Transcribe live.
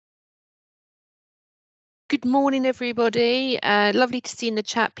Good morning, everybody. Lovely to see in the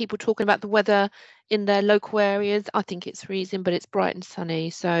chat people talking about the weather in their local areas. I think it's freezing, but it's bright and sunny,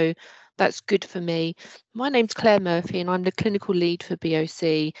 so that's good for me. My name's Claire Murphy, and I'm the clinical lead for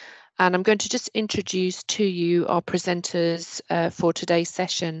BOC. And I'm going to just introduce to you our presenters for today's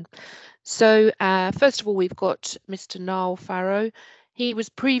session. So first of all, we've got Mr. Niall Farrow. He was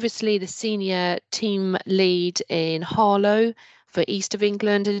previously the senior team lead in Harlow for East of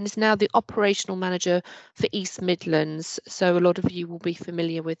England and is now the operational manager for East Midlands. So a lot of you will be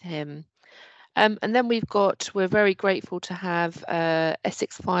familiar with him. And then we're very grateful to have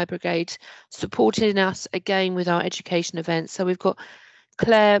Essex Fire Brigade supporting us again with our education events. So we've got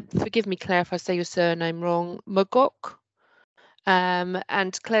Claire, forgive me, Claire, if I say your surname wrong, Magok.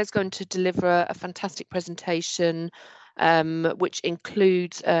 And Claire's going to deliver a fantastic presentation which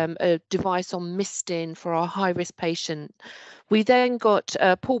includes a device on misting for our high-risk patient. We then got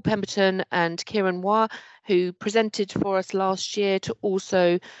Paul Pemberton and Kieran Wah, who presented for us last year to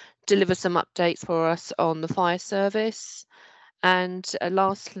also deliver some updates for us on the fire service. And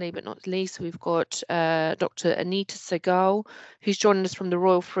lastly, but not least, we've got Dr Anita Saigal, who's joining us from the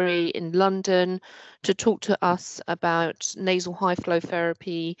Royal Free in London to talk to us about nasal high flow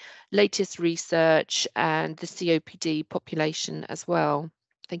therapy, latest research, and the COPD population as well.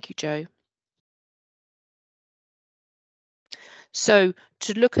 Thank you, Joe. So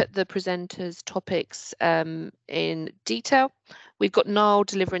to look at the presenters' topics in detail, we've got Niall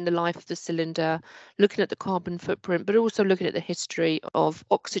delivering the life of the cylinder, looking at the carbon footprint, but also looking at the history of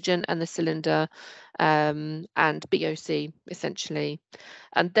oxygen and the cylinder and BOC, essentially.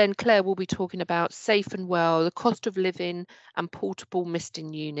 And then Claire will be talking about Safe and Well, the cost of living and portable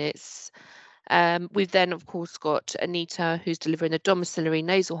misting units. We've then, of course, got Anita, who's delivering the domiciliary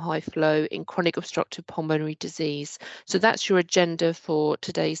nasal high flow in chronic obstructive pulmonary disease. So that's your agenda for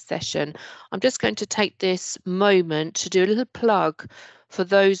today's session. I'm just going to take this moment to do a little plug for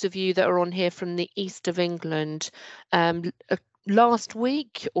those of you that are on here from the east of England. Last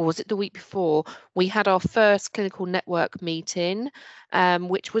week, or was it the week before, we had our first clinical network meeting,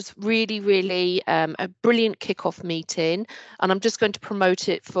 which was really a brilliant kickoff meeting. And I'm just going to promote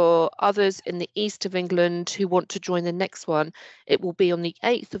it for others in the east of England who want to join the next one. It will be on the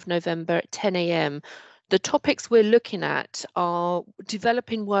 8th of November at 10 a.m. The topics we're looking at are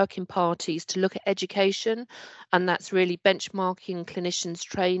developing working parties to look at education, and that's really benchmarking clinicians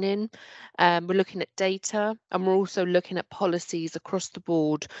training. We're looking at data, and we're also looking at policies across the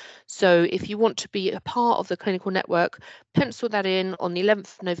board. So if you want to be a part of the clinical network, pencil that in on the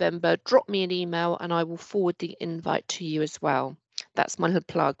 11th of November, drop me an email and I will forward the invite to you as well. That's my little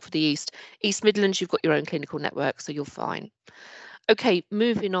plug for the East. East Midlands, you've got your own clinical network, so you're fine. Okay,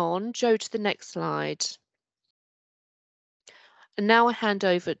 moving on, Joe, to the next slide. And now I hand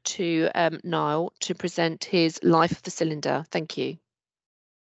over to Niall to present his Life of the Cylinder. Thank you.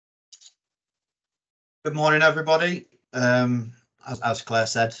 Good morning, everybody. As Claire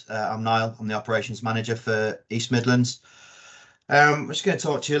said, I'm Niall. I'm the operations manager for East Midlands. I'm just going to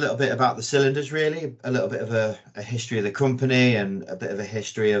talk to you a little bit about the cylinders, really, a little bit of a history of the company and a bit of a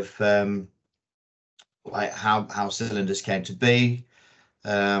history of like how cylinders came to be,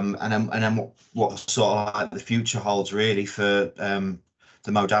 and then what sort of like the future holds really for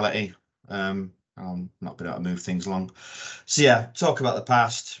the modality. I'm not going to move things along. So yeah, talk about the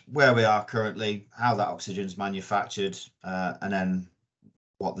past, where we are currently, how that oxygen is manufactured, and then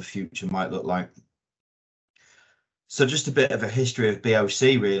what the future might look like. So just a bit of a history of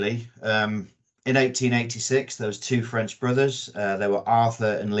BOC, really. In 1886, there was two French brothers. They were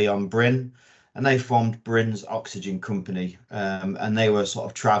Arthur and Leon Bryn, and they formed Bryn's Oxygen Company. And they were sort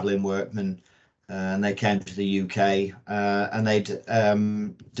of travelling workmen, and they came to the UK, and they'd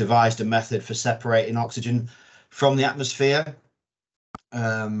devised a method for separating oxygen from the atmosphere.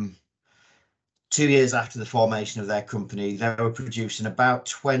 2 years after the formation of their company, they were producing about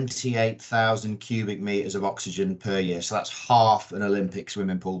 28,000 cubic meters of oxygen per year. So that's half an Olympic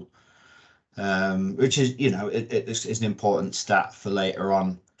swimming pool, which is, you know, it's an important stat for later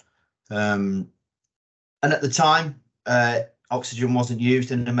on. And at the time, oxygen wasn't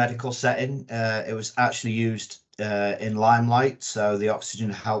used in a medical setting. It was actually used in limelight. So the oxygen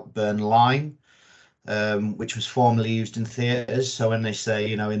helped burn lime, which was formerly used in theatres. So when they say,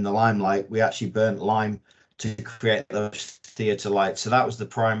 you know, in the limelight, we actually burnt lime to create those theatre lights. So that was the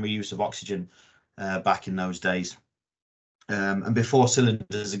primary use of oxygen back in those days. And before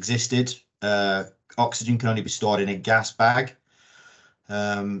cylinders existed, oxygen can only be stored in a gas bag.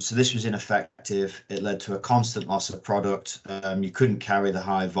 So this was ineffective. It led to a constant loss of product. You couldn't carry the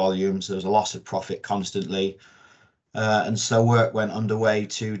high volumes. There was a loss of profit constantly. And so work went underway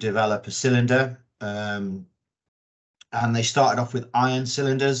to develop a cylinder. and they started off with iron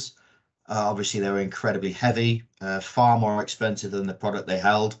cylinders. Obviously, they were incredibly heavy, far more expensive than the product they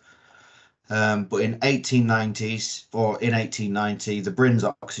held. But in 1890, the Brins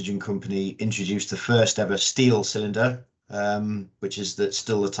Oxygen Company introduced the first ever steel cylinder, which is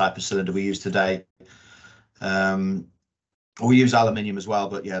still the type of cylinder we use today. We use aluminium as well,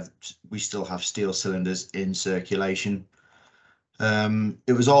 but yeah, we still have steel cylinders in circulation.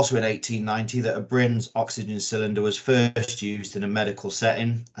 It was also in 1890 that a Brins oxygen cylinder was first used in a medical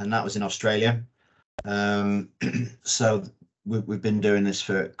setting, and that was in Australia. So we've been doing this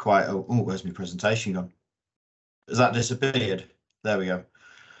for quite a... Oh, where's my presentation gone? Has that disappeared? There we go.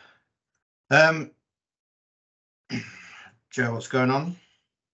 Joe, what's going on?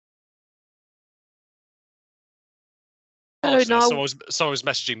 Hello, Noel. Someone was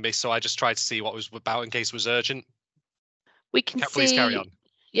messaging me, so I just tried to see what it was about in case it was urgent. We can see. Please carry on.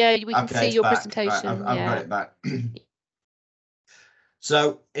 Yeah, we can see your back. presentation. Right, I've got it back.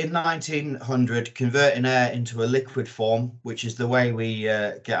 So in 1900, converting air into a liquid form, which is the way we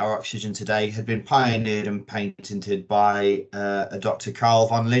get our oxygen today, had been pioneered and patented by a Dr. Carl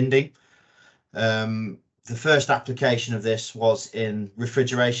von Linde. The first application of this was in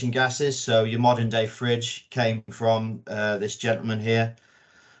refrigeration gases. So your modern day fridge came from this gentleman here.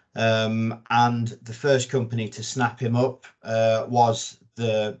 And the first company to snap him up was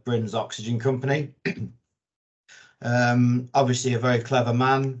the Brins Oxygen Company. Obviously a very clever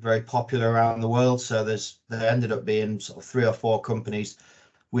man, very popular around the world. So there ended up being sort of 3 or 4 companies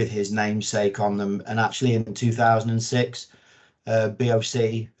with his namesake on them. And actually in 2006,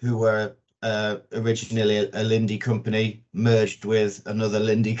 BOC, who were originally a Linde company, merged with another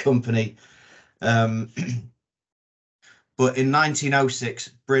Linde company. But in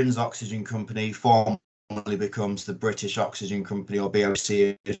 1906, Brins Oxygen Company formally becomes the British Oxygen Company, or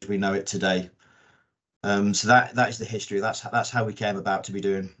BOC as we know it today. So that is the history. That's how we came about to be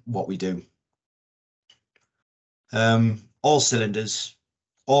doing what we do. All cylinders,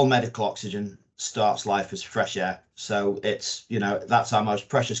 all medical oxygen starts life as fresh air. So it's, that's our most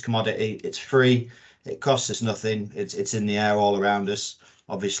precious commodity. It's free. It costs us nothing. It's in the air all around us,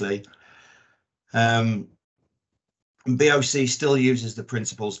 obviously. BOC still uses the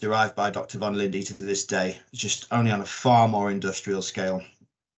principles derived by Dr. von Linde to this day, just only on a far more industrial scale.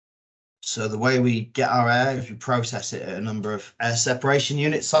 So the way we get our air is we process it at a number of air separation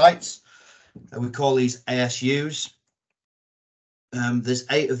unit sites. We call these ASUs. There's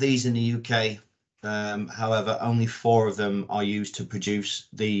 8 of these in the UK. However, only 4 of them are used to produce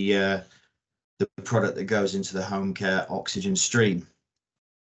the product that goes into the home care oxygen stream.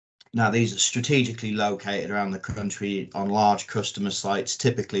 Now, these are strategically located around the country on large customer sites,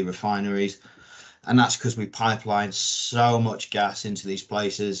 typically refineries. And that's because we pipeline so much gas into these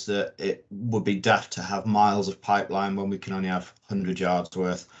places that it would be daft to have miles of pipeline when we can only have 100 yards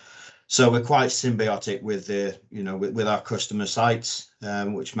worth. So we're quite symbiotic with with our customer sites,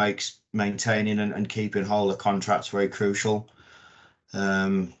 which makes maintaining and keeping hold of contracts very crucial.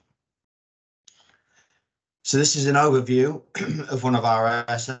 So this is an overview of one of our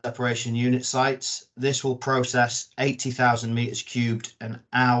air separation unit sites. This will process 80,000 meters cubed an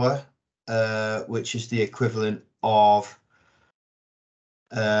hour, which is the equivalent of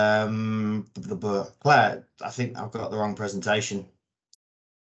Claire, I think I've got the wrong presentation.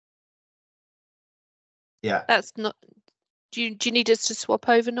 Yeah. That's not. Do you need us to swap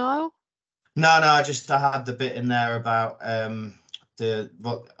over, Niall? No, I had the bit in there about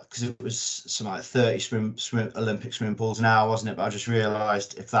because it was something like 30 Olympic swimming pools an hour, wasn't it? But I just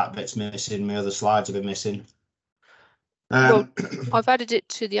realised if that bit's missing, my other slides have been missing. Well, I've added it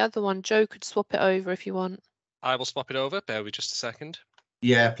to the other one. Joe could swap it over if you want. I will swap it over. Bear with just a second.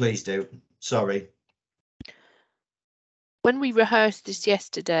 Yeah, please do. Sorry. When we rehearsed this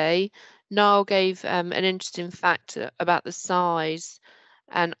yesterday, Niall gave an interesting fact about the size,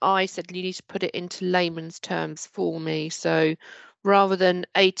 and I said you need to put it into layman's terms for me. So rather than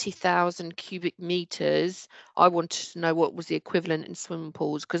 80,000 cubic meters, I wanted to know what was the equivalent in swimming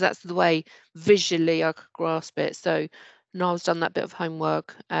pools, because that's the way visually I could grasp it. So Niall's done that bit of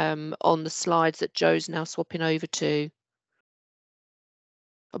homework on the slides that Joe's now swapping over to.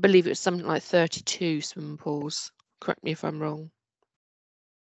 I believe it was something like 32 swimming pools. Correct me if I'm wrong.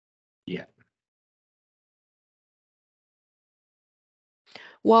 Yeah.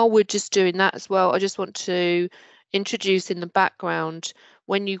 While we're just doing that as well, I just want to introduce in the background,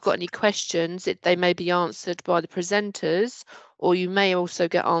 when you've got any questions, they may be answered by the presenters, or you may also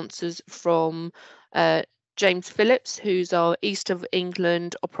get answers from James Phillips, who's our East of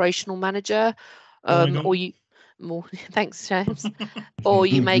England operational manager, or more. Thanks, James. Or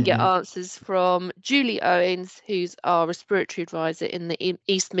you may get answers from Julie Owens, who's our respiratory advisor in the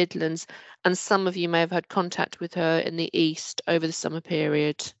East Midlands, and some of you may have had contact with her in the East over the summer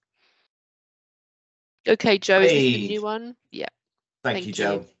period. Okay, Joe, is this the new one? Yeah. Thank you,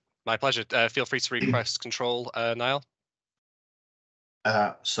 Joe. My pleasure. Feel free to request control, Niall.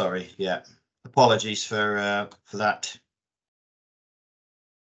 Sorry, yeah. Apologies for that.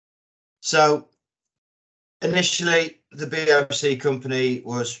 So initially, the BOC company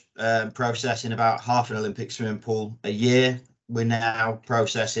was processing about half an Olympic swimming pool a year. We're now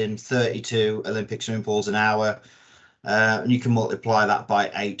processing 32 Olympic swimming pools an hour, and you can multiply that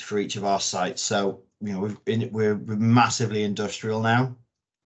by 8 for each of our sites. So, you know, we're massively industrial now.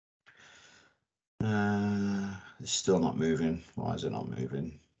 It's still not moving. Why is it not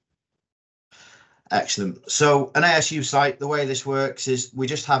moving? Excellent. So an ASU site, the way this works is we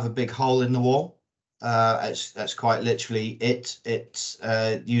just have a big hole in the wall. That's quite literally it. It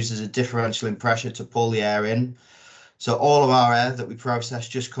uses a differential in pressure to pull the air in. So all of our air that we process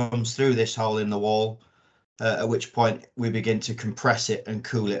just comes through this hole in the wall, at which point we begin to compress it and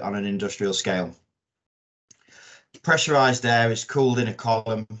cool it on an industrial scale. Pressurized air is cooled in a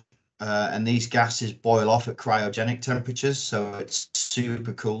column, and these gases boil off at cryogenic temperatures, so it's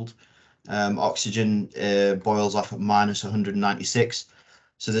super cooled. Oxygen boils off at minus 196.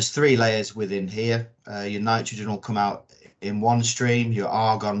 So there's 3 layers within here. Your nitrogen will come out in one stream, your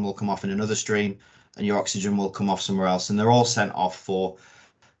argon will come off in another stream, and your oxygen will come off somewhere else. And they're all sent off for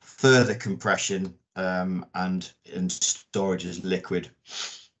further compression and storage as liquid.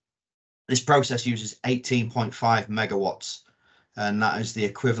 This process uses 18.5 megawatts, and that is the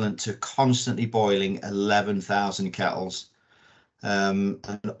equivalent to constantly boiling 11,000 kettles. And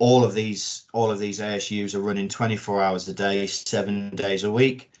all of these ASUs are running 24 hours a day, 7 days a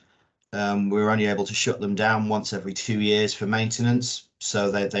week. We're only able to shut them down once every 2 years for maintenance,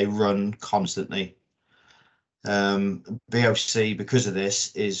 so they run constantly. BOC, because of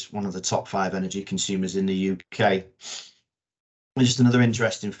this, is one of the top 5 energy consumers in the UK. Just another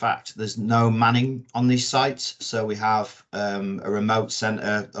interesting fact, there's no manning on these sites. So we have a remote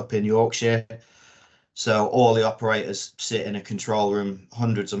centre up in Yorkshire. So all the operators sit in a control room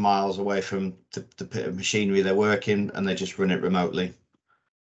hundreds of miles away from the bit of machinery they're working, and they just run it remotely.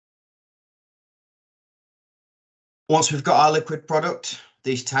 Once we've got our liquid product,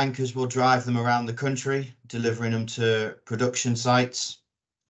 these tankers will drive them around the country, delivering them to production sites.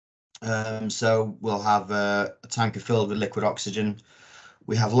 So we'll have a tanker filled with liquid oxygen.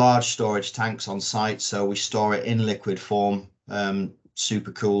 We have large storage tanks on site, so we store it in liquid form,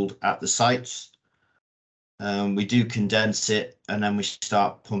 super cooled at the sites. We do condense it, and then we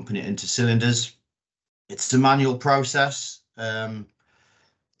start pumping it into cylinders. It's a manual process.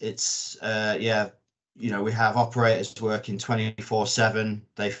 You know, we have operators working 24/7.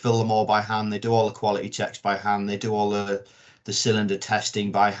 They fill them all by hand. They do all the quality checks by hand. They do all the cylinder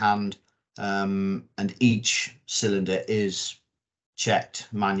testing by hand, and each cylinder is checked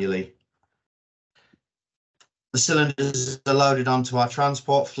manually. The cylinders are loaded onto our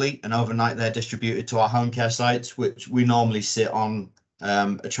transport fleet, and overnight they're distributed to our home care sites, which we normally sit on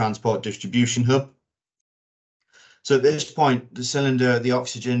a transport distribution hub. So at this point, the cylinder, the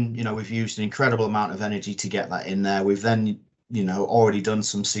oxygen, you know, we've used an incredible amount of energy to get that in there. We've then, you know, already done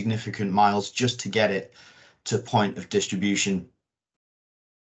some significant miles just to get it to point of distribution.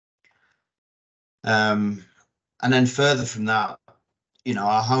 And then further from that, you know,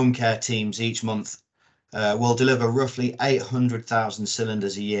 our home care teams each month will deliver roughly 800,000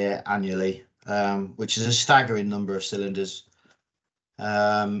 cylinders a year annually, which is a staggering number of cylinders.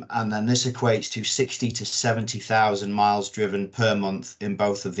 And then this equates to 60 to 70,000 miles driven per month in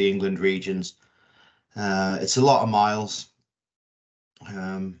both of the England regions. It's a lot of miles.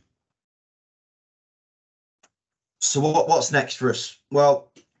 So what's next for us?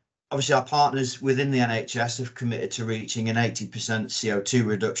 Well, obviously our partners within the NHS have committed to reaching an 80% CO2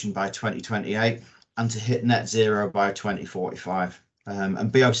 reduction by 2028 and to hit net zero by 2045.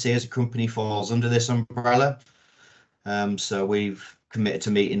 And BOC as a company falls under this umbrella. So we've committed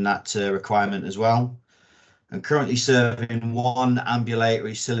to meeting that requirement as well. And currently serving one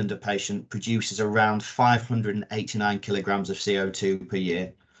ambulatory cylinder patient produces around 589 kilograms of CO2 per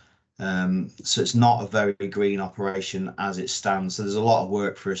year. So it's not a very green operation as it stands. So there's a lot of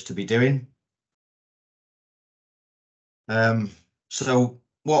work for us to be doing. So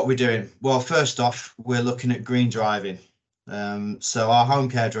what are we doing? Well, first off, we're looking at green driving. So our home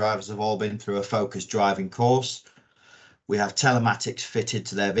care drivers have all been through a focused driving course. We have telematics fitted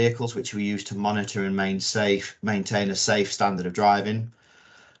to their vehicles, which we use to monitor and maintain a safe standard of driving.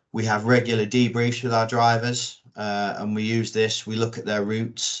 We have regular debriefs with our drivers, and we use this. We look at their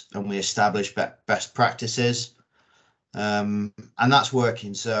routes and we establish best practices, and that's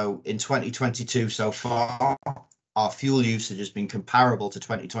working. So in 2022 so far, our fuel usage has been comparable to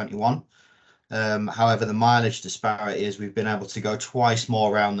 2021. However, the mileage disparity is we've been able to go twice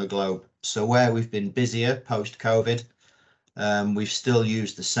more around the globe. So where we've been busier post-COVID, we've still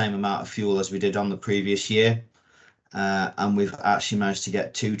used the same amount of fuel as we did on the previous year. And we've actually managed to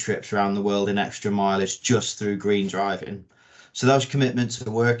get 2 trips around the world in extra mileage just through green driving. So those commitments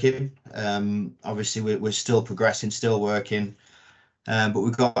are working. Obviously, we're still progressing, still working. But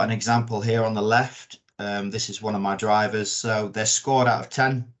we've got an example here on the left. This is one of my drivers. So they're scored out of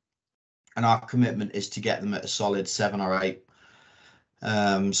 10. And our commitment is to get them at a solid 7 or 8.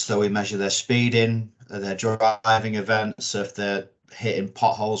 So we measure their speeding, their driving events, so if they're hitting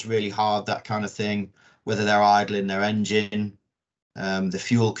potholes really hard, that kind of thing, whether they're idling their engine, the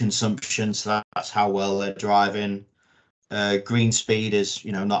fuel consumption, so that's how well they're driving. Green speed is,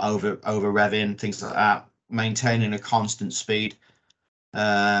 not over revving, things like that, maintaining a constant speed,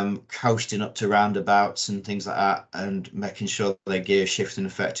 coasting up to roundabouts and things like that, and making sure their gear shifting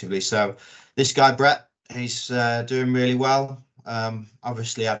effectively. So this guy Brett, he's doing really well.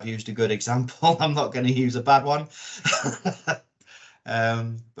 Obviously I've used a good example. I'm not going to use a bad one.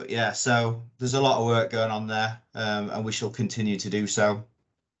 But yeah, so there's a lot of work going on there, and we shall continue to do so.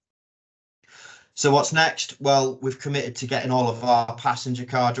 So what's next? Well, we've committed to getting all of our passenger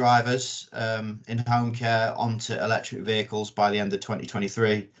car drivers in home care onto electric vehicles by the end of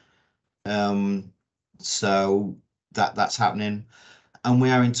 2023. So that's happening, and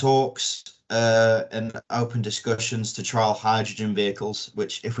we are in talks and open discussions to trial hydrogen vehicles,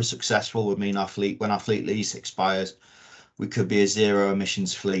 which, if we're successful, would mean when our fleet lease expires, we could be a zero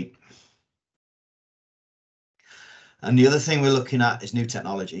emissions fleet. And the other thing we're looking at is new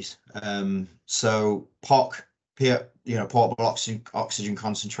technologies. So POC, portable oxygen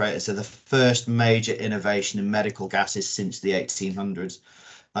concentrators, are the first major innovation in medical gases since the 1800s.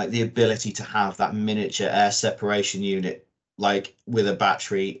 Like the ability to have that miniature air separation unit, like with a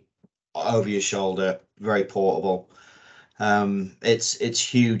battery over your shoulder, very portable. It's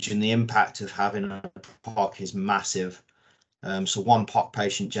huge, and the impact of having a POC is massive. So one POC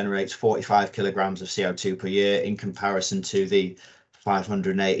patient generates 45 kilograms of CO2 per year in comparison to the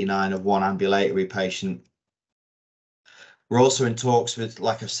 589 of one ambulatory patient. We're also in talks with,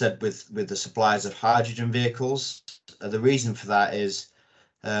 like I've said, with the suppliers of hydrogen vehicles. The reason for that is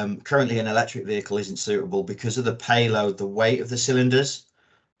currently an electric vehicle isn't suitable because of the payload, the weight of the cylinders.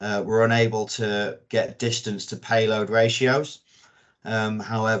 We're unable to get distance to payload ratios.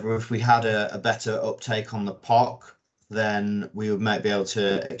 However, if we had a better uptake on the POC, then we might be able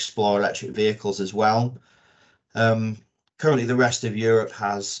to explore electric vehicles as well. Currently, the rest of Europe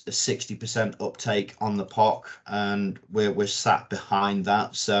has a 60% uptake on the POC, and we're sat behind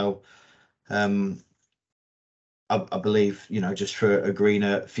that. So I believe, just for a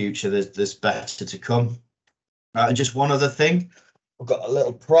greener future, there's better to come. And just one other thing, I've got a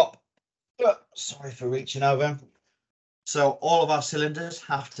little prop. Sorry for reaching over. So all of our cylinders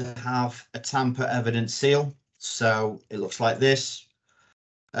have to have a tamper evidence seal. So it looks like this.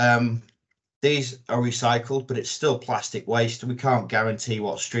 These are recycled, but it's still plastic waste. We can't guarantee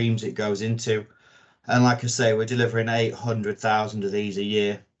what streams it goes into. And like I say, we're delivering 800,000 of these a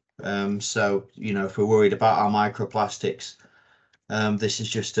year. So, if we're worried about our microplastics, this is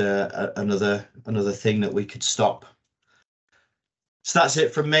just another thing that we could stop. So that's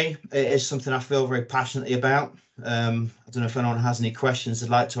it from me. It is something I feel very passionately about. I don't know if anyone has any questions they'd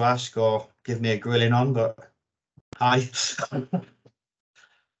like to ask or give me a grilling on, but hi.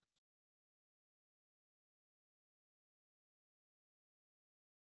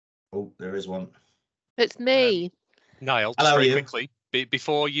 Oh, there is one. It's me. Niall, just very quickly,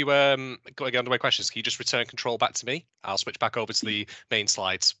 before you get on to my questions, can you just return control back to me? I'll switch back over to the main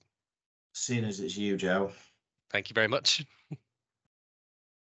slides. Seeing as it's you, Joe. Thank you very much.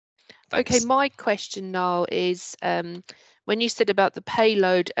 Okay, my question now is, when you said about the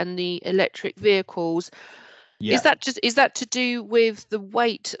payload and the electric vehicles, is that to do with the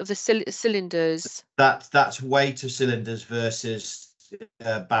weight of the cylinders? That's weight of cylinders versus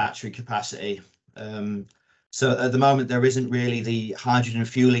battery capacity. So at the moment there isn't really the hydrogen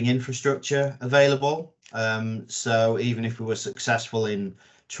fueling infrastructure available. So even if we were successful in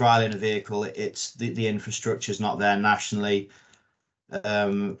trialing a vehicle, it's the infrastructure is not there nationally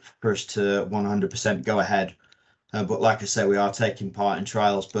for us to 100% go ahead. But like I say, we are taking part in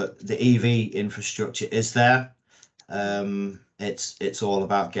trials, but the EV infrastructure is there. It's all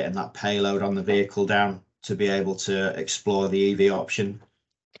about getting that payload on the vehicle down to be able to explore the EV option.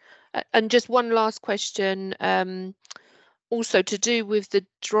 And just one last question, also to do with the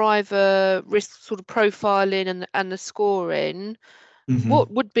driver risk sort of profiling and the scoring.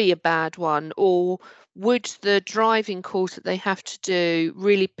 What would be a bad one, or would the driving course that they have to do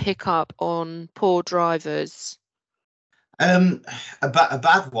really pick up on poor drivers? A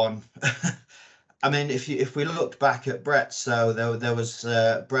bad one. I mean, if we looked back at Brett, so there was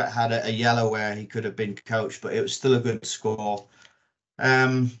Brett had a yellow where he could have been coached, but it was still a good score.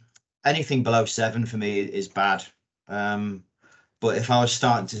 Anything below 7 for me is bad. But if I was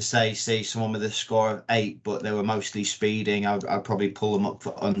starting to see someone with a score of 8, but they were mostly speeding, I'd probably pull them up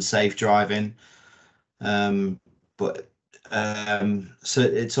for unsafe driving. So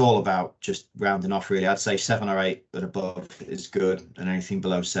it's all about just rounding off, really. I'd say 7 or 8 but above is good, and anything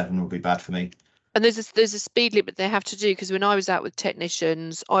below 7 would be bad for me. And there's a speed limit they have to do, because when I was out with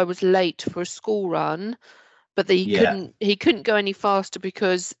technicians, I was late for a school run, but he couldn't go any faster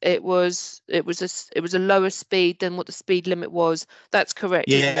because it was a lower speed than what the speed limit was. That's correct,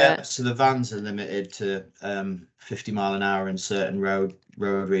 isn't it? So the vans are limited to 50 mile an hour in certain road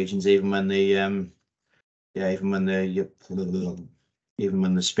regions, even when the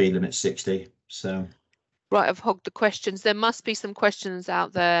speed limit's 60. So right, I've hogged the questions. There must be some questions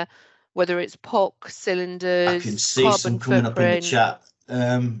out there, whether it's POC, cylinders, I can see some coming up in the chat.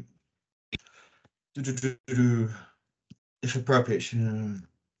 If appropriate,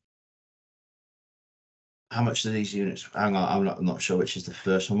 how much do these units? Hang on, I'm not sure which is the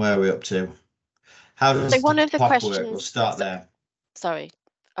first one. Where are we up to? How does one of the questions work? We'll start there. Sorry,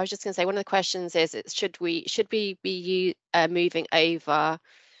 I was just going to say, one of the questions is, should we be moving over?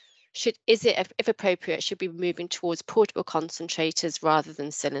 If appropriate, should we be moving towards portable concentrators rather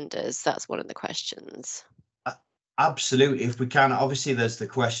than cylinders? That's one of the questions. Absolutely, if we can. Obviously, there's the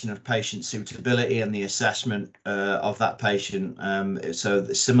question of patient suitability and the assessment of that patient. So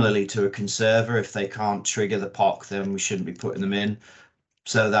similarly to a conserver, if they can't trigger the POC, then we shouldn't be putting them in.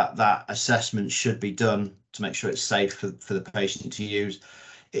 So that assessment should be done to make sure it's safe for the patient to use.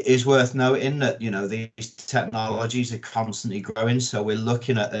 It is worth noting that, these technologies are constantly growing. So we're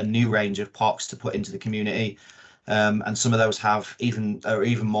looking at a new range of POCs to put into the community. And some of those are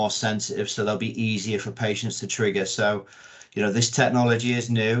even more sensitive, so they'll be easier for patients to trigger. So, this technology is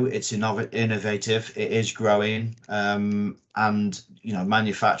new, it's innovative, it is growing, and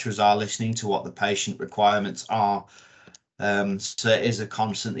manufacturers are listening to what the patient requirements are. So it is a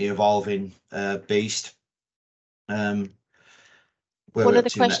constantly evolving beast. One of the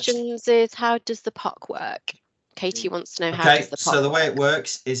questions is, how does the POC work? Katie wants to know how does the POC so the way it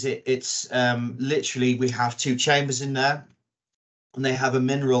works is it's literally, we have 2 chambers in there, and they have a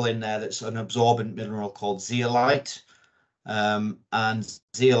mineral in there that's an absorbent mineral called zeolite. And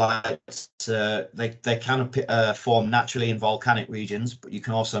zeolites, they can form naturally in volcanic regions, but you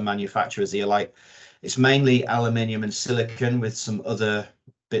can also manufacture a zeolite. It's mainly aluminium and silicon with some other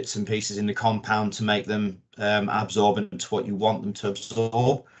bits and pieces in the compound to make them absorbent to what you want them to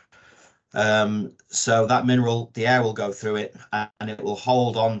absorb. So that mineral, the air will go through it, and it will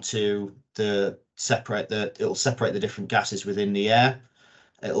hold on to it'll separate the different gases within the air.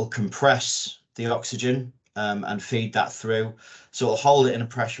 It'll compress the oxygen and feed that through. So it'll hold it in a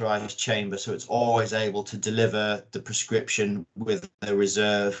pressurized chamber, so it's always able to deliver the prescription with a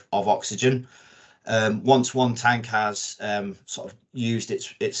reserve of oxygen. Once one tank has sort of used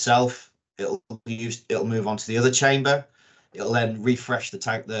itself, it'll move on to the other chamber. It'll then refresh the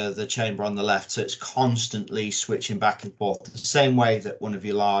tank, the chamber on the left, so it's constantly switching back and forth, the same way that one of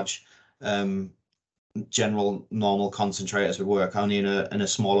your large general normal concentrators would work, only in a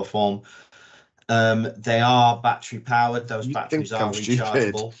smaller form. They are battery powered. Those batteries are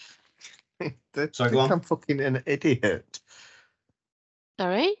rechargeable. Sorry, go on. I'm fucking an idiot.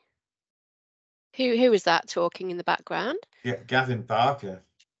 Sorry? Who is that talking in the background? Yeah, Gavin Barker.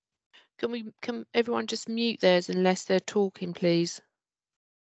 Can everyone just mute theirs unless they're talking, please?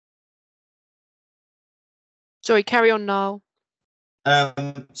 Sorry, carry on, Niall.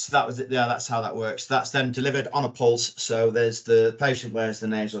 So that was it. Yeah, that's how that works. That's then delivered on a pulse. So there's the patient wears the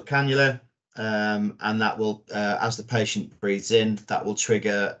nasal cannula, and that will, as the patient breathes in, that will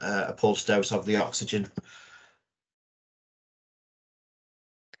trigger a pulse dose of the oxygen.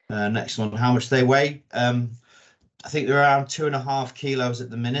 Next one, how much they weigh? I think they're around 2.5 kilos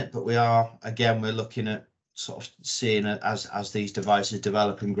at the minute, but we're looking at sort of seeing it as these devices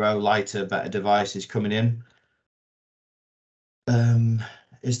develop and grow, lighter, better devices coming in.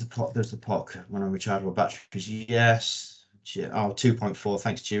 There's the POC when on rechargeable batteries? Yes. Oh, 2.4.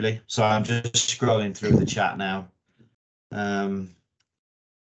 Thanks, Julie. So I'm just scrolling through the chat now.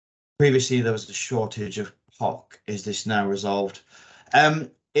 Previously, there was a shortage of POC. Is this now resolved?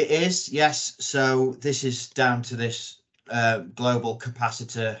 It is, yes. So this is down to this global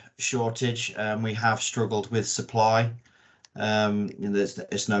capacitor shortage. We have struggled with supply.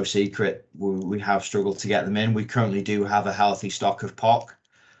 It's no secret we have struggled to get them in. We currently do have a healthy stock of POC.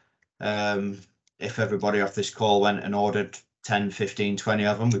 If everybody off this call went and ordered 10, 15, 20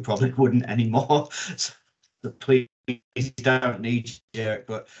 of them, we probably wouldn't anymore. So please don't need it.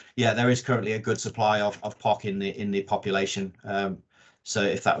 But yeah, there is currently a good supply of POC in the population. So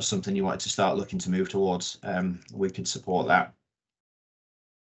if that was something you wanted to start looking to move towards, we could support that.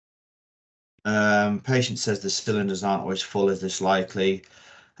 Patient says the cylinders aren't always full. Is this likely?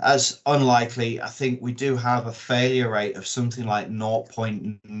 As unlikely, I think we do have a failure rate of something like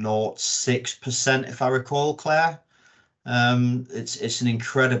 0.06%, if I recall, Claire. It's an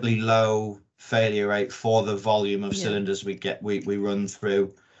incredibly low failure rate for the volume of cylinders we run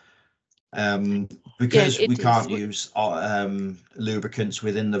through. Because we can't use lubricants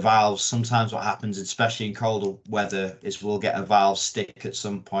within the valves. Sometimes what happens, especially in colder weather, is we'll get a valve stick at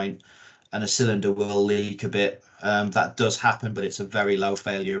some point and a cylinder will leak a bit. That does happen, but it's a very low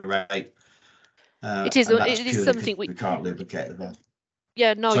failure rate. It is something we can't lubricate the valve.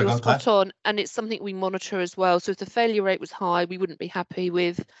 Yeah, no, you're spot on, and it's something we monitor as well. So if the failure rate was high, we wouldn't be happy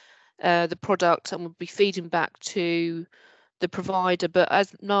with the product and would be feeding back to the provider. But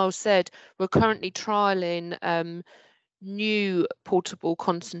as Niall said, we're currently trialing new portable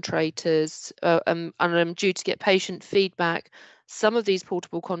concentrators, and I'm due to get patient feedback. Some of these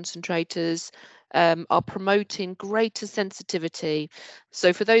portable concentrators are promoting greater sensitivity.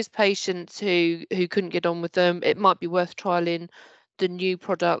 So for those patients who couldn't get on with them, it might be worth trialing the new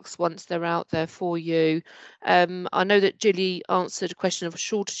products once they're out there for you. I know that Julie answered a question of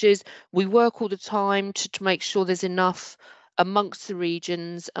shortages. We work all the time to make sure there's enough amongst the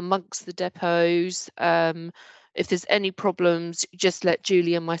regions, amongst the depots. If there's any problems, just let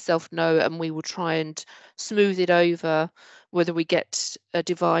Julie and myself know, and we will try and smooth it over. Whether we get a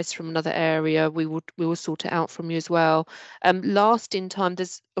device from another area, we will sort it out from you as well. Last in time,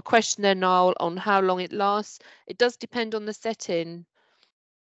 there's a question there, Niall, on how long it lasts. It does depend on the setting.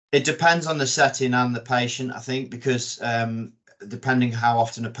 It depends on the setting and the patient, I think, because depending how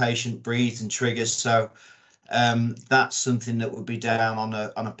often a patient breathes and triggers. So that's something that would be down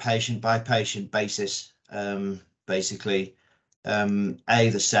on a patient by patient basis. Basically, A,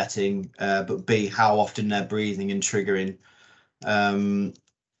 the setting, but B, how often they're breathing and triggering. I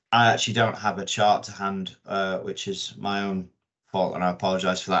actually don't have a chart to hand, which is my own fault, and I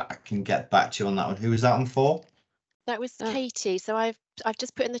apologise for that. I can get back to you on that one. Who was that one for? That was Katie. So I've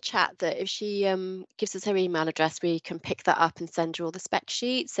just put in the chat that if she gives us her email address, we can pick that up and send her all the spec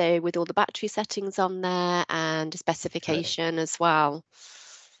sheets. So with all the battery settings on there and a specification as well.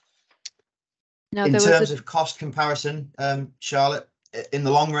 Now, in terms of cost comparison, Charlotte, in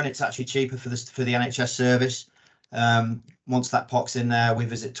the long run, it's actually cheaper for the NHS service. Once that POC's in there, we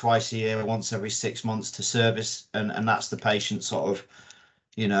visit twice a year, once every 6 months to service, and that's the patient sort of,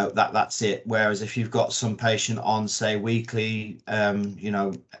 you know, that's it. Whereas if you've got some patient on, say, weekly, you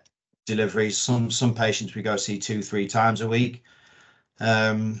know, deliveries, some patients we go see 2-3 times a week.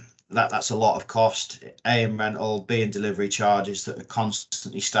 That's a lot of cost. A, in rental, B, in delivery charges that are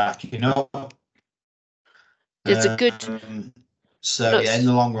constantly stacking up. It's a good. So yeah, in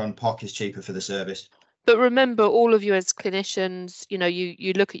the long run, POC is cheaper for the service. But remember, all of you as clinicians, you know,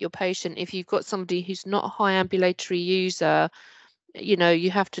 you look at your patient. If you've got somebody who's not a high ambulatory user, you know,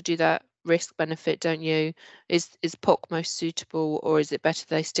 you have to do that risk benefit, don't you? Is POC most suitable, or is it better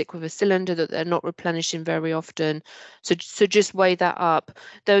they stick with a cylinder that they're not replenishing very often? So just weigh that up.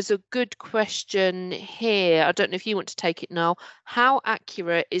 There's a good question here. I don't know if you want to take it now. How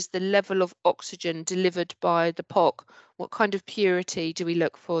accurate is the level of oxygen delivered by the POC? What kind of purity do we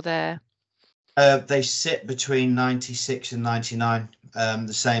look for there? They sit between 96 and 99,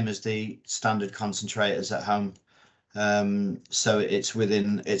 the same as the standard concentrators at home. So it's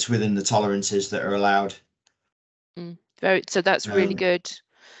within the tolerances that are allowed. So that's really good.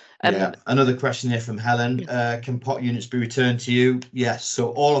 Yeah. Another question here from Helen. Can POC units be returned to you? Yes. So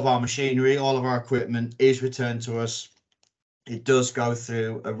all of our machinery, all of our equipment is returned to us. It does go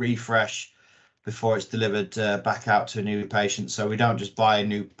through a refresh before it's delivered back out to a new patient. So we don't just buy a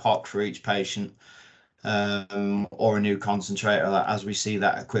new POC for each patient or a new concentrator. As we see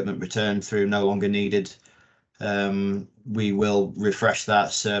that equipment returned through no longer needed, we will refresh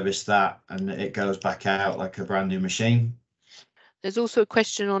that, service that, and it goes back out like a brand new machine. There's also a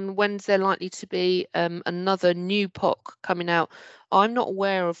question on when's there likely to be another new POC coming out. I'm not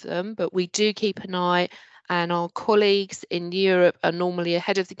aware of them, but we do keep an eye, and our colleagues in Europe are normally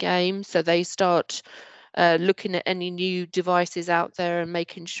ahead of the game, so they start looking at any new devices out there and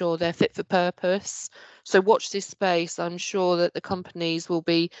making sure they're fit for purpose. So watch this space. I'm sure that the companies will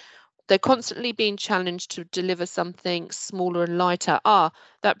be, they're constantly being challenged to deliver something smaller and lighter.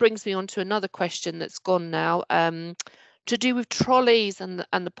 That brings me on to another question that's gone now, to do with trolleys and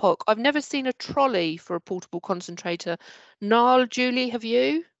the POC. I've never seen a trolley for a portable concentrator. Niall, Julie, have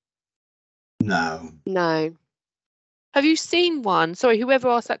you? No. No. Have you seen one? Sorry, whoever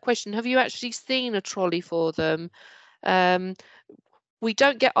asked that question, have you actually seen a trolley for them? We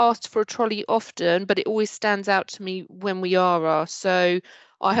don't get asked for a trolley often, but it always stands out to me when we are asked. So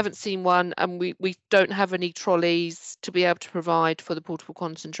I haven't seen one, and we don't have any trolleys to be able to provide for the portable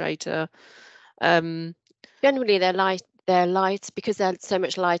concentrator. Generally, they're light because they're so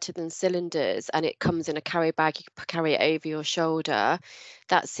much lighter than cylinders, and it comes in a carry bag. You can carry it over your shoulder.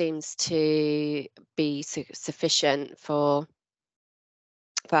 That seems to be sufficient for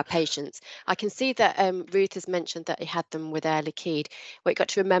our patients. I can see that Ruth has mentioned that he had them with Air Liquide. What you got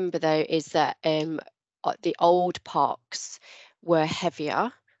to remember though is that the old POCs were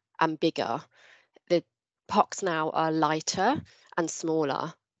heavier and bigger. The POCs now are lighter and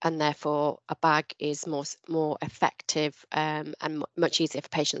smaller, and therefore a bag is more effective and much easier for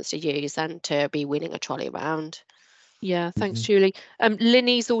patients to use and to be wheeling a trolley around. Yeah, thanks, Julie.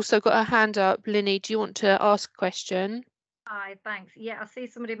 Linny's also got her hand up. Linny, do you want to ask a question? Hi, thanks. Yeah, I see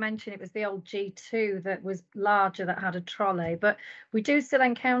somebody mention it was the old G2 that was larger that had a trolley, but we do still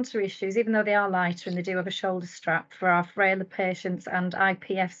encounter issues, even though they are lighter and they do have a shoulder strap, for our frailer patients and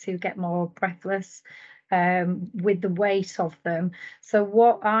IPFs who get more breathless with the weight of them. So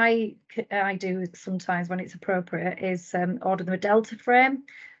what I do sometimes when it's appropriate is order them a Delta frame.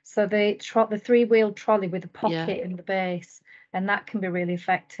 So the 3-wheel trolley with a pocket in the base. And that can be really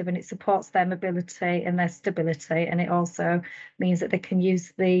effective, and it supports their mobility and their stability, and it also means that they can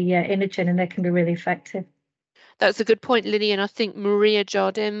use the imaging, and they can be really effective. That's a good point, Lily, and I think Maria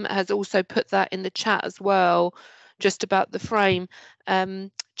Jardim has also put that in the chat as well, just about the frame.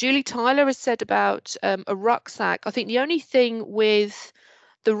 Julie Tyler has said about a rucksack. I think the only thing with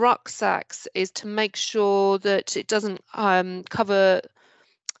the rucksacks is to make sure that it doesn't cover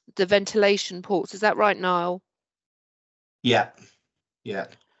the ventilation ports. Is that right, Niall? Yeah.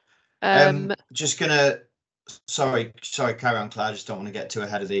 Just gonna sorry, carry on, Claire. I just don't want to get too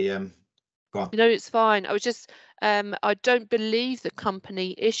ahead of the go on. No, it's fine. I was just I don't believe the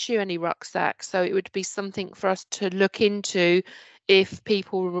company issue any rucksacks, so it would be something for us to look into. If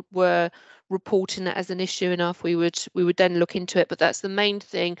people were reporting it as an issue enough, we would then look into it. But that's the main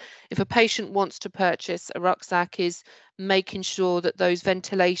thing. If a patient wants to purchase a rucksack, is making sure that those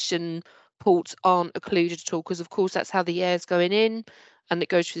ventilation ports aren't occluded at all, because of course that's how the air is going in, and it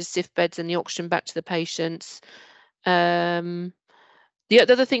goes through the sift beds and the oxygen back to the patients. The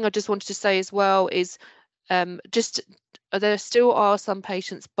other thing I just wanted to say as well is there still are some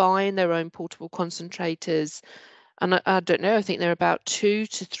patients buying their own portable concentrators, and I don't know, I think they're about £2,000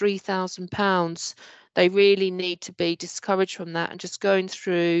 to £3,000. They really need to be discouraged from that, and just going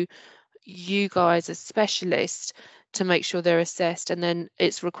through you guys as specialists to make sure they're assessed, and then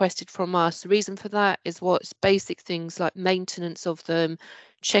it's requested from us. The reason for that is what's basic things like maintenance of them,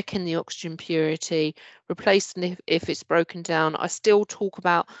 checking the oxygen purity, replacing if it's broken down. I still talk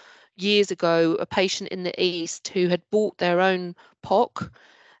about years ago a patient in the East who had bought their own POC.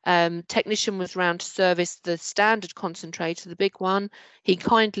 Technician was round to service the standard concentrator, the big one. He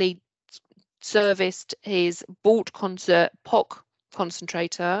kindly serviced his bought POC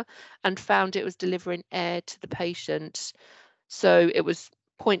concentrator and found it was delivering air to the patient, so it was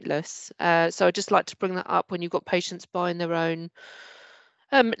pointless. So I'd just like to bring that up when you've got patients buying their own.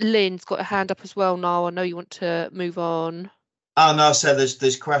 Lynn's got a hand up as well now. I know you want to move on. Oh no, so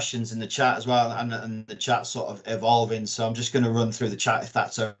there's questions in the chat as well, and the chat's sort of evolving, so I'm just going to run through the chat if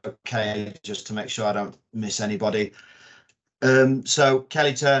that's okay, just to make sure I don't miss anybody. So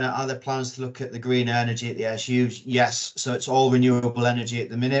Kelly Turner, are there plans to look at the green energy at the SUs? Yes, so it's all renewable energy at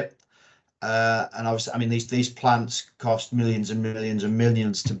the minute, and obviously, I mean, these plants cost millions and millions and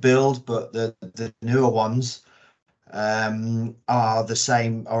millions to build, but the newer ones are the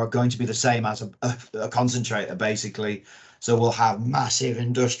same, or are going to be the same as a concentrator, basically. So we'll have massive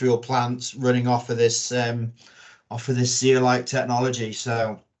industrial plants running off of this zeolite technology.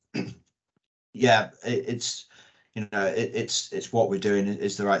 So yeah, it's it's what we're doing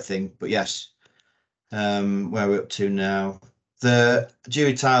is the right thing. But yes, where we're up to now. The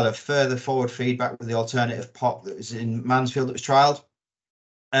Julie Tyler, further forward feedback with the alternative POC that was in Mansfield that was trialled.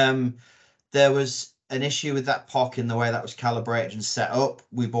 There was an issue with that POC in the way that was calibrated and set up.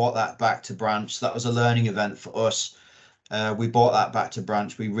 We brought that back to branch. So that was a learning event for us. We brought that back to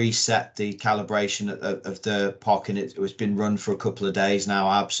branch. We reset the calibration of the POC, and it was been run for a couple of days now,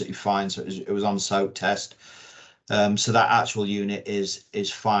 absolutely fine. So it was on soak test. So that actual unit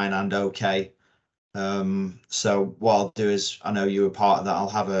is fine and okay. So what I'll do is, I know you were part of that, I'll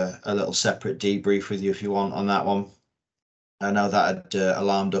have a little separate debrief with you if you want on that one. I know that had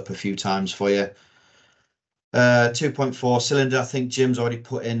alarmed up a few times for you. 2.4 cylinder, I think Jim's already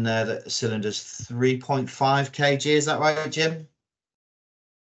put in there that the cylinder's 3.5 kg. Is that right, Jim?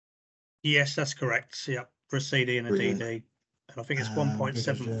 Yes, that's correct. Yeah, for a CD and a Brilliant. DD. And I think it's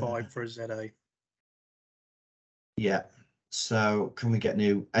 1.75 for a ZA. Yeah. So can we get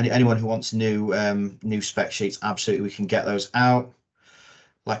anyone who wants new spec sheets? Absolutely, we can get those out.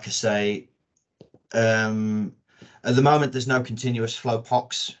 Like I say, at the moment there's no continuous flow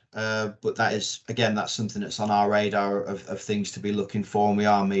POCs, but that is, again, that's something that's on our radar of things to be looking for, and we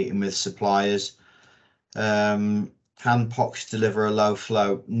are meeting with suppliers. Can POCs deliver a low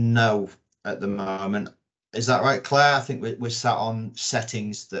flow? No, at the moment. Is that right, Claire? I think we're sat on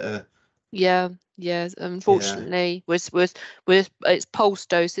settings that are. Yeah, unfortunately, it's pulse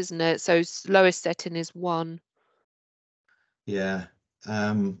dose, isn't it? So lowest setting is 1. Yeah.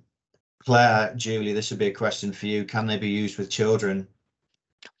 Claire, Julie, this would be a question for you. Can they be used with children?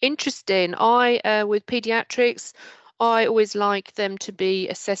 Interesting. With pediatrics, I always like them to be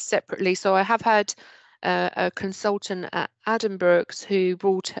assessed separately. So I have had a consultant at Addenbrooke's who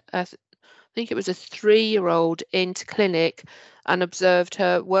brought, I think it was a 3-year-old into clinic and observed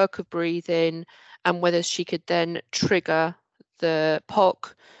her work of breathing and whether she could then trigger the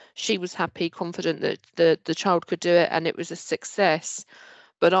POC. She was happy, confident that the child could do it, and it was a success.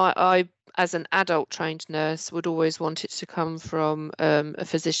 But I, as an adult trained nurse, would always want it to come from a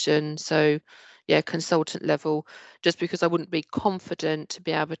physician. So, yeah, consultant level, just because I wouldn't be confident to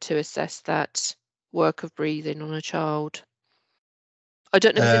be able to assess that work of breathing on a child. I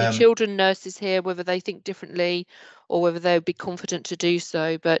don't know if there's any children nurses here, whether they think differently or whether they would be confident to do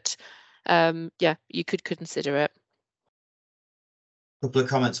so. But yeah, you could consider it. A couple of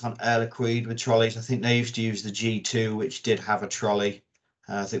comments on Air Liquide with trolleys. I think they used to use the G2, which did have a trolley.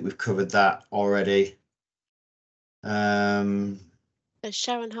 I think we've covered that already. Sharon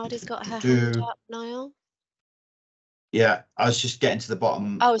Hardy's got her hand up, Niall. Yeah, I was just getting to the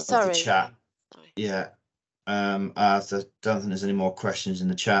bottom of the chat. Sorry. Yeah. I don't think there's any more questions in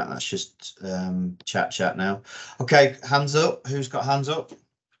the chat. That's just chat now. Okay, hands up. Who's got hands up?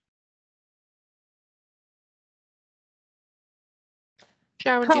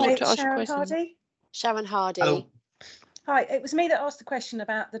 Sharon, Hi, do you want to ask Sharon a question? Hardy. Sharon Hardy. Hello. Hi, it was me that asked the question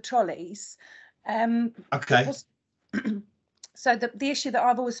about the trolleys. Okay. So the issue that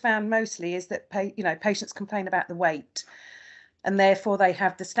I've always found mostly is that patients complain about the weight, and therefore they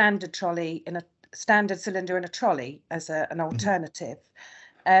have the standard trolley in a standard cylinder in a trolley as an alternative.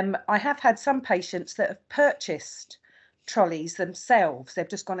 I have had some patients that have purchased trolleys themselves. They've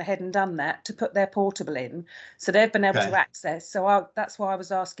just gone ahead and done that to put their portable in, so they've been able to access. So that's why I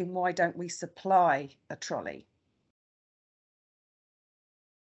was asking, why don't we supply a trolley?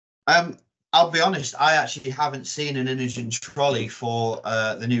 I'll be honest, I actually haven't seen an Inogen trolley for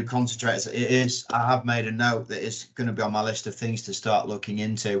the new concentrators. I have made a note that it's going to be on my list of things to start looking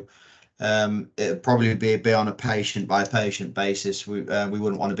into. It'll probably be on a patient by patient basis. We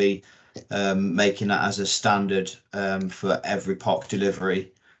wouldn't want to be making that as a standard for every POC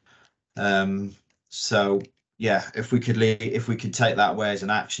delivery. So yeah, if we could take that away as an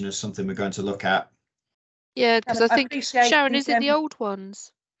action, as something we're going to look at. Yeah, because I think, Sharon, is it the old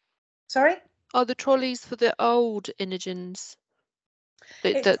ones? Sorry? Are the trolleys for the old Inogens?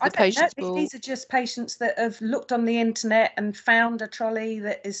 The patients these are just patients that have looked on the internet and found a trolley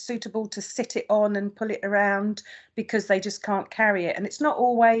that is suitable to sit it on and pull it around because they just can't carry it. And it's not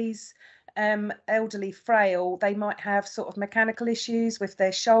always elderly frail. They might have sort of mechanical issues with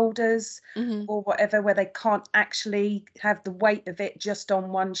their shoulders or whatever, where they can't actually have the weight of it just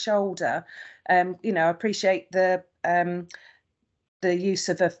on one shoulder. I appreciate the use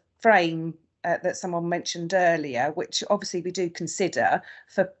of a frame that someone mentioned earlier, which obviously we do consider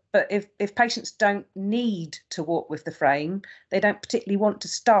but if patients don't need to walk with the frame, they don't particularly want to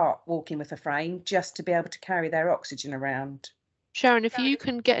start walking with a frame just to be able to carry their oxygen around. Sharon, if you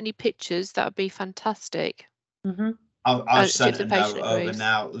can get any pictures, that would be fantastic. I've sent a note over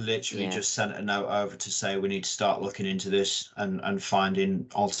now, literally just sent a note over to say we need to start looking into this and finding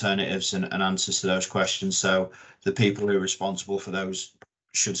alternatives and answers to those questions. So the people who are responsible for those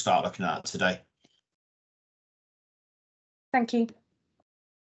should start looking at it today. Thank you.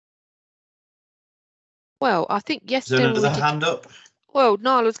 Well, I think yesterday. Is there another hand up? Well,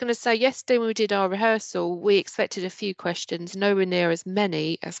 Niall, I was going to say, yesterday when we did our rehearsal, we expected a few questions, nowhere near as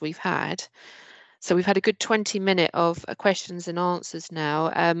many as we've had. So we've had a good 20-minute of questions and answers now.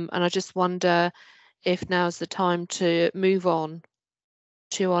 And I just wonder if now's the time to move on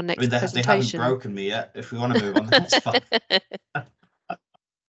to our next presentation. They haven't broken me yet. If we want to move on, that's fine.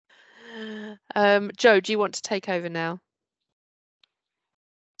 Joe, do you want to take over now?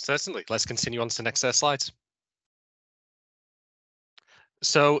 Certainly. Let's continue on to the next slides.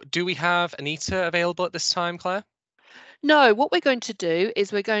 So do we have Anita available at this time, Claire? No, what we're going to do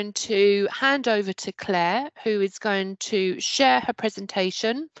is we're going to hand over to Claire, who is going to share her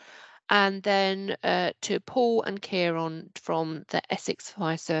presentation, and then to Paul and Kieran from the Essex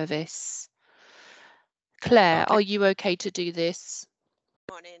Fire Service. Claire, Okay. are you okay to do this?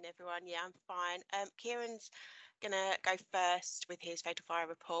 Morning, everyone. Yeah, I'm fine. Kieran's going to go first with his fatal fire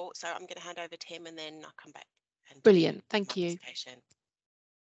report, so I'm going to hand over to him and then I'll come back. And Brilliant, thank you.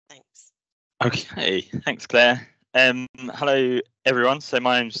 Thanks. Okay, thanks, Claire. Hello, everyone. So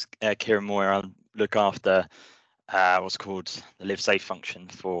my name's Kieran Moore. I look after what's called the Live Safe function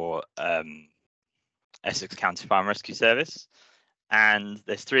for Essex County Fire and Rescue Service. And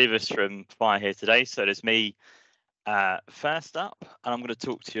there's 3 of us from Fire here today. So there's me first up, and I'm going to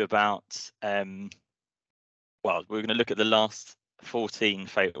talk to you about, well, we're going to look at the last 14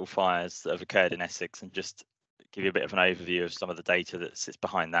 fatal fires that have occurred in Essex and just give you a bit of an overview of some of the data that sits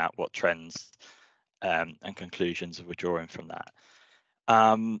behind that, what trends and conclusions we're drawing from that.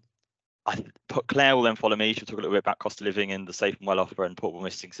 Claire will then follow me. She'll talk a little bit about cost of living in the safe and well offer and portable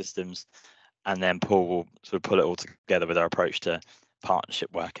misting systems. And then Paul will sort of pull it all together with our approach to partnership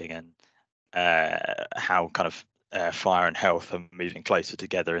working and how kind of fire and health are moving closer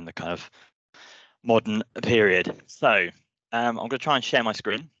together in the kind of modern period. So I'm going to try and share my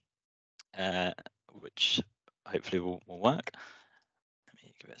screen, which hopefully will work. Let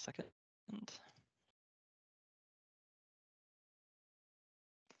me give it a second. And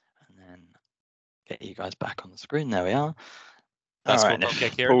then get you guys back on the screen. There we are. That's all right. Okay,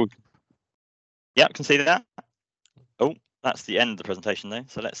 Kieran. Paul, yeah, can see that. Oh, that's the end of the presentation though.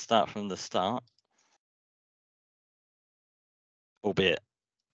 So let's start from the start. Albeit,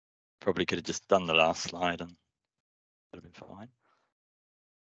 probably could have just done the last slide and would have been fine.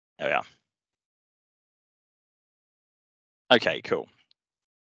 There we are. Okay, cool.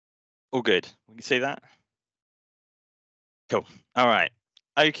 All good. We can see that. Cool. All right.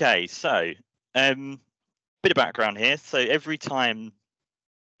 Okay, so bit of background here. So every time,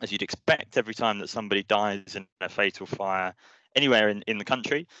 as you'd expect, every time that somebody dies in a fatal fire anywhere in the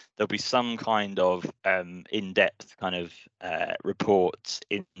country, there'll be some kind of in-depth kind of report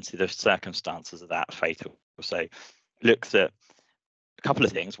into the circumstances of that fatal. So looks at a couple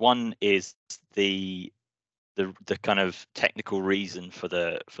of things. One is the kind of technical reason for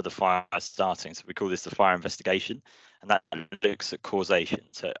the fire starting. So we call this the fire investigation, and that looks at causation.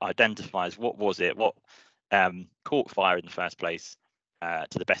 So it identifies what was it, what caught fire in the first place,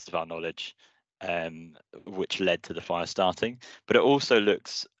 to the best of our knowledge, which led to the fire starting. But it also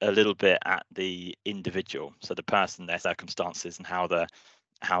looks a little bit at the individual, so the person, their circumstances, and how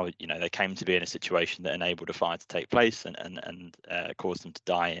they came to be in a situation that enabled a fire to take place and caused them to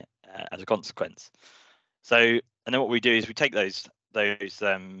die as a consequence. So, and then what we do is we take those fatals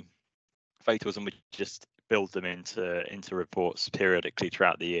and we just build them into reports periodically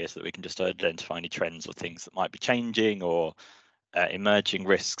throughout the year, so that we can just identify any trends or things that might be changing or emerging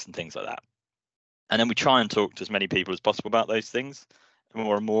risks and things like that. And then we try and talk to as many people as possible about those things,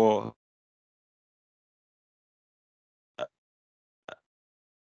 more and more.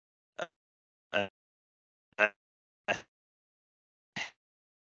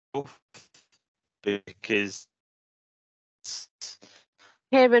 Because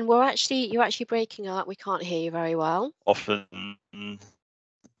Kieran, you're actually breaking up. We can't hear you very well. Often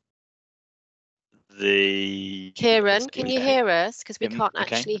Kieran, can you hear us? Because we can't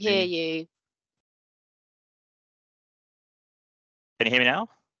actually hear you. Can you hear me now?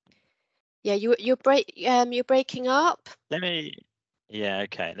 Yeah, you're breaking up. Yeah,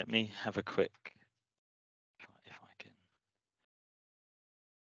 okay. Let me have a quick. If I can.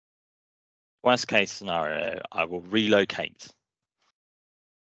 Worst case scenario, I will relocate.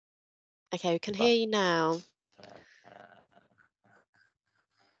 Okay, we can hear you now.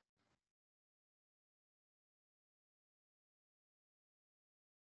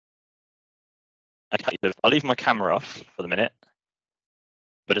 Okay, I'll leave my camera off for the minute.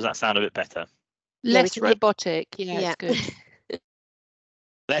 But does that sound a bit better? Less robotic. Yeah, it's good.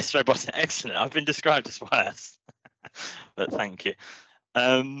 Less robotic. Excellent. I've been described as worse. But thank you.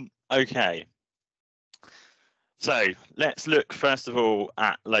 Okay. So let's look first of all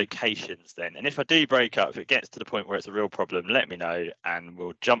at locations then. And if I do break up, if it gets to the point where it's a real problem, let me know and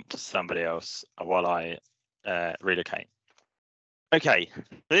we'll jump to somebody else while I relocate. Okay,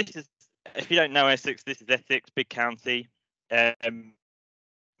 this is, if you don't know Essex, this is Essex, big county.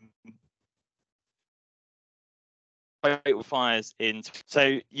 Fatal fires in,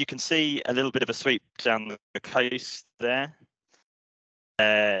 so you can see a little bit of a sweep down the coast there.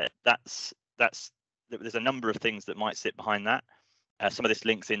 There's a number of things that might sit behind that. Some of this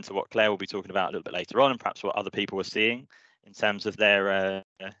links into what Claire will be talking about a little bit later on, and perhaps what other people are seeing in terms of their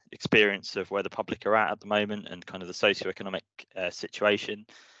experience of where the public are at the moment and kind of the socioeconomic situation.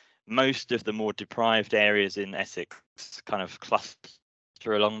 Most of the more deprived areas in Essex kind of cluster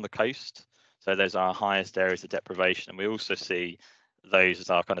along the coast. So those are our highest areas of deprivation. And we also see those as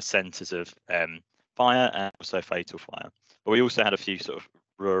our kind of centres of fire and also fatal fire. But we also had a few sort of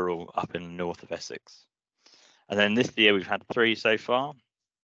rural up in the north of Essex. And then this year we've had 3 so far,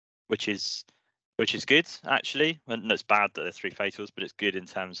 which is good actually. And it's bad that there's 3 fatals, but it's good in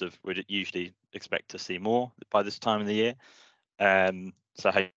terms of we'd usually expect to see more by this time of the year.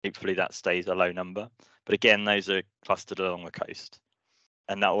 So hopefully that stays a low number. But again, those are clustered along the coast.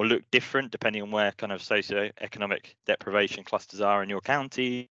 And that will look different depending on where kind of socioeconomic deprivation clusters are in your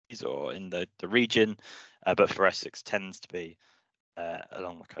counties or in the region. But for Essex tends to be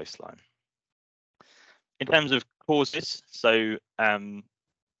along the coastline. In terms of causes, so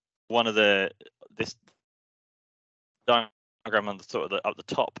one of this diagram on the sort of up the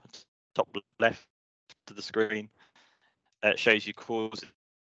top left of the screen shows you causes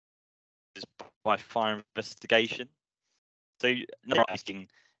by fire investigation. So not asking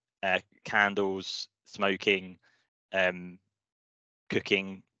candles, smoking,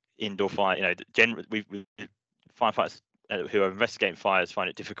 cooking, indoor fire. You know, generally we firefighters who are investigating fires find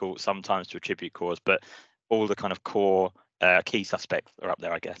it difficult sometimes to attribute cause, but all the kind of core key suspects are up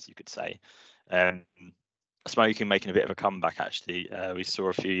there, I guess you could say. Smoking making a bit of a comeback actually. We saw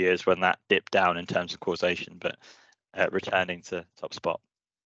a few years when that dipped down in terms of causation, but returning to top spot.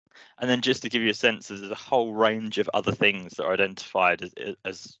 And then just to give you a sense, there's a whole range of other things that are identified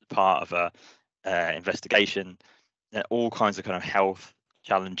as part of a investigation. All kinds of kind of health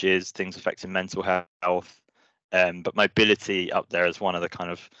challenges, things affecting mental health, but mobility up there is one of the kind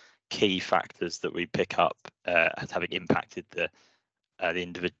of key factors that we pick up as having impacted the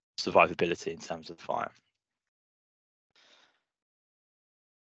individual survivability in terms of fire.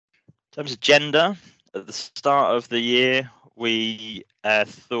 In terms of gender, at the start of the year, we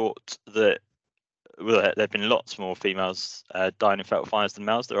thought that there have been lots more females dying in fatal fires than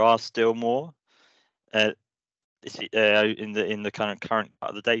males. There are still more in the kind of current part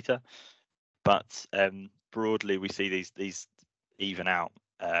of the data, but broadly we see these even out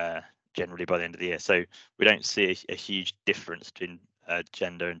generally by the end of the year. So we don't see a huge difference between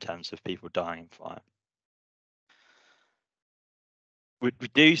gender in terms of people dying in fire. What we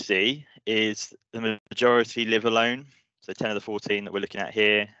do see is the majority live alone. So 10 of the 14 that we're looking at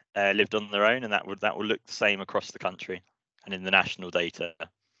here lived on their own, and that will look the same across the country and in the national data.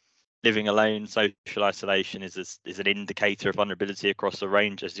 Living alone, social isolation is an indicator of vulnerability across a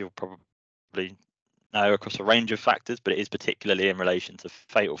range, as you'll probably know, across a range of factors, but it is particularly in relation to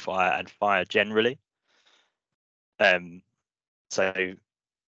fatal fire and fire generally. So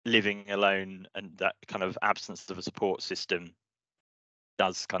living alone and that kind of absence of a support system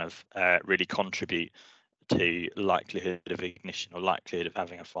does kind of really contribute to likelihood of ignition or likelihood of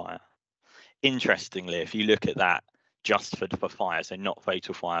having a fire. Interestingly, if you look at that just for fire, so not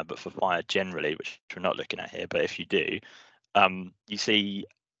fatal fire, but for fire generally, which we're not looking at here, but if you do, you see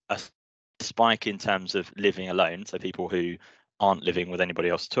a spike in terms of living alone, so people who aren't living with anybody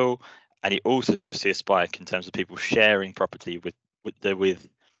else at all, and you also see a spike in terms of people sharing property with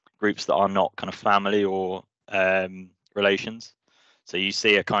groups that are not kind of family or relations. So you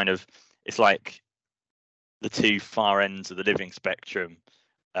see a kind of, it's like the two far ends of the living spectrum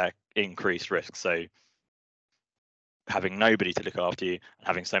increase risk. So having nobody to look after you and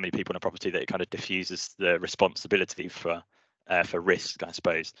having so many people in a property that it kind of diffuses the responsibility for risk, I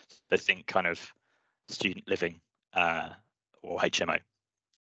suppose. They think kind of student living or HMO.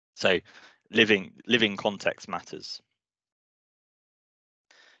 So living context matters.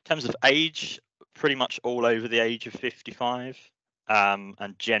 In terms of age, pretty much all over the age of 55.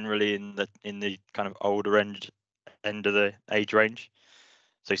 And generally in the kind of older end of the age range,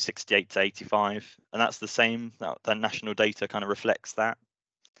 so 68 to 85, and that's the same. The national data kind of reflects that.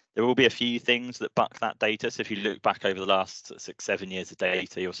 There will be a few things that buck that data. So if you look back over the last 6-7 years of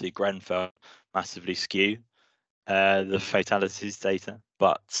data, you'll see Grenfell massively skew the fatalities data,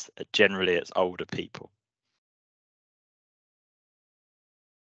 but generally it's older people.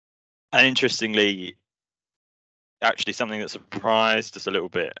 And interestingly, actually something that surprised us a little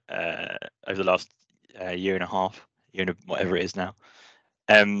bit over the last year and a half, whatever it is now.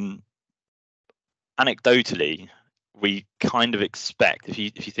 Anecdotally, we kind of expect, if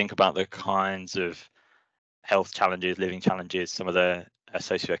you think about the kinds of health challenges, living challenges, some of the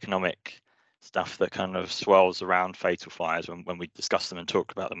socioeconomic stuff that kind of swirls around fatal fires when we discuss them and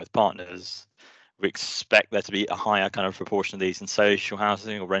talk about them with partners, we expect there to be a higher kind of proportion of these in social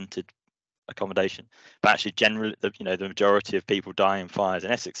housing or rented accommodation. But actually, generally, the majority of people dying in fires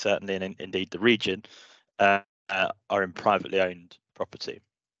in Essex, certainly, and indeed the region, are in privately owned property.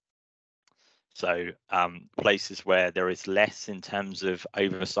 So places where there is less in terms of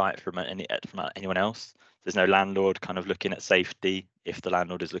oversight from anyone else. There's no landlord kind of looking at safety. If the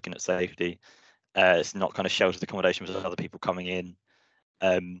landlord is looking at safety, it's not kind of sheltered accommodation with other people coming in.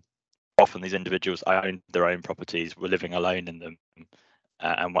 Often these individuals own their own properties, were living alone in them,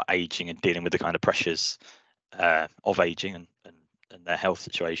 and were aging and dealing with the kind of pressures of aging and their health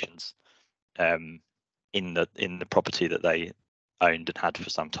situations in the property that they owned and had for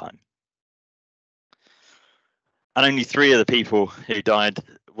some time. And only 3 of the people who died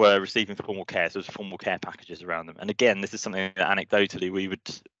were receiving formal care, so there was formal care packages around them. And again, this is something that anecdotally we would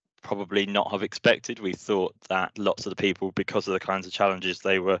probably not have expected. We thought that lots of the people, because of the kinds of challenges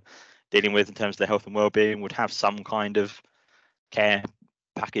they were dealing with in terms of their health and well-being, would have some kind of care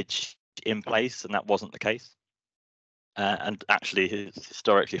package in place, and that wasn't the case. And actually,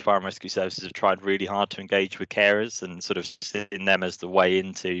 historically, fire and rescue services have tried really hard to engage with carers and sort of seeing them as the way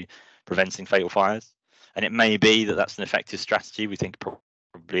into preventing fatal fires. And it may be that that's an effective strategy. We think it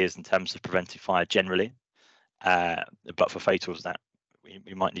probably is in terms of preventing fire generally. But for fatals, that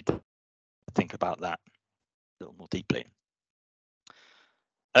we might need to think about that a little more deeply.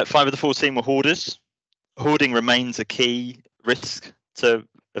 5 of the 14 were hoarders. Hoarding remains a key risk to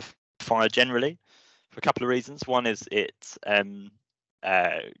fire generally for a couple of reasons. One is it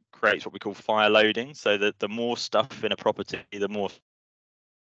creates what we call fire loading, so that the more stuff in a property, the more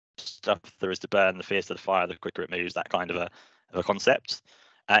stuff there is to burn, the fiercer the fire, the quicker it moves, that kind of a concept.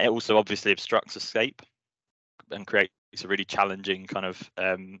 It also obviously obstructs escape and creates a really challenging kind of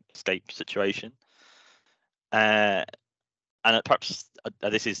escape situation. And perhaps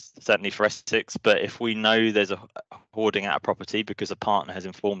this is certainly for Essex, but if we know there's a hoarding at a property because a partner has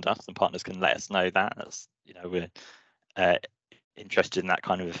informed us, and partners can let us know that, that's, we're interested in that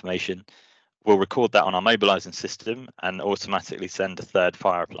kind of information, we'll record that on our mobilising system and automatically send a 3rd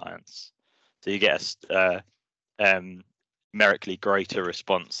fire appliance. So you get a numerically greater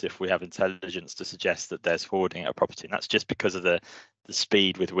response if we have intelligence to suggest that there's hoarding at a property, and that's just because of the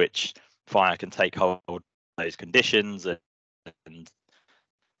speed with which fire can take hold of those conditions and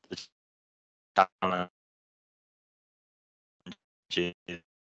the challenges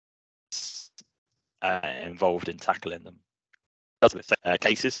involved in tackling them.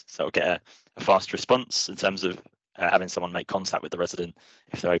 Cases, so it'll get a fast response in terms of having someone make contact with the resident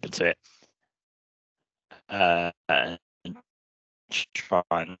if they're open to it, and try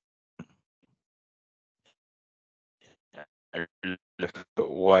and look at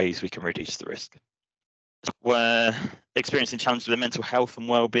ways we can reduce the risk. We're experiencing challenges with mental health and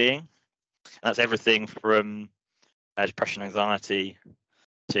well-being, and that's everything from depression, anxiety,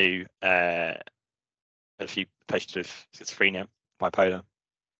 to a few patients with schizophrenia, bipolar.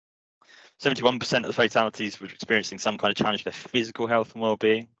 71% of the fatalities were experiencing some kind of challenge with their physical health and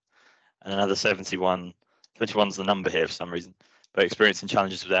well-being, and another 71 is the number here for some reason, but experiencing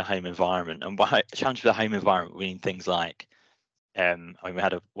challenges with their home environment. And by challenges with their home environment, we mean things like, we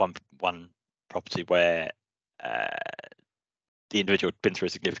had one property where the individual had been through a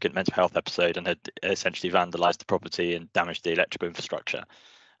significant mental health episode and had essentially vandalised the property and damaged the electrical infrastructure.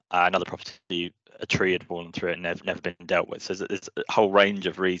 Another property, a tree had fallen through it and never been dealt with. So there's a whole range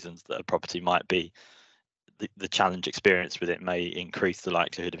of reasons that a property might be, the challenge experience with it may increase the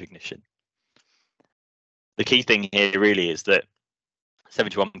likelihood of ignition. The key thing here really is that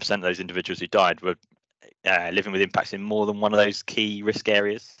 71% of those individuals who died were living with impacts in more than one of those key risk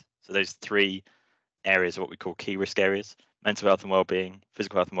areas. So those 3 areas are what we call key risk areas: mental health and well-being,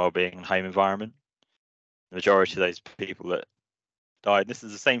 physical health and well-being, and home environment. The majority of those people that died, this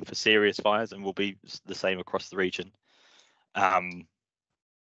is the same for serious fires and will be the same across the region,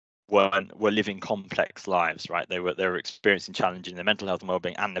 were living complex lives, right? They were experiencing challenge in their mental health and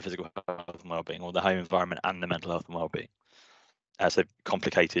well-being and their physical health and well-being, or the home environment and the mental health and well-being. So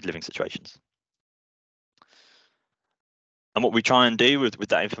complicated living situations. And what we try and do with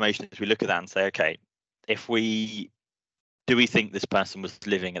that information is we look at that and say, okay, do we think this person was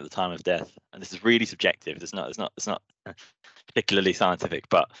living at the time of death? And this is really subjective. It's not particularly scientific,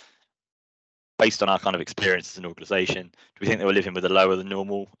 but based on our kind of experience as an organisation, do we think they were living with a lower than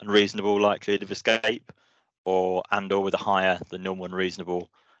normal and reasonable likelihood of escape, or with a higher than normal and reasonable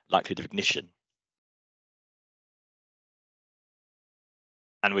likelihood of ignition?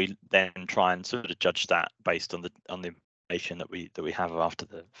 And we then try and sort of judge that based on the information that we have after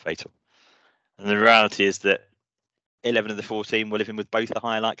the fatal. And the reality is that 11 of the 14 were living with both a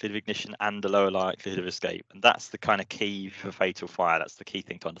higher likelihood of ignition and a lower likelihood of escape. And that's the kind of key for fatal fire. That's the key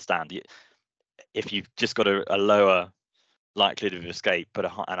thing to understand. If you've just got a lower likelihood of escape, but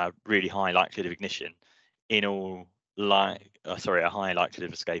a really high likelihood of ignition, a high likelihood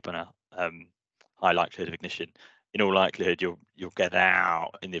of escape and a high likelihood of ignition, in all likelihood, you'll get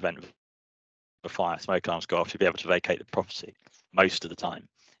out in the event of a fire. Smoke alarms go off, you'll be able to vacate the property most of the time.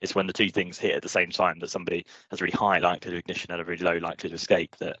 It's when the two things hit at the same time that somebody has a really high likelihood of ignition and a really low likelihood of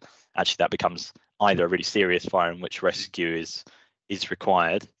escape, that actually that becomes either a really serious fire in which rescue is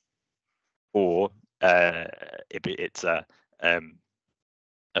required, or it's a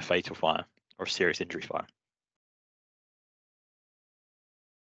fatal fire or a serious injury fire.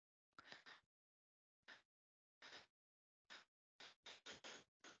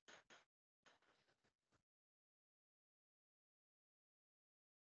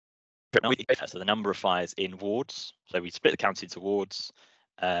 So the number of fires in wards. So we split the county into wards,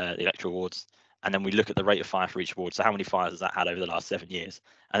 the electoral wards, and then we look at the rate of fire for each ward. So how many fires has that had over the last 7 years?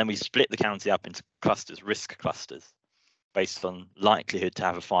 And then we split the county up into clusters, risk clusters, based on likelihood to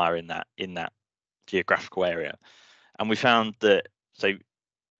have a fire in that geographical area. And we found that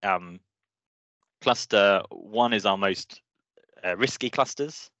cluster 1 is our most risky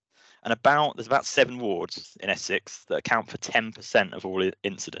clusters, and there's about 7 wards in Essex that account for 10% of all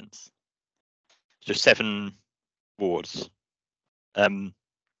incidents. Just 7 wards.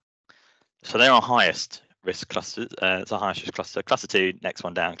 So they're our highest risk clusters. It's our highest risk cluster. Cluster 2, next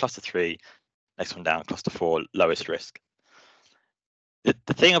one down. Cluster 3, next one down. Cluster 4, lowest risk. The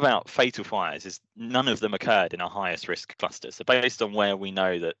thing about fatal fires is none of them occurred in our highest risk cluster. So based on where we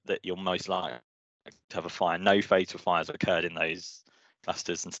know that you're most likely to have a fire, no fatal fires occurred in those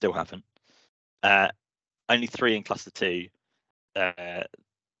clusters and still haven't. Only 3 in cluster 2.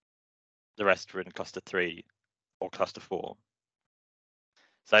 The rest were in cluster 3 or cluster 4.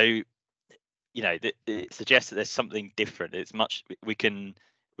 So, it suggests that there's something different. It's much we could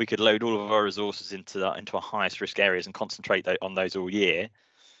load all of our resources into our highest risk areas and concentrate on those all year,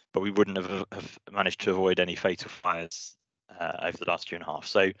 but we wouldn't have managed to avoid any fatal fires over the last 1.5 years.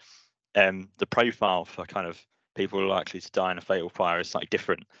 So the profile for kind of people likely to die in a fatal fire is slightly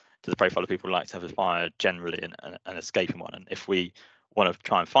different to the profile of people who like to have a fire generally and escaping one. And if we want to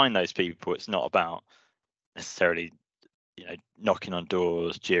try and find those people, it's not about necessarily knocking on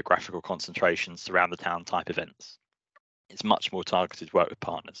doors, geographical concentrations, surround the town type events. It's much more targeted work with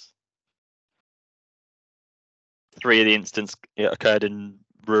partners. 3 of the incidents occurred in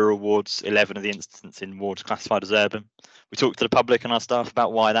rural wards, 11 of the incidents in wards classified as urban. We talked to the public and our staff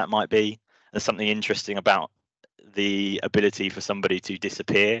about why that might be. There's something interesting about the ability for somebody to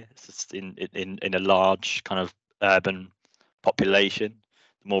disappear in a large kind of urban population.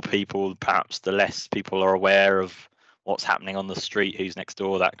 The more people, perhaps the less people are aware of what's happening on the street, who's next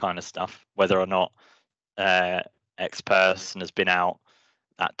door, that kind of stuff, whether or not X person has been out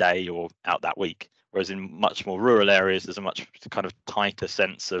that day or out that week. Whereas in much more rural areas, there's a much kind of tighter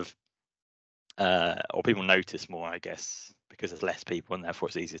sense of, or people notice more, I guess, because there's less people and therefore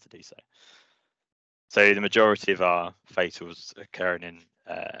it's easier to do so. So the majority of our fatals occurring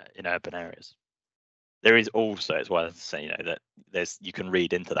in urban areas. There is also, as well as saying, that you can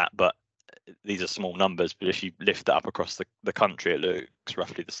read into that, but these are small numbers. But if you lift that up across the country, it looks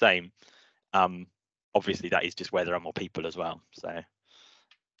roughly the same. Obviously, that is just where there are more people as well. So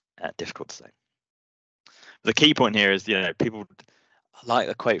difficult to say. The key point here is, people like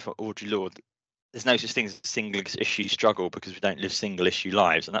the quote from Audre Lorde. There's no such thing as a single issue struggle because we don't live single issue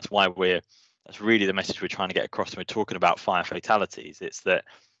lives, and that's why that's really the message we're trying to get across when we're talking about fire fatalities. It's that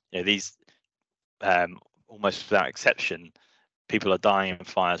these almost without exception, people are dying in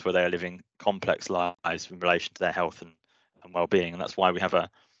fires where they are living complex lives in relation to their health and well-being, and that's why we have a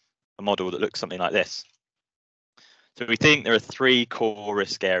model that looks something like this. So we think there are 3 core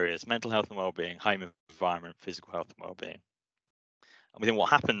risk areas: mental health and well-being, home environment, physical health and well-being. And we think what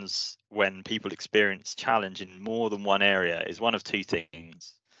happens when people experience challenge in more than one area is one of 2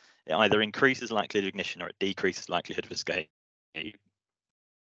 things. It either increases likelihood of ignition or it decreases likelihood of escape.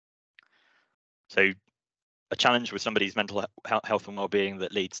 So a challenge with somebody's mental health and well-being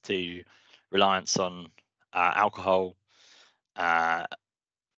that leads to reliance on alcohol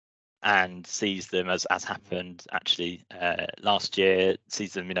and sees them, as happened actually last year,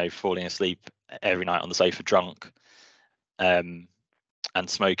 sees them falling asleep every night on the sofa drunk, and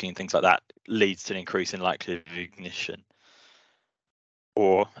smoking and things like that leads to an increase in likelihood of ignition.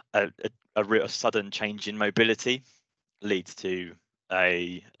 Or a real sudden change in mobility leads to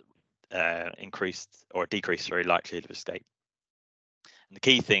a increased or a decreased likelihood of escape. And the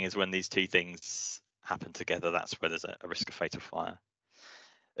key thing is when these two things happen together, that's where there's a risk of fatal fire.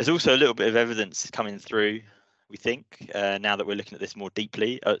 There's also a little bit of evidence coming through, we think, now that we're looking at this more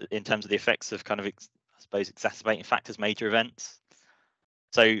deeply, in terms of the effects of kind of, I suppose, exacerbating factors, major events.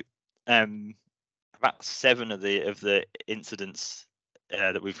 So about 7 of the incidents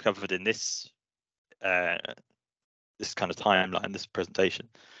that we've covered in this this kind of timeline, this presentation,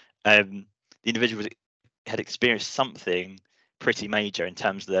 the individuals had experienced something pretty major in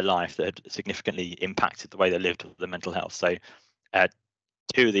terms of their life that had significantly impacted the way they lived with their mental health. So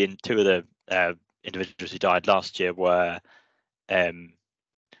two of the individuals who died last year were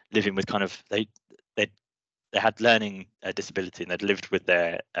living with kind of they had learning disability, and they'd lived with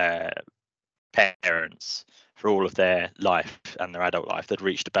their parents for all of their life and their adult life. They'd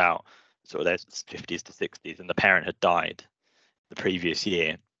reached about sort of their 50s to 60s, and the parent had died the previous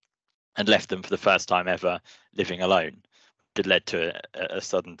year and left them for the first time ever living alone, which had led to a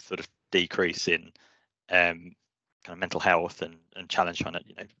sudden sort of decrease in kind of mental health and challenge trying to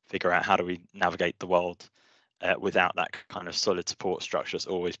figure out how do we navigate the world without that kind of solid support structure that's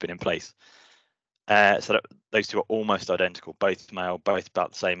always been in place. So those two are almost identical, both male, both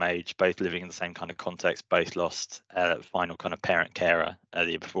about the same age, both living in the same kind of context, both lost final kind of parent carer the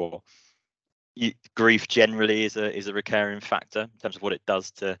year before. Grief generally is a recurring factor in terms of what it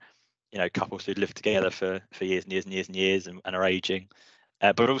does to couples who live together for years and years and years and years and are aging,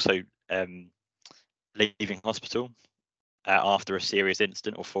 but also leaving hospital after a serious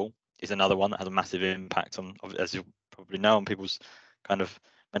incident or fall is another one that has a massive impact on, as you probably know, on people's kind of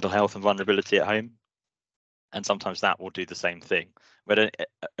mental health and vulnerability at home. And sometimes that will do the same thing. But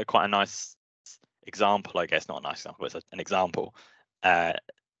quite a nice example, I guess, not a nice example, but an example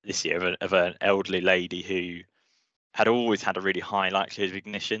this year of an elderly lady who had always had a really high likelihood of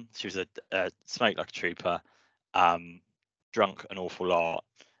ignition. She was a smoked like a trooper, drunk an awful lot,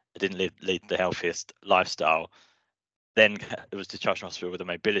 didn't lead the healthiest lifestyle. Then it was discharged from hospital with a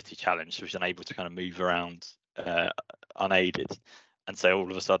mobility challenge. She was unable to kind of move around unaided, and so all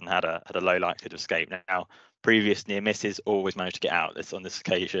of a sudden had a low likelihood of escape. Now, previous near misses always managed to get out. On this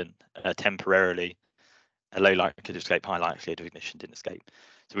occasion, temporarily, a low likelihood of escape, high likelihood of ignition, didn't escape.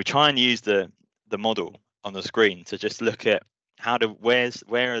 So we try and use the model on the screen to just look at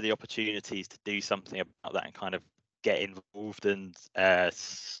where are the opportunities to do something about that and kind of get involved and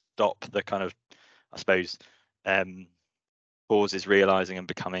stop the kind of, I suppose, causes realizing and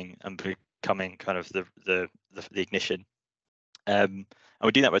becoming kind of the ignition. And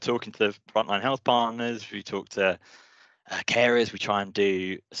we do that by talking to frontline health partners. We talk to carers. We try and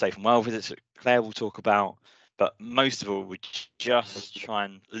do safe and well visits that Claire will talk about. But most of all, we just try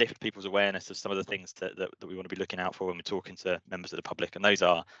and lift people's awareness of some of the things that we want to be looking out for when we're talking to members of the public. And those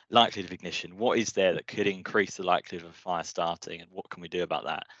are likelihood of ignition. What is there that could increase the likelihood of a fire starting, and what can we do about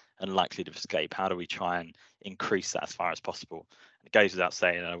that? And likelihood of escape. How do we try and increase that as far as possible? And it goes without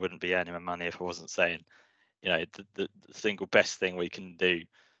saying, and I wouldn't be earning my money if I wasn't saying, the single best thing we can do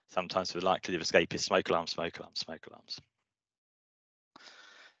sometimes for the likelihood of escape is smoke alarms, smoke alarms, smoke alarms.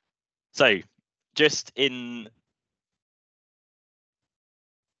 So just in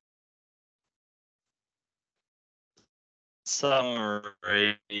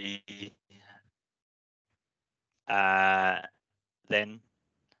summary, then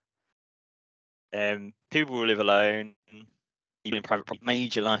people will live alone, even in private property,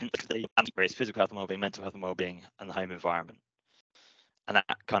 major lines, physical health and wellbeing, mental health and wellbeing, and the home environment. And that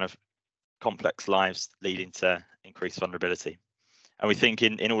kind of complex lives leading to increased vulnerability. And we think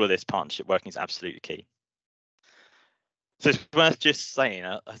in all of this, partnership working is absolutely key. So it's worth just saying,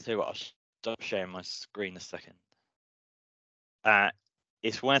 I'll tell you what, I'll stop sharing my screen a second.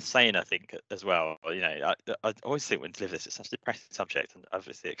 It's worth saying, I think, as well, I always think when to live this, it's such a depressing subject, and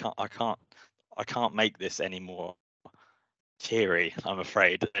obviously I can't make this any more cheery, I'm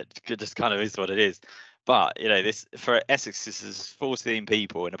afraid. It just kind of is what it is. But this for Essex, this is 14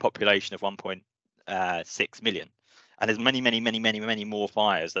 people in a population of 1.6 million, and there's many more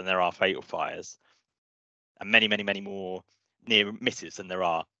fires than there are fatal fires, and many more near misses than there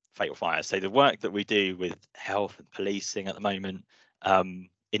are fatal fires. So the work that we do with health and policing at the moment,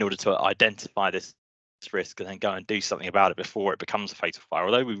 in order to identify this risk and then go and do something about it before it becomes a fatal fire,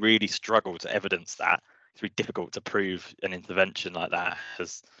 although we really struggle to evidence that, it's really difficult to prove an intervention like that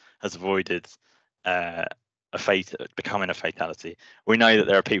has avoided becoming a fatality. We know that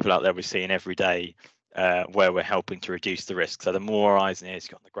there are people out there we're seeing every day where we're helping to reduce the risk. So the more eyes and ears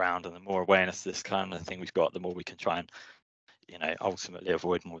you've got on the ground and the more awareness of this kind of thing we've got, the more we can try and, you know, ultimately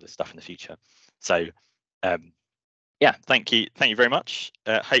avoid more of this stuff in the future. So yeah, thank you very much.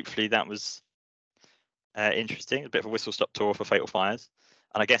 Hopefully that was interesting. A bit of a whistle-stop tour for fatal fires.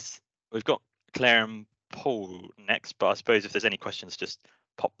 And I guess we've got Claire and Paul next, but I suppose if there's any questions, just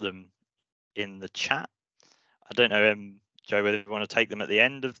pop them in the chat. I don't know, Joe, whether you want to take them at the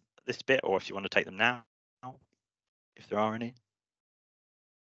end of this bit or if you want to take them now, if there are any.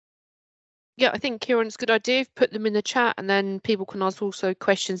 Yeah, I think Kieran's a good idea. Put them in the chat and then people can ask also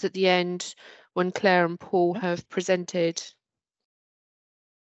questions at the end when Claire and Paul have presented.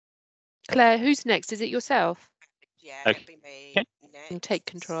 Claire, who's next? Is it yourself? Yeah, Okay. it'll be me next. And take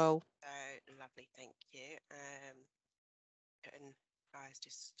control. So lovely, thank you. And guys,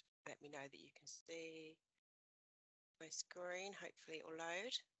 just let me know that you can see my screen. Hopefully it will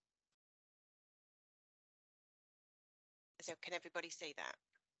load. So can everybody see that?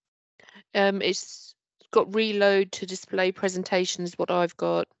 It's got reload to display presentations, what I've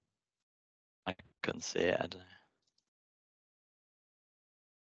got. I couldn't see it. I don't know.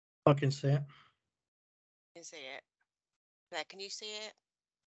 I can see it. You can see it. Claire, can you see it?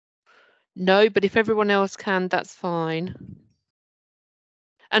 No, but if everyone else can, that's fine.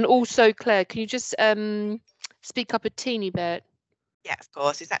 And also, Claire, can you just speak up a teeny bit? Yeah, of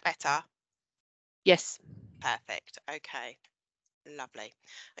course. Is that better? Yes. Perfect. Okay. Lovely.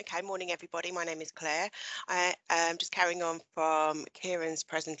 Okay, morning everybody. My name is Claire. I am just carrying on from Kieran's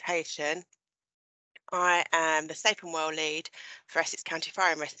presentation. I am the Safe and Well lead for Essex County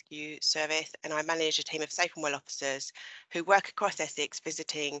Fire and Rescue Service, and I manage a team of Safe and Well officers who work across Essex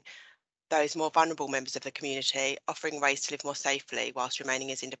visiting those more vulnerable members of the community, offering ways to live more safely whilst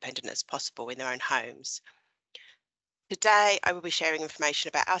remaining as independent as possible in their own homes. Today, I will be sharing information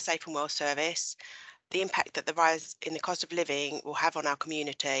about our Safe and Well service, the impact that the rise in the cost of living will have on our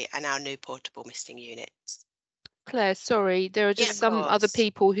community, and our new portable misting units. Claire, sorry, there are just some other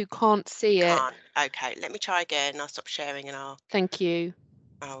people who can't see it. Okay, let me try again. I'll stop sharing and I'll... Thank you.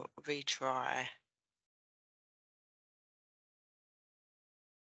 I'll retry.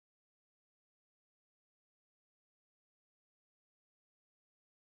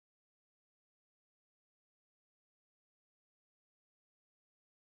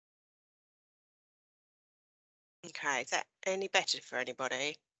 Okay, is that any better for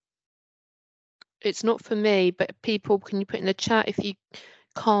anybody? It's not for me, but people, can you put in the chat if you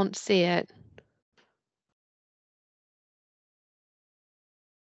can't see it?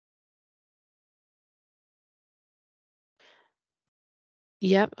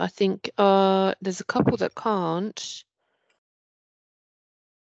 Yep, I think there's a couple that can't.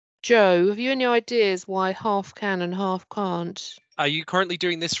 Joe, have you any ideas why half can and half can't? Are you currently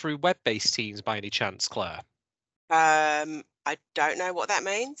doing this through web-based Teams by any chance, Claire? I don't know what that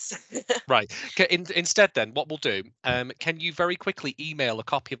means. Right. Instead, then, what we'll do, can you very quickly email a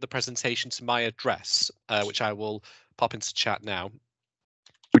copy of the presentation to my address, which I will pop into chat now.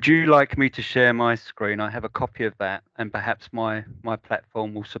 Would you like me to share my screen? I have a copy of that, and perhaps my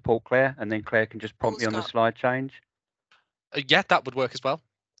platform will support Claire, and then Claire can just prompt me on the slide change. Yeah, that would work as well.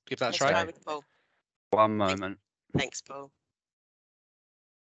 Give that a try. Try with Paul. One moment. Thanks, Paul.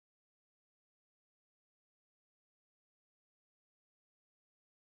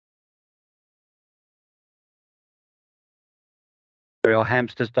 Our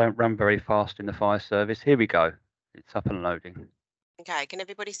hamsters don't run very fast in the fire service. Here we go. It's up and loading. Okay, can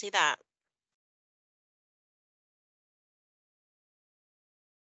everybody see that?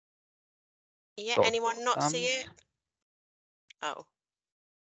 Yeah, anyone not see it? Oh.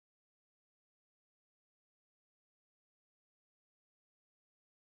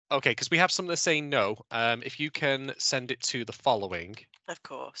 Okay, because we have some that are saying no. If you can send it to the following. Of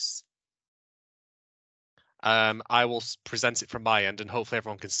course. I will present it from my end and hopefully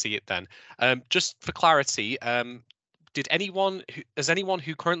everyone can see it then. Just for clarity, has anyone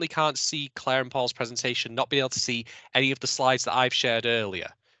who currently can't see Claire and Paul's presentation not be able to see any of the slides that I've shared earlier,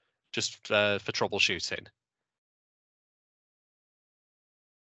 just for troubleshooting?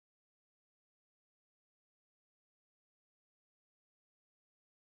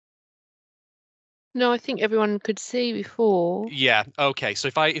 No, I think everyone could see before. Yeah. Okay. So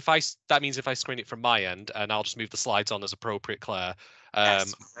that means if I screen it from my end and I'll just move the slides on as appropriate, Claire.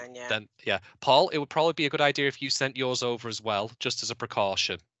 That's fine, yeah. Then yeah, Paul, it would probably be a good idea if you sent yours over as well, just as a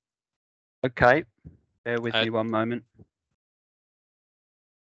precaution. Okay. Bear with me one moment.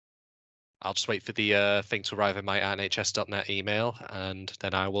 I'll just wait for the thing to arrive in my nhs.net email, and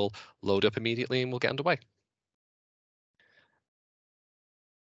then I will load up immediately and we'll get underway.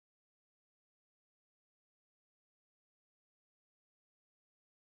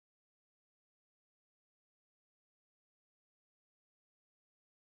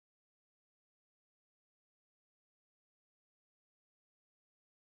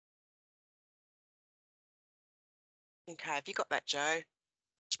 Okay, have you got that, Joe?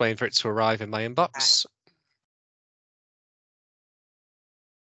 Just waiting for it to arrive in my inbox.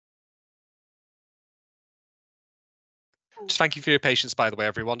 Just thank you for your patience, by the way,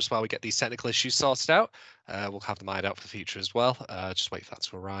 everyone, just while we get these technical issues sorted out. We'll have them ironed out for the future as well. Just wait for that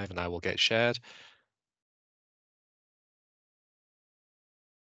to arrive and I will get shared.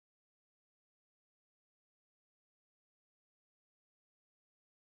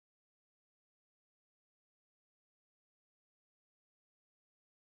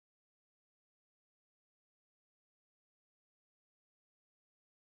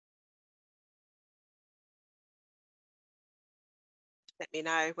 Let me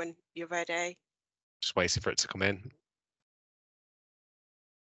know when you're ready. Just waiting for it to come in.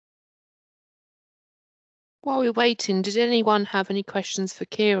 While we're waiting, did anyone have any questions for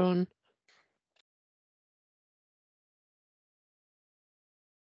Kieran?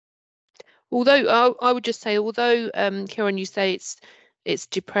 Although I would just say, although Kieran, you say it's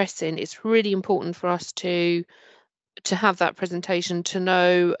depressing, it's really important for us to have that presentation, to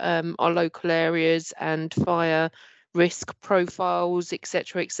know our local areas and fire risk profiles,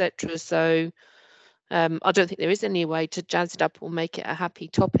 etc., etc. So I don't think there is any way to jazz it up or make it a happy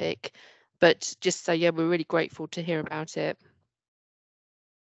topic, but just say, yeah, we're really grateful to hear about it.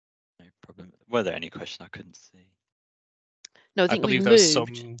 No problem. Were there any questions I couldn't see? No, I think we believe moved. There's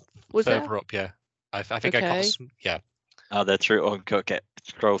some further up, yeah. I think I caught some, yeah. Oh, they're true. Oh, got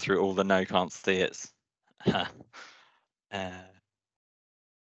scroll through all the no, can't see it.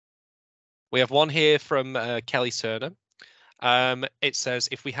 We have one here from Kelly Turner. It says,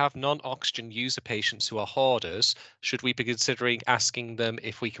 if we have non-oxygen user patients who are hoarders, should we be considering asking them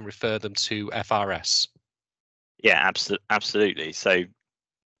if we can refer them to FRS? Yeah, absolutely. So,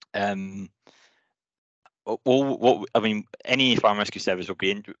 any fire and rescue service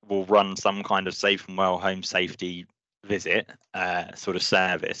will run some kind of safe and well home safety visit sort of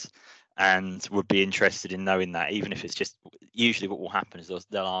service, and would be interested in knowing that, even if it's just, usually what will happen is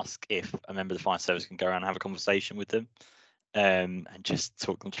they'll ask if a member of the fire service can go around and have a conversation with them, and just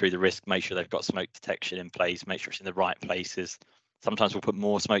talk them through the risk, make sure they've got smoke detection in place, make sure it's in the right places. Sometimes we'll put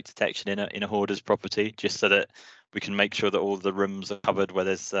more smoke detection in a hoarder's property, just so that we can make sure that all the rooms are covered where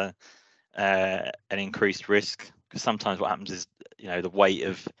there's an increased risk. Because sometimes what happens is, the weight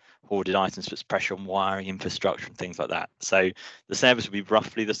of hoarded items puts pressure on wiring, infrastructure, and things like that. So the service will be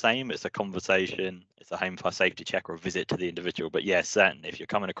roughly the same. It's a conversation, it's a home fire safety check or a visit to the individual. But yeah, certainly if you're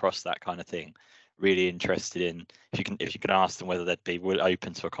coming across that kind of thing, really interested in, if you can ask them whether they'd be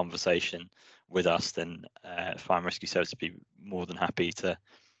open to a conversation with us, then Fire and Rescue Service would be more than happy to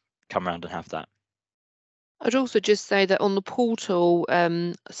come around and have that. I'd also just say that on the portal,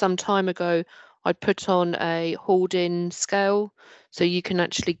 some time ago, I put on a hoarding scale, so you can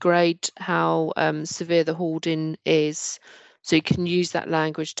actually grade how severe the hoarding is. So you can use that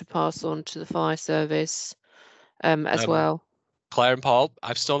language to pass on to the fire service as well. Claire and Paul,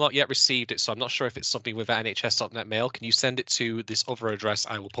 I've still not yet received it, so I'm not sure if it's something with nhs.net mail. Can you send it to this other address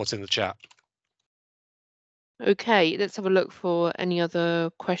I will put in the chat? Okay, let's have a look for any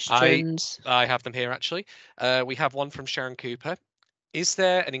other questions. I have them here, actually. We have one from Sharon Cooper. Is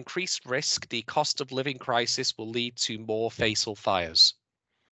there an increased risk the cost of living crisis will lead to more fatal fires?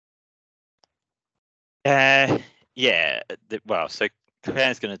 Yeah, well, so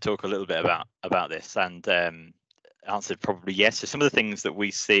Claire's going to talk a little bit about this, and answered probably yes. So some of the things that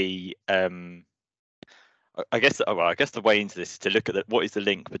we see, I guess the way into this is to look at what is the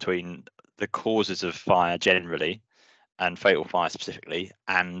link between the causes of fire generally and fatal fire specifically,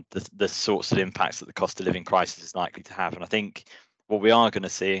 and the sorts of impacts that the cost of living crisis is likely to have. And I think what we are going to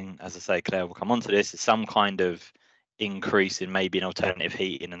see, and as I say, Claire will come on to this, is some kind of increase in maybe an alternative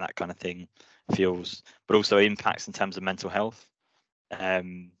heating and that kind of thing, fuels, but also impacts in terms of mental health,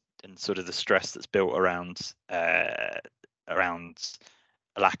 and sort of the stress that's built around a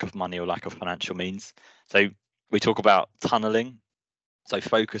lack of money or lack of financial means. So we talk about tunneling, so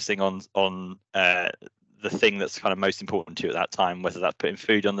focusing on the thing that's kind of most important to you at that time, whether that's putting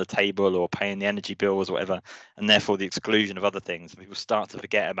food on the table or paying the energy bills or whatever, and therefore the exclusion of other things. People start to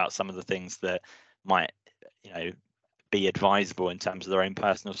forget about some of the things that might, be advisable in terms of their own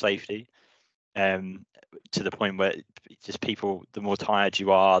personal safety, to the point where just people, the more tired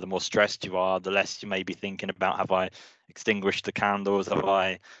you are, the more stressed you are, the less you may be thinking about, have I extinguished the candles, have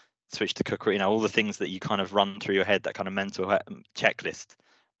I switched to cookery, all the things that you kind of run through your head, that kind of mental checklist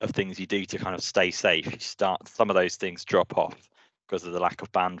of things you do to kind of stay safe. You start, some of those things drop off because of the lack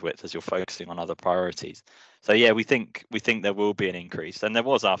of bandwidth as you're focusing on other priorities. So yeah, we think there will be an increase, and there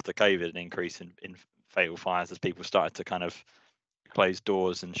was after COVID an increase in fatal fires as people started to kind of close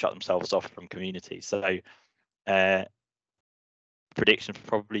doors and shut themselves off from communities. So prediction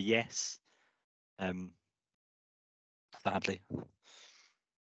probably yes. Sadly.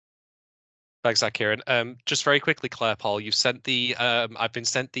 Thanks, Kieran. Just very quickly, Claire, Paul, you've sent the I've been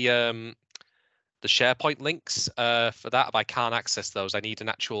sent the SharePoint links for that, but I can't access those. I need an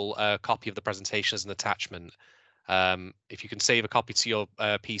actual copy of the presentation as an attachment. If you can save a copy to your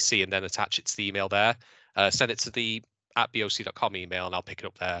PC and then attach it to the email there, send it to the @boc.com email and I'll pick it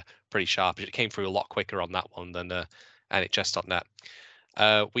up there pretty sharp. It came through a lot quicker on that one than nhs.net.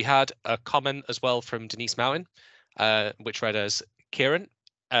 We had a comment as well from Denise Mountain, which read as, Kieran,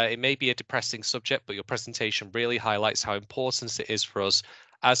 it may be a depressing subject, but your presentation really highlights how important it is for us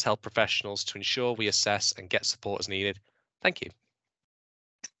as health professionals to ensure we assess and get support as needed. Thank you.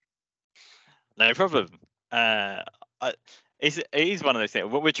 No problem. It is one of those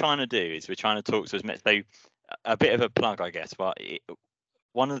things. What we're trying to do is we're trying to talk to as much. So a bit of a plug, I guess. But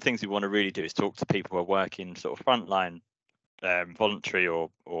one of the things we want to really do is talk to people who are working sort of frontline, voluntary or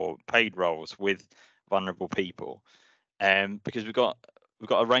paid roles with vulnerable people, because we've got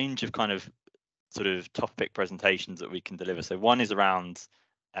a range of kind of sort of topic presentations that we can deliver. So one is around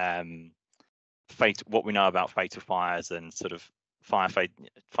what we know about fatal fires and sort of fire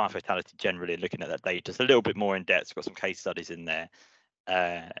fatality generally, looking at that data just a little bit more in depth. We've got some case studies in there,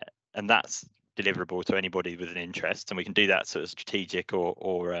 and that's deliverable to anybody with an interest, and we can do that sort of strategic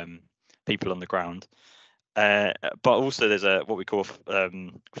or people on the ground. But also there's what we call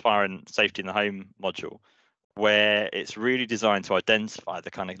fire and safety in the home module, where it's really designed to identify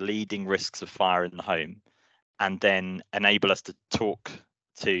the kind of leading risks of fire in the home and then enable us to talk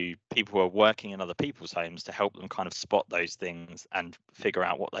to people who are working in other people's homes to help them kind of spot those things and figure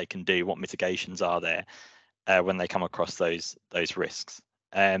out what they can do, what mitigations are there when they come across those risks.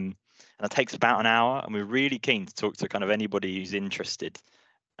 And it takes about an hour, and we're really keen to talk to kind of anybody who's interested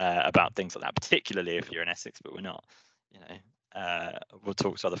about things like that, particularly if you're in Essex, but we're not. We'll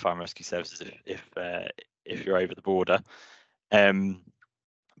talk to other fire and rescue services if you're over the border.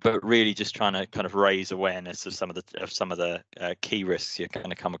 But really just trying to kind of raise awareness of some of the key risks you're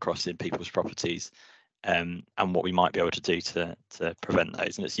going to come across in people's properties, and what we might be able to do to prevent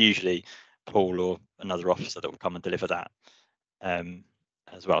those. And it's usually Paul or another officer that will come and deliver that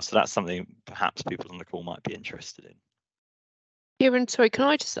as well. So that's something perhaps people on the call might be interested in. Kieran, sorry, can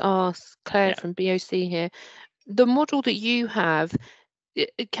I just ask Claire from BOC here, the model that you have,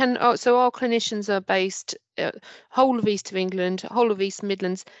 so our clinicians are based whole of East of England, whole of East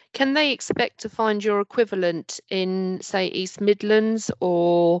Midlands. Can they expect to find your equivalent in, say, East Midlands,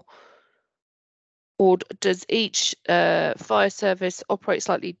 or does each fire service operate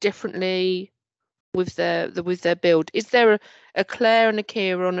slightly differently with their build? Is there a Claire and a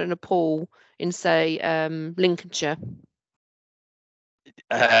Kieran and a Paul in, say, Lincolnshire?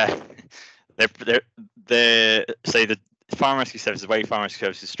 So the fire and rescue services, the way fire and rescue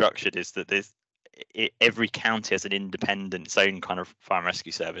service is structured is that every county has an independent its own kind of fire and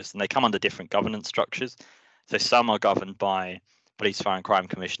rescue service, and they come under different governance structures. So some are governed by police, fire and crime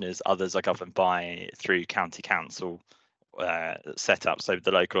commissioners, others are governed through county council set up, so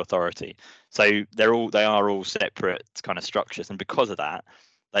the local authority. So they are all separate kind of structures, and because of that,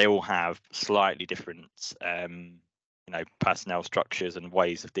 they all have slightly different personnel structures and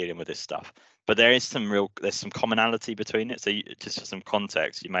ways of dealing with this stuff. But there's some commonality between it. So just for some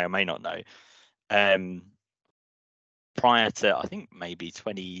context, you may or may not know, prior to, I think maybe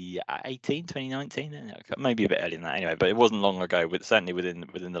 2018, 2019, maybe a bit earlier than that anyway, but it wasn't long ago, certainly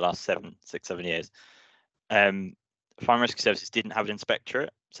within the last 7 years, fire and rescue services didn't have an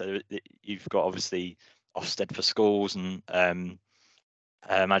inspectorate. So you've got obviously Ofsted for schools and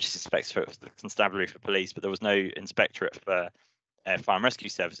Magistrates Inspectorate for the Constabulary for police, but there was no inspectorate for fire and rescue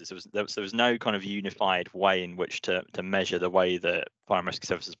services. There was no kind of unified way in which to measure the way that fire and rescue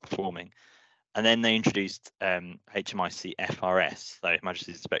services is performing. And then they introduced HMIC FRS, so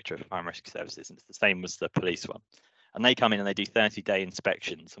Magistrates Inspectorate for Fire and Rescue Services, and it's the same as the police one. And they come in and they do 30-day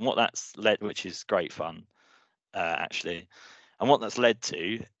inspections, and what that's led, which is great fun, actually. And what that's led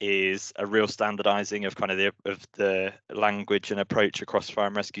to is a real standardising of kind of the language and approach across fire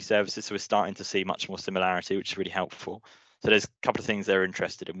and rescue services. So we're starting to see much more similarity, which is really helpful. So there's a couple of things they're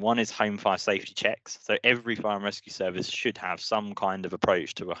interested in. One is home fire safety checks. So every fire and rescue service should have some kind of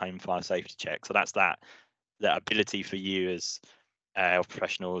approach to a home fire safety check. So that's that ability for you as health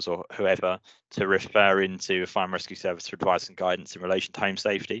professionals or whoever to refer into a fire and rescue service for advice and guidance in relation to home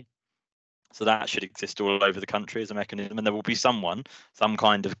safety. So that should exist all over the country as a mechanism, and there will be some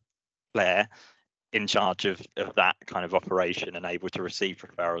kind of Claire in charge of that kind of operation and able to receive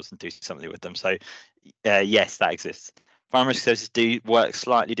referrals and do something with them. So yes, that exists. Fire and rescue services do work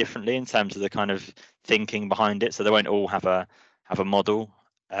slightly differently in terms of the kind of thinking behind it. So they won't all have a have a model,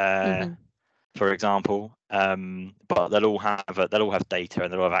 for example, but they'll all have data,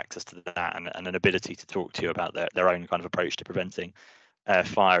 and they'll have access to that, and an ability to talk to you about their own kind of approach to preventing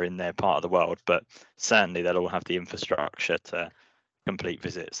fire in their part of the world. But certainly they'll all have the infrastructure to complete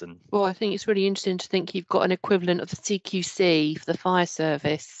visits. And well, I think it's really interesting to think you've got an equivalent of the CQC for the fire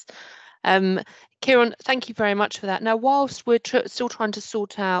service. Kieran, thank you very much for that. Now, whilst we're still trying to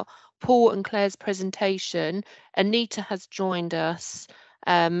sort out Paul and Claire's presentation, Anita has joined us,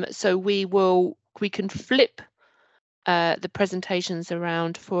 so we can flip the presentations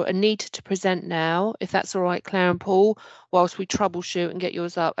around for Anita to present now, if that's all right, Claire and Paul, whilst we troubleshoot and get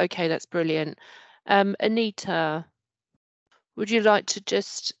yours up. Okay, that's brilliant. Anita, would you like to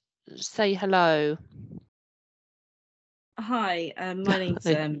just say hello? Hi, my name's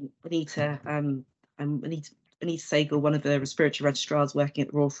Anita. I'm Anita Saigal, one of the respiratory registrars working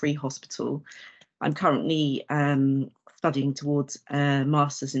at the Royal Free Hospital. I'm currently studying towards a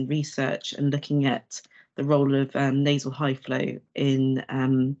master's in research and looking at the role of nasal high flow in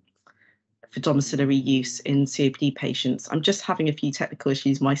for domiciliary use in COPD patients. I'm just having a few technical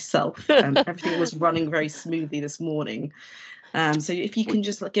issues myself. Everything was running very smoothly this morning. So if you can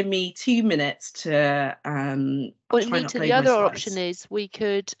just give me 2 minutes to well, Anita, the other option is we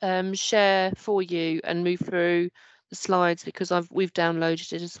could share for you and move through the slides, because we've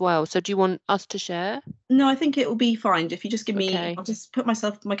downloaded it as well. So do you want us to share? No, I think it will be fine. If you just give me, I'll just put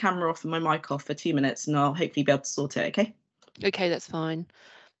my camera off and my mic off for 2 minutes, and I'll hopefully be able to sort it. Okay. Okay, that's fine.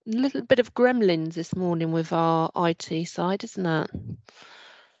 A little bit of gremlins this morning with our IT side, isn't it?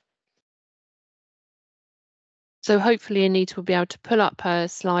 So hopefully Anita will be able to pull up her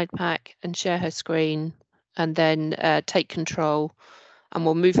slide pack and share her screen, and then take control, and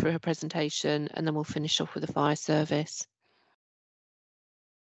we'll move through her presentation, and then we'll finish off with the fire service.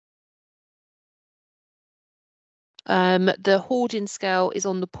 The hoarding scale is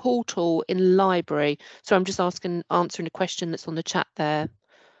on the portal in the library. So I'm just answering a question that's on the chat there.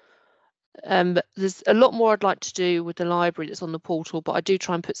 There's a lot more I'd like to do with the library that's on the portal, but I do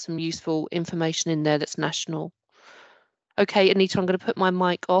try and put some useful information in there that's national. Okay, Anita, I'm going to put my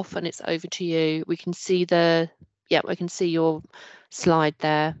mic off and it's over to you. We can see I can see your slide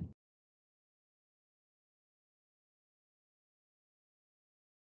there.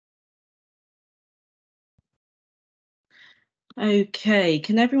 Okay,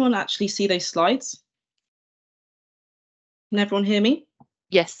 can everyone actually see those slides? Can everyone hear me?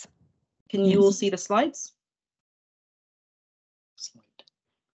 Yes. Can you all see the slides?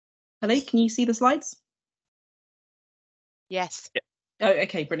 Hello, can you see the slides? Yes. Oh,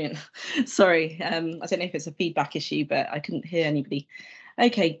 okay, brilliant. Sorry, I don't know if it's a feedback issue, but I couldn't hear anybody.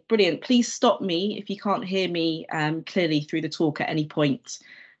 Okay, brilliant. Please stop me if you can't hear me clearly through the talk at any point.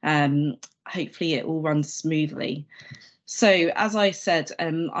 Hopefully it all runs smoothly. So, as I said,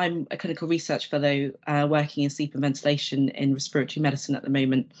 I'm a clinical research fellow working in sleep and ventilation in respiratory medicine at the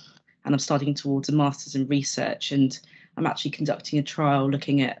moment, and I'm studying towards a master's in research, and I'm actually conducting a trial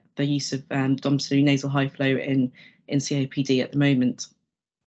looking at the use of domiciliary nasal high flow in COPD at the moment.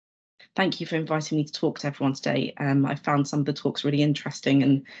 Thank you for inviting me to talk to everyone today. I found some of the talks really interesting,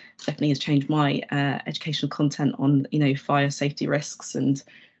 and definitely has changed my educational content on, fire safety risks and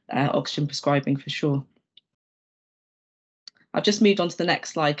oxygen prescribing for sure. I've just moved on to the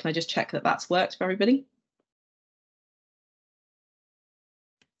next slide. Can I just check that that's worked for everybody?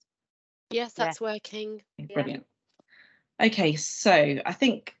 Yes, that's working. Brilliant. Okay, so I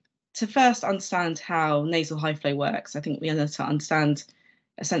think to first understand how nasal high flow works, I think we need to understand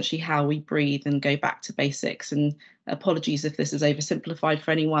essentially how we breathe and go back to basics. And apologies if this is oversimplified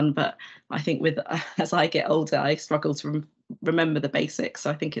for anyone, but I think as I get older, I struggle to remember the basics. So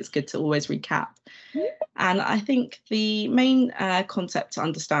I think it's good to always recap. And I think the main concept to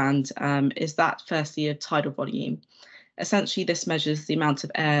understand is that firstly of tidal volume. Essentially, this measures the amount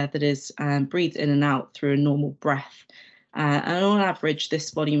of air that is breathed in and out through a normal breath. And on average,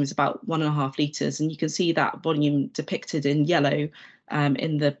 this volume is about 1.5 litres, and you can see that volume depicted in yellow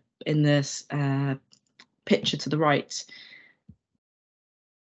in this picture to the right.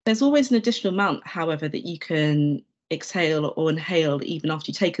 There's always an additional amount, however, that you can exhale or inhale even after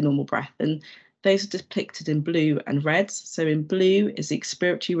you take a normal breath, and those are depicted in blue and red. So in blue is the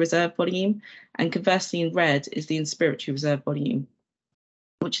expiratory reserve volume, and conversely in red is the inspiratory reserve volume,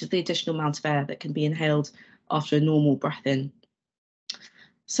 which is the additional amount of air that can be inhaled after a normal breath in.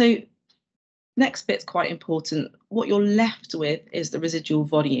 So next bit's quite important. What you're left with is the residual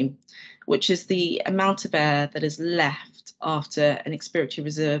volume, which is the amount of air that is left after an expiratory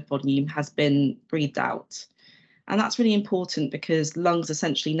reserve volume has been breathed out. And that's really important because lungs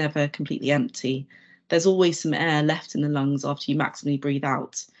essentially never completely empty. there's always some air left in the lungs after you maximally breathe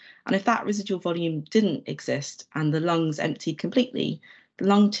out. And if that residual volume didn't exist and the lungs emptied completely, the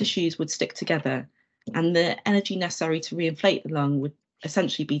lung tissues would stick together and the energy necessary to reinflate the lung would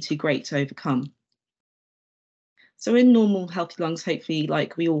essentially be too great to overcome. So in normal healthy lungs, hopefully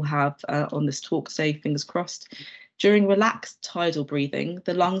like we all have on this talk today, fingers crossed, during relaxed tidal breathing,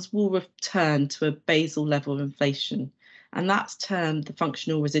 the lungs will return to a basal level of inflation. And that's termed the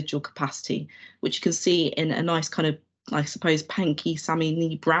functional residual capacity, which you can see in a nice kind of, I suppose, pinky,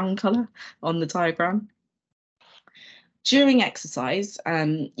 salmon-y brown colour on the diagram. During exercise,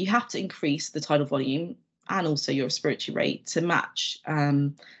 you have to increase the tidal volume and also your respiratory rate to match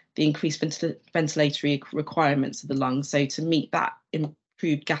the increased ventilatory requirements of the lungs, so to meet that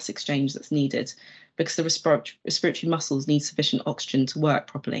improved gas exchange that's needed, because the respiratory muscles need sufficient oxygen to work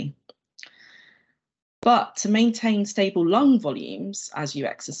properly. But to maintain stable lung volumes as you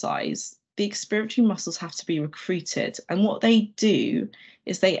exercise, the expiratory muscles have to be recruited. And what they do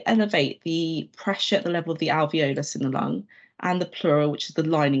is they elevate the pressure at the level of the alveolus in the lung and the pleura, which is the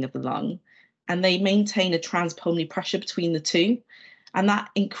lining of the lung. And they maintain a transpulmonary pressure between the two. And that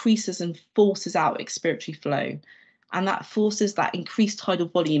increases and forces out expiratory flow. And that forces that increased tidal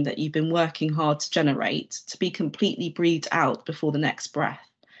volume that you've been working hard to generate to be completely breathed out before the next breath.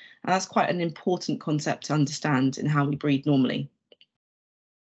 And that's quite an important concept to understand in how we breathe normally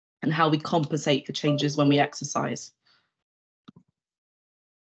and how we compensate for changes when we exercise.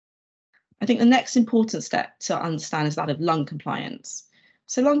 I think the next important step to understand is that of lung compliance.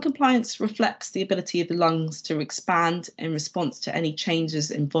 So lung compliance reflects the ability of the lungs to expand in response to any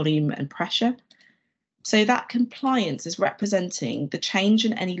changes in volume and pressure. So that compliance is representing the change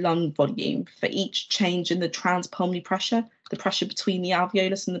in any lung volume for each change in the transpulmonary pressure, the pressure between the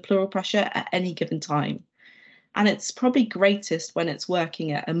alveolus and the pleural pressure at any given time. And it's probably greatest when it's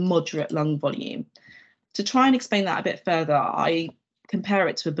working at a moderate lung volume. To try and explain that a bit further, I compare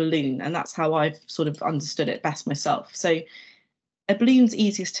it to a balloon, and that's how I've sort of understood it best myself. So a balloon's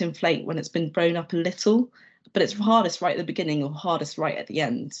easiest to inflate when it's been blown up a little, but it's hardest right at the beginning or hardest right at the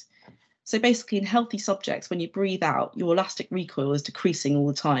end. So basically in healthy subjects, when you breathe out, your elastic recoil is decreasing all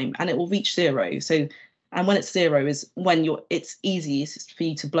the time and it will reach zero. So, and when it's zero is when it's easiest for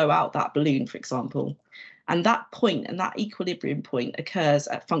you to blow out that balloon, for example. And that point and that equilibrium point occurs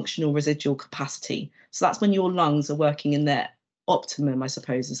at functional residual capacity. So that's when your lungs are working in their optimum, I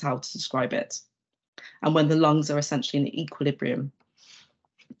suppose, is how to describe it. And when the lungs are essentially in equilibrium.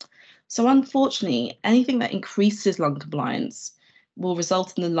 So unfortunately, anything that increases lung compliance will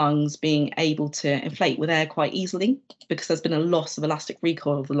result in the lungs being able to inflate with air quite easily because there's been a loss of elastic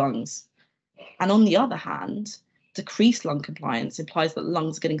recoil of the lungs. And on the other hand, decreased lung compliance implies that the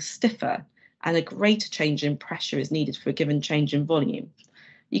lungs are getting stiffer and a greater change in pressure is needed for a given change in volume.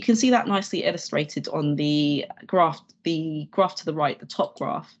 You can see that nicely illustrated on the graph to the right, the top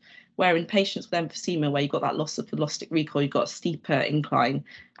graph, where in patients with emphysema, where you've got that loss of elastic recoil, you've got a steeper incline.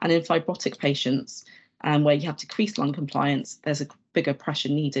 And in fibrotic patients, where you have decreased lung compliance, there's a bigger pressure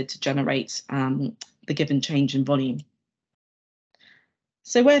needed to generate the given change in volume.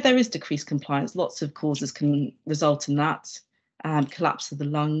 So where there is decreased compliance, lots of causes can result in that. Collapse of the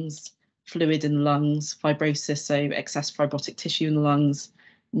lungs, fluid in the lungs, fibrosis, so excess fibrotic tissue in the lungs,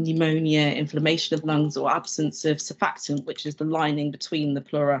 pneumonia, inflammation of lungs, or absence of surfactant, which is the lining between the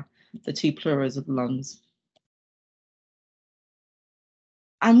pleura, the two pleuras of the lungs.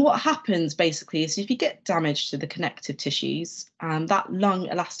 And what happens basically is if you get damage to the connective tissues, that lung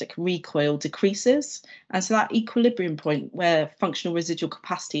elastic recoil decreases. And so that equilibrium point where functional residual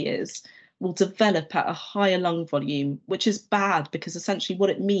capacity is will develop at a higher lung volume, which is bad because essentially what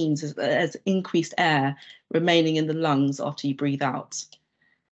it means is that there's increased air remaining in the lungs after you breathe out.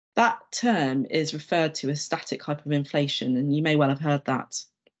 That term is referred to as static hyperinflation, and you may well have heard that.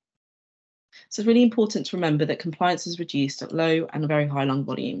 So it's really important to remember that compliance is reduced at low and very high lung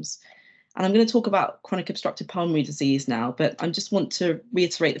volumes. And I'm going to talk about chronic obstructive pulmonary disease now, but I just want to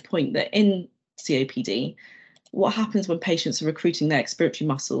reiterate the point that in COPD, what happens when patients are recruiting their expiratory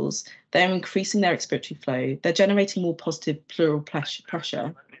muscles, they're increasing their expiratory flow, they're generating more positive pleural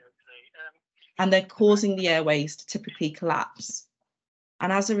pressure, and they're causing the airways to typically collapse.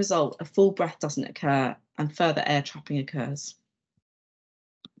 And as a result, a full breath doesn't occur and further air trapping occurs.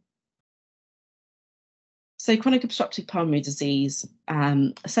 So chronic obstructive pulmonary disease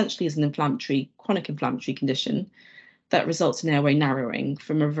essentially is an chronic inflammatory condition that results in airway narrowing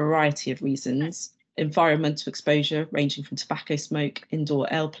from a variety of reasons. Environmental exposure ranging from tobacco smoke,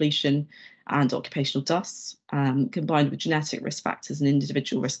 indoor air pollution and occupational dust, combined with genetic risk factors and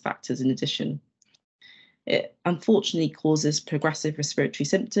individual risk factors in addition. It unfortunately causes progressive respiratory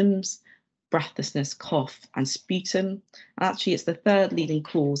symptoms, breathlessness, cough, and sputum. And actually, it's the third leading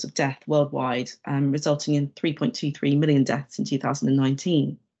cause of death worldwide, resulting in 3.23 million deaths in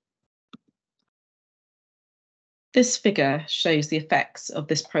 2019. This figure shows the effects of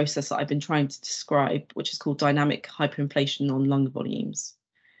this process that I've been trying to describe, which is called dynamic hyperinflation on lung volumes.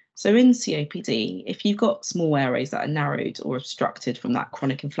 So in COPD, if you've got small airways that are narrowed or obstructed from that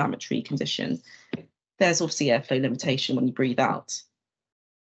chronic inflammatory condition, there's obviously airflow limitation when you breathe out.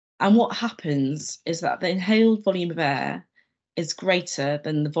 And what happens is that the inhaled volume of air is greater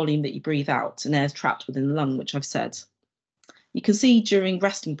than the volume that you breathe out, and air is trapped within the lung, which I've said. You can see during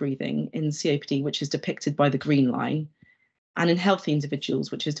resting breathing in COPD, which is depicted by the green line, and in healthy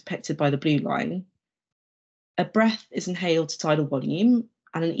individuals, which is depicted by the blue line, a breath is inhaled to tidal volume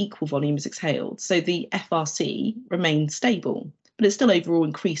and an equal volume is exhaled. So the FRC remains stable, but it's still overall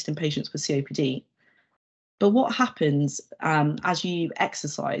increased in patients with COPD. But what happens as you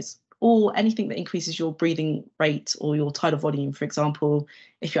exercise, or anything that increases your breathing rate or your tidal volume, for example,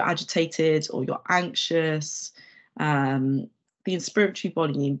 if you're agitated or you're anxious, the inspiratory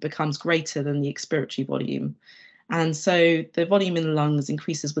volume becomes greater than the expiratory volume. And so the volume in the lungs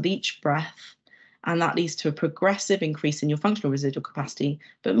increases with each breath, and that leads to a progressive increase in your functional residual capacity,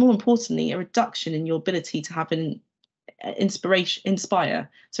 but more importantly, a reduction in your ability to have an inspire,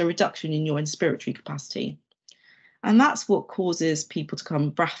 so a reduction in your inspiratory capacity. And that's what causes people to become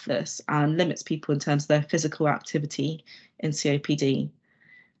breathless and limits people in terms of their physical activity in COPD.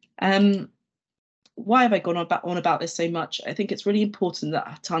 Why have I gone on about this so much? I think it's really important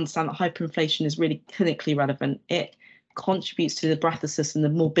to understand that hyperinflation is really clinically relevant. It contributes to the breathlessness and the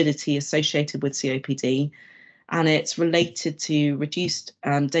morbidity associated with COPD, and it's related to reduced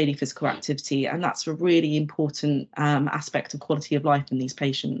daily physical activity, and that's a really important aspect of quality of life in these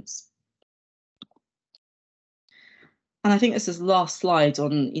patients. And I think this is the last slide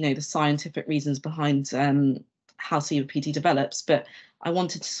on, the scientific reasons behind how COPD develops, but I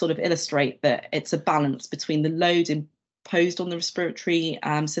wanted to sort of illustrate that it's a balance between the load imposed on the respiratory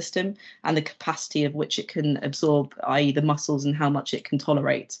system and the capacity of which it can absorb, i.e. the muscles and how much it can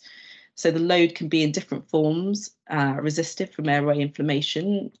tolerate. So the load can be in different forms, resistive from airway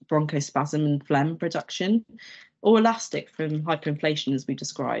inflammation, bronchospasm and phlegm production, or elastic from hyperinflation, as we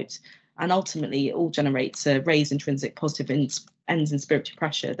described. And ultimately, it all generates a raised intrinsic positive ends inspiratory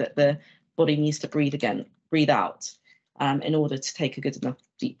pressure that the body needs to breathe out in order to take a good enough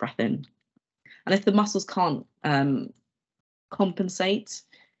deep breath in. And if the muscles can't compensate,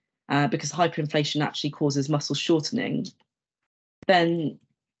 because hyperinflation actually causes muscle shortening, then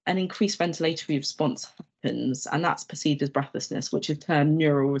an increased ventilatory response happens, and that's perceived as breathlessness, which is termed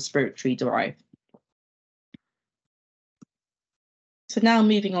neural respiratory derived. So now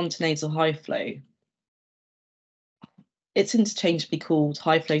moving on to nasal high flow. It's interchangeably called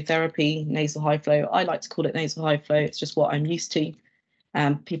high flow therapy, nasal high flow. I like to call it nasal high flow. It's just what I'm used to.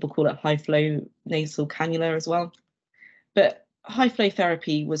 People call it high flow nasal cannula as well. But high flow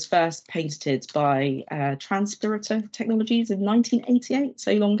therapy was first patented by Transpirator Technologies in 1988,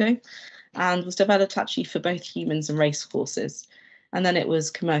 so long ago, and was developed actually for both humans and racehorses. And then it was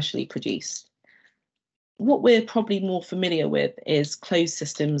commercially produced. What we're probably more familiar with is closed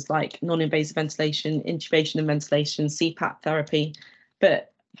systems like non-invasive ventilation, intubation and ventilation, CPAP therapy,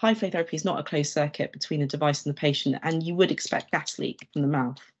 but high flow therapy is not a closed circuit between the device and the patient, and you would expect gas leak from the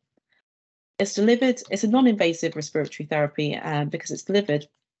mouth. It's a non-invasive respiratory therapy because it's delivered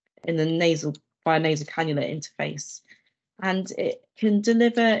in the via nasal cannula interface, and it can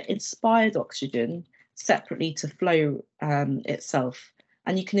deliver inspired oxygen separately to flow itself.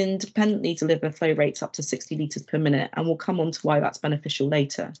 And you can independently deliver flow rates up to 60 litres per minute, and we'll come on to why that's beneficial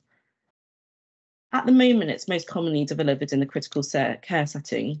later. At the moment, it's most commonly delivered in the critical care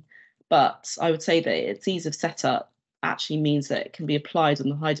setting, but I would say that its ease of setup actually means that it can be applied on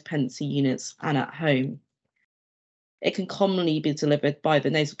the high dependency units and at home. It can commonly be delivered by the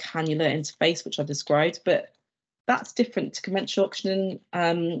nasal cannula interface, which I've described, but that's different to conventional oxygen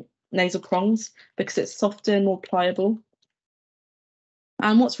nasal prongs because it's softer and more pliable.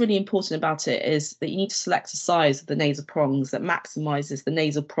 And what's really important about it is that you need to select a size of the nasal prongs that maximises the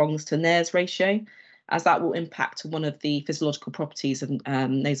nasal prongs to nares ratio, as that will impact one of the physiological properties of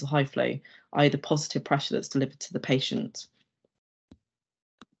nasal high flow, i.e. the positive pressure that's delivered to the patient.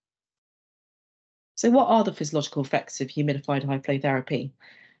 So what are the physiological effects of humidified high flow therapy?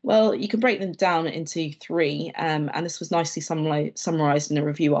 Well, you can break them down into three, and this was nicely summarised in a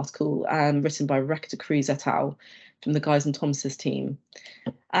review article written by Rebecca de Cruz et al. From the Guys and Thomas's team.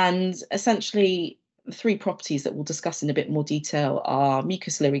 And essentially, the three properties that we'll discuss in a bit more detail are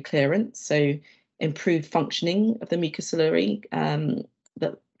mucociliary clearance, so improved functioning of the mucociliary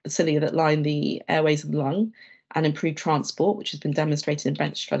that cilia that line the airways of the lung, and improve transport, which has been demonstrated in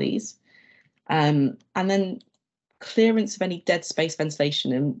bench studies. And then clearance of any dead space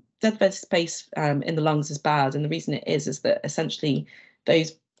ventilation. And dead space in the lungs is bad, and the reason it is that essentially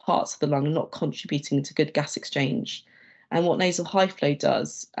those parts of the lung are not contributing to good gas exchange. And what nasal high flow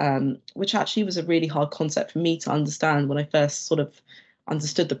does, which actually was a really hard concept for me to understand when I first sort of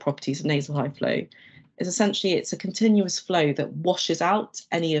understood the properties of nasal high flow, is essentially it's a continuous flow that washes out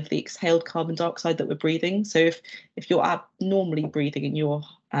any of the exhaled carbon dioxide that we're breathing. So if you're abnormally breathing and you're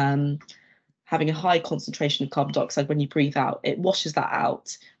having a high concentration of carbon dioxide when you breathe out, it washes that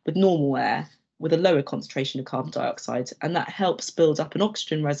out with normal air with a lower concentration of carbon dioxide, and that helps build up an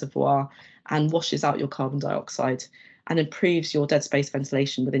oxygen reservoir and washes out your carbon dioxide and improves your dead space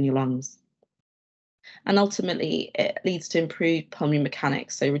ventilation within your lungs. And ultimately, it leads to improved pulmonary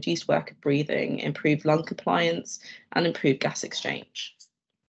mechanics, so reduced work of breathing, improved lung compliance, and improved gas exchange.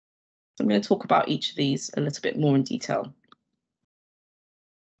 So I'm going to talk about each of these a little bit more in detail.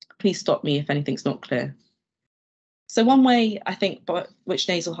 Please stop me if anything's not clear. So one way I think by which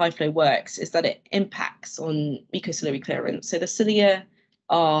nasal high flow works is that it impacts on mucociliary clearance. So the cilia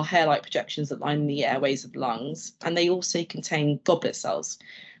are hair-like projections that line the airways of the lungs, and they also contain goblet cells,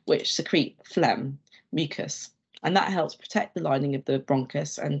 which secrete phlegm, mucus, and that helps protect the lining of the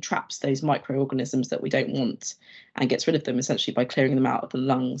bronchus and traps those microorganisms that we don't want and gets rid of them essentially by clearing them out of the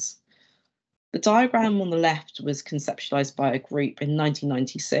lungs. The diagram on the left was conceptualized by a group in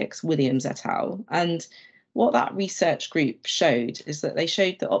 1996, Williams et al. And what that research group showed is that they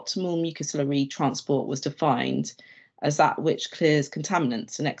showed that optimal mucociliary transport was defined as that which clears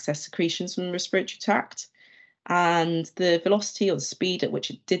contaminants and excess secretions from the respiratory tract. And the velocity or the speed at which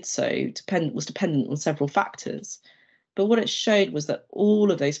it did so was dependent on several factors. But what it showed was that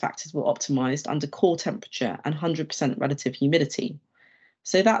all of those factors were optimized under core temperature and 100% relative humidity.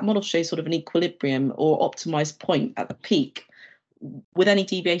 So that model shows sort of an equilibrium or optimized point at the peak, with any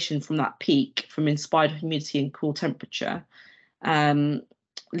deviation from that peak from inspired humidity and core temperature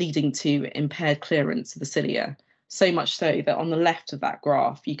leading to impaired clearance of the cilia. So much so that on the left of that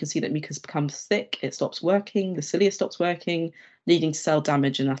graph, you can see that mucus becomes thick, it stops working, the cilia stops working, leading to cell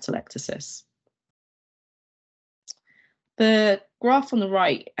damage and atelectasis. The graph on the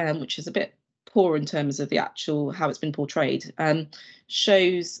right, which is a bit poor in terms of the actual how it's been portrayed,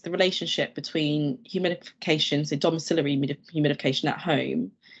 shows the relationship between humidification, so domiciliary humidification at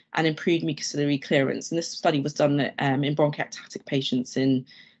home, and improved mucociliary clearance. And this study was done in bronchiectatic patients in,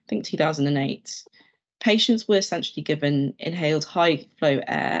 I think, 2008. Patients were essentially given inhaled high flow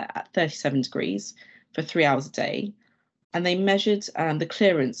air at 37 degrees for 3 hours a day, and they measured the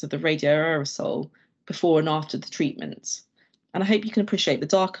clearance of the radioaerosol before and after the treatment. And I hope you can appreciate the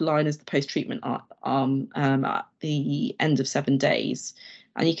darker line is the post-treatment arm at the end of 7 days.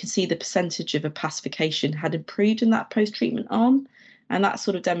 And you can see the percentage of opacification had improved in that post-treatment arm. And that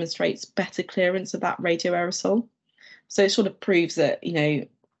sort of demonstrates better clearance of that radioaerosol. So it sort of proves that, you know,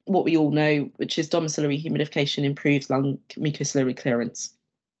 what we all know, which is domiciliary humidification improves lung mucociliary clearance.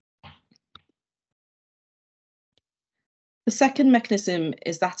 The second mechanism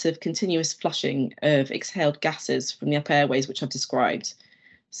is that of continuous flushing of exhaled gases from the upper airways, which I've described.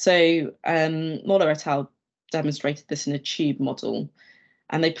 So Moller et al. Demonstrated this in a tube model,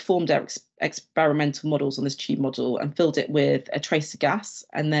 and they performed their experimental models on this tube model and filled it with a tracer gas,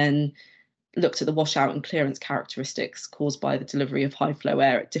 and then looked at the washout and clearance characteristics caused by the delivery of high flow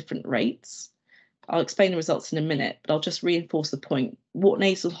air at different rates. I'll explain the results in a minute, but I'll just reinforce the point. What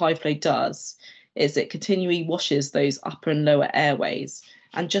nasal high flow does is it continually washes those upper and lower airways.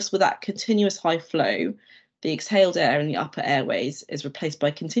 And just with that continuous high flow, the exhaled air in the upper airways is replaced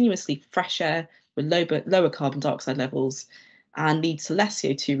by continuously fresh air with lower carbon dioxide levels and leads to less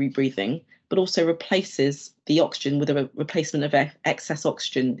CO2 rebreathing, but also replaces the oxygen with a replacement of excess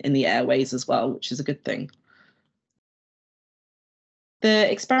oxygen in the airways as well, which is a good thing. The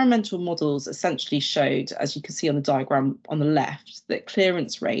experimental models essentially showed, as you can see on the diagram on the left, that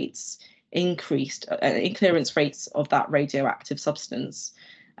clearance rates increased in clearance rates of that radioactive substance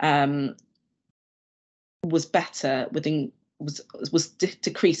was better within was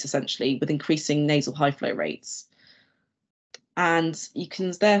decreased essentially with increasing nasal high flow rates. And you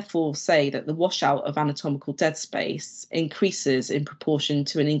can therefore say that the washout of anatomical dead space increases in proportion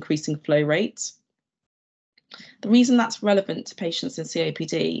to an increasing flow rate. The reason that's relevant to patients in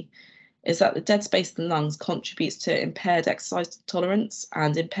COPD is that the dead space in the lungs contributes to impaired exercise tolerance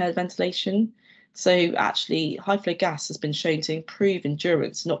and impaired ventilation. So actually, high flow gas has been shown to improve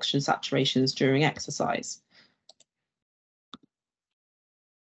endurance and oxygen saturations during exercise.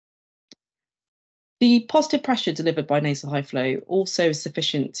 The positive pressure delivered by nasal high flow also is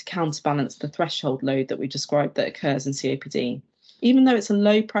sufficient to counterbalance the threshold load that we described that occurs in COPD. Even though it's a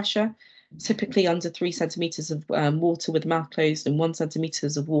low pressure, typically under 3 centimetres of water with the mouth closed and 1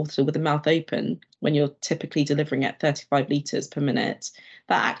 centimetres of water with the mouth open, when you're typically delivering at 35 litres per minute,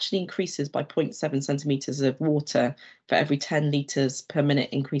 that actually increases by 0.7 centimetres of water for every 10 litres per minute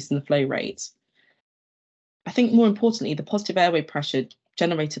increase in the flow rate. I think more importantly, the positive airway pressure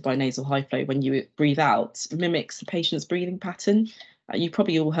generated by nasal high flow when you breathe out mimics the patient's breathing pattern. You've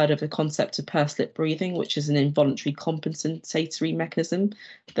probably all heard of the concept of pursed lip breathing, which is an involuntary compensatory mechanism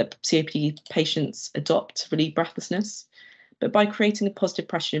that COPD patients adopt to relieve breathlessness. But by creating a positive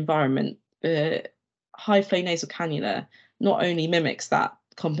pressure environment, the high flow nasal cannula not only mimics that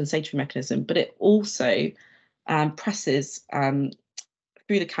compensatory mechanism, but it also presses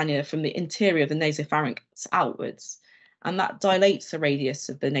through the cannula from the interior of the nasopharynx outwards. And that dilates the radius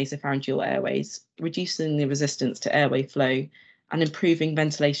of the nasopharyngeal airways, reducing the resistance to airway flow and improving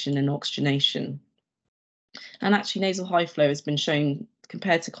ventilation and oxygenation. And actually, nasal high flow has been shown,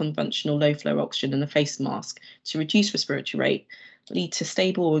 compared to conventional low flow oxygen and a face mask, to reduce respiratory rate, lead to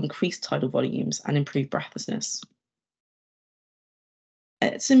stable or increased tidal volumes, and improve breathlessness.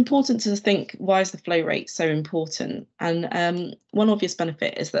 It's important to think, why is the flow rate so important? And one obvious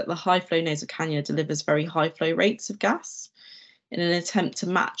benefit is that the high flow nasal cannula delivers very high flow rates of gas in an attempt to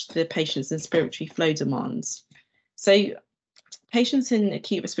match the patient's inspiratory flow demands. So patients in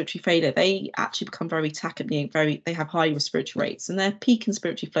acute respiratory failure, they actually become very tachypneic, they have high respiratory rates, and their peak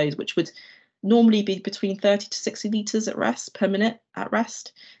inspiratory flows, which would normally be between 30 to 60 litres at rest per minute at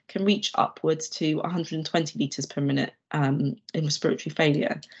rest, can reach upwards to 120 litres per minute in respiratory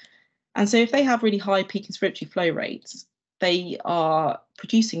failure. And so if they have really high peak inspiratory flow rates, they are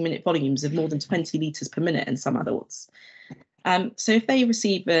producing minute volumes of more than 20 litres per minute in some adults. So if they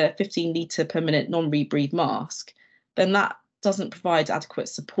receive a 15 litre per minute non-rebreathe mask, then that doesn't provide adequate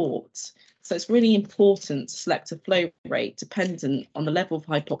support. So it's really important to select a flow rate dependent on the level of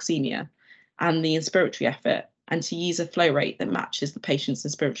hypoxemia and the inspiratory effort, and to use a flow rate that matches the patient's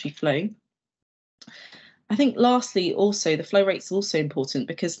inspiratory flow. I think lastly, also, the flow rate is also important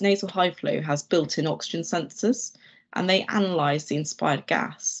because nasal high flow has built-in oxygen sensors, and they analyse the inspired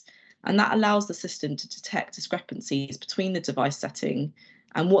gas. And that allows the system to detect discrepancies between the device setting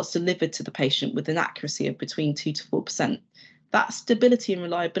and what's delivered to the patient with an accuracy of between 2 to 4%. That stability and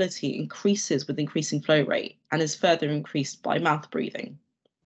reliability increases with increasing flow rate and is further increased by mouth breathing.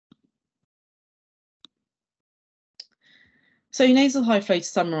 So nasal high flow, to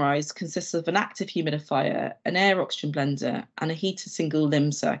summarise, consists of an active humidifier, an air oxygen blender, and a heated single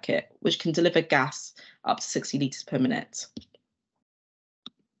limb circuit, which can deliver gas up to 60 litres per minute.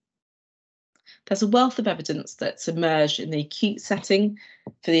 There's a wealth of evidence that's emerged in the acute setting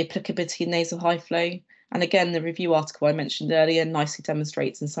for the applicability of nasal high flow. And again, the review article I mentioned earlier nicely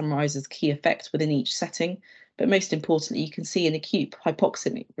demonstrates and summarises key effects within each setting. But most importantly, you can see in acute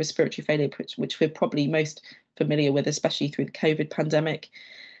hypoxemic respiratory failure, which we're probably most familiar with, especially through the COVID pandemic,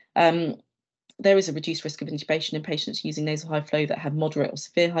 there is a reduced risk of intubation in patients using nasal high flow that have moderate or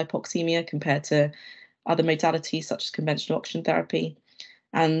severe hypoxemia compared to other modalities such as conventional oxygen therapy.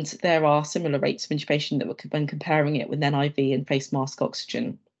 And there are similar rates of intubation that when comparing it with NIV and face mask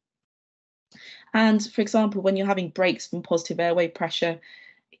oxygen. And for example, when you're having breaks from positive airway pressure,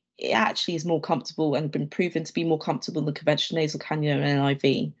 it actually is more comfortable and been proven to be more comfortable than conventional nasal cannula and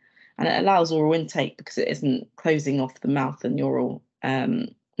NIV. And it allows oral intake because it isn't closing off the mouth and oral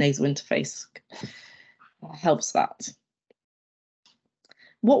nasal interface. Helps that.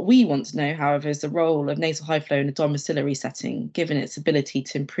 What we want to know, however, is the role of nasal high flow in a domiciliary setting, given its ability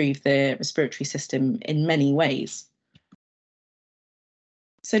to improve the respiratory system in many ways.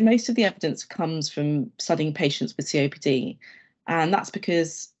 So most of the evidence comes from studying patients with COPD, and that's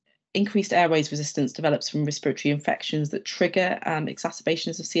because increased airways resistance develops from respiratory infections that trigger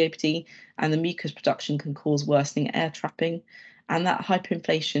exacerbations of COPD, and the mucus production can cause worsening air trapping, and that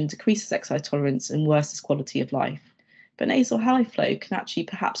hyperinflation decreases exercise tolerance and worsens quality of life. But nasal high flow can actually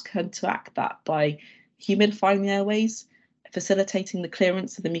perhaps counteract that by humidifying the airways, facilitating the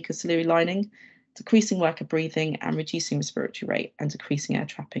clearance of the mucociliary lining, decreasing work of breathing and reducing respiratory rate and decreasing air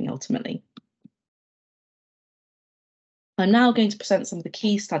trapping ultimately. I'm now going to present some of the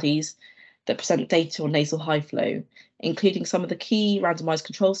key studies that present data on nasal high flow, including some of the key randomised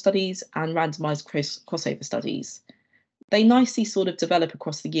control studies and randomised crossover studies. They nicely sort of develop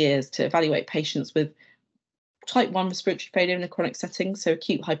across the years to evaluate patients with type 1 respiratory failure in a chronic setting, so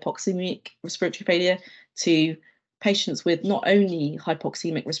acute hypoxemic respiratory failure, to patients with not only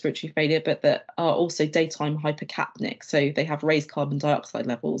hypoxemic respiratory failure, but that are also daytime hypercapnic, so they have raised carbon dioxide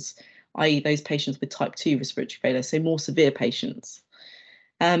levels, i.e. those patients with type 2 respiratory failure, so more severe patients.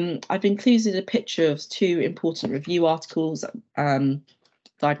 I've included a picture of 2 important review articles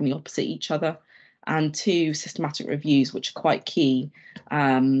diagonally opposite each other, and 2 systematic reviews, which are quite key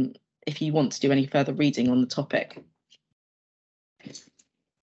if you want to do any further reading on the topic.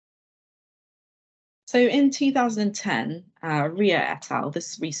 So in 2010, Ria et al.,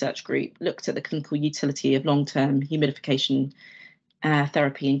 this research group, looked at the clinical utility of long-term humidification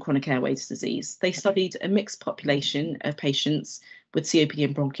therapy in chronic airways disease. They studied a mixed population of patients with COPD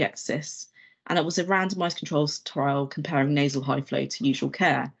and bronchiectasis, and it was a randomized controlled trial comparing nasal high flow to usual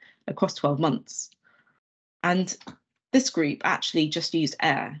care across 12 months. And this group actually just used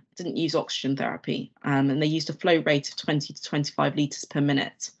air, didn't use oxygen therapy, and they used a flow rate of 20 to 25 litres per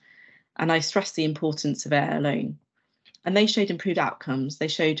minute. And I stress the importance of air alone. And they showed improved outcomes. They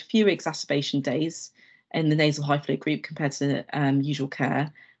showed fewer exacerbation days in the nasal high flow group compared to usual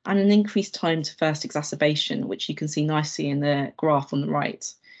care, and an increased time to first exacerbation, which you can see nicely in the graph on the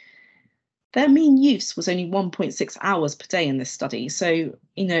right. Their mean use was only 1.6 hours per day in this study. So,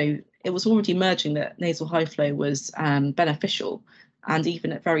 it was already emerging that nasal high flow was beneficial, and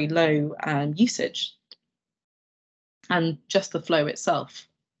even at very low usage, and just the flow itself.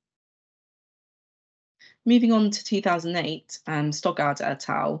 Moving on to 2008, Stoggard et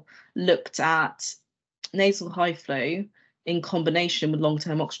al. Looked at nasal high flow in combination with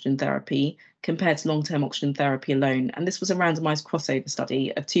long-term oxygen therapy compared to long-term oxygen therapy alone. And this was a randomized crossover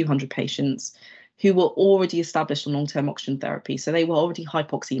study of 200 patients who were already established on long-term oxygen therapy. So they were already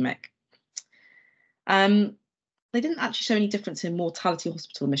hypoxemic. They didn't actually show any difference in mortality or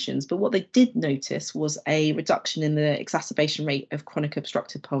hospital admissions, but what they did notice was a reduction in the exacerbation rate of chronic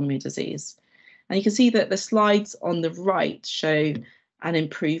obstructive pulmonary disease. And you can see that the slides on the right show an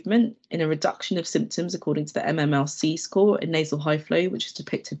improvement in a reduction of symptoms according to the MMLC score in nasal high flow, which is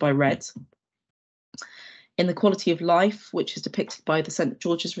depicted by red. In the quality of life, which is depicted by the St.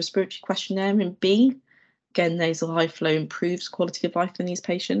 George's Respiratory Questionnaire in B, again, nasal high flow improves quality of life in these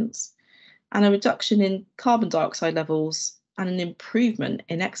patients. And a reduction in carbon dioxide levels and an improvement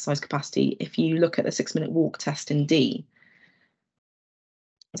in exercise capacity if you look at the 6-minute walk test in D.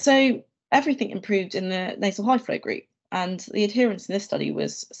 So everything improved in the nasal high flow group, and the adherence in this study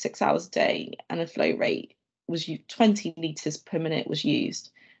was 6 hours a day, and a flow rate was 20 litres per minute was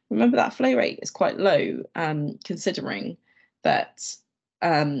used. Remember, that flow rate is quite low, considering that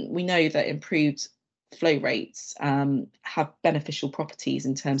we know that improved flow rates have beneficial properties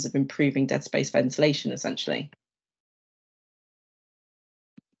in terms of improving dead space ventilation, essentially.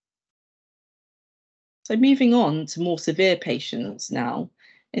 So moving on to more severe patients now,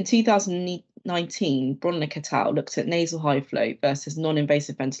 in 2019, Bronnick et al. Looked at nasal high flow versus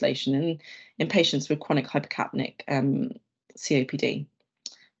non-invasive ventilation in patients with chronic hypercapnic COPD.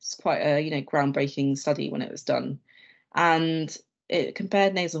 It's quite a groundbreaking study when it was done, and it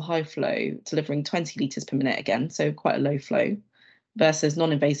compared nasal high flow delivering 20 litres per minute again, so quite a low flow, versus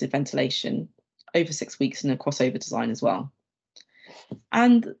non-invasive ventilation over 6 weeks in a crossover design as well.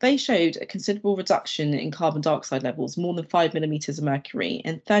 And they showed a considerable reduction in carbon dioxide levels, more than 5 millimeters of mercury,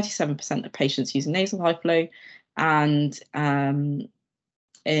 in 37% of patients using nasal high flow, and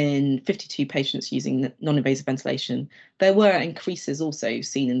in 52 patients using non-invasive ventilation. There were increases also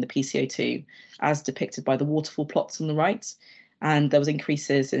seen in the PCO2, as depicted by the waterfall plots on the right. And there was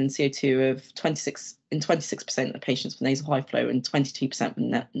increases in CO2 of 26% of patients with nasal high flow and 22%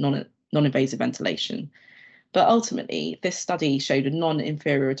 with non-invasive ventilation. But ultimately, this study showed a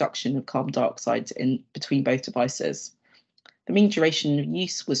non-inferior reduction of carbon dioxide in between both devices. The mean duration of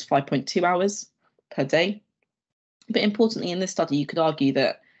use was 5.2 hours per day. But importantly, in this study, you could argue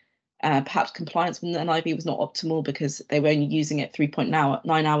that perhaps compliance with an IV was not optimal because they were only using it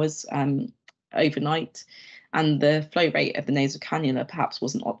 3.9 hours overnight, and the flow rate of the nasal cannula perhaps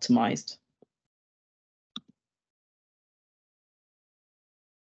wasn't optimized.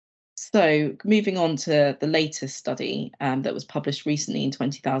 So moving on to the latest study that was published recently in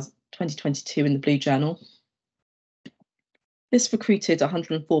 2022 in the Blue Journal. This recruited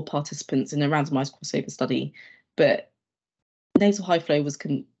 104 participants in a randomized crossover study, but nasal high flow was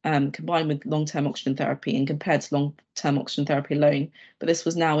combined with long-term oxygen therapy and compared to long-term oxygen therapy alone. But this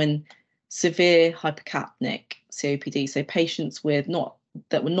was now in severe hypercapnic COPD, so patients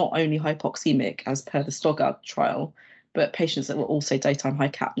that were not only hypoxemic as per the Stoggard trial, but patients that were also daytime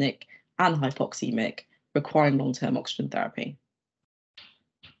hypercapnic and hypoxemic, requiring long-term oxygen therapy.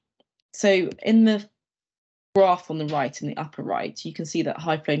 So in the graph on the right, in the upper right, you can see that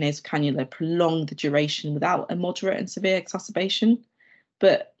high flow nasal cannula prolonged the duration without a moderate and severe exacerbation,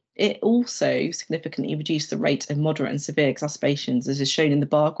 but It also significantly reduced the rate of moderate and severe exacerbations, as is shown in the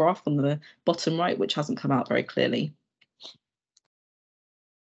bar graph on the bottom right, which hasn't come out very clearly.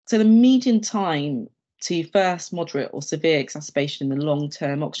 So the median time to first moderate or severe exacerbation in the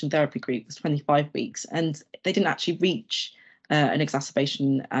long-term oxygen therapy group was 25 weeks, and they didn't actually reach an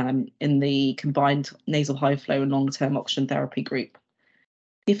exacerbation in the combined nasal high flow and long-term oxygen therapy group.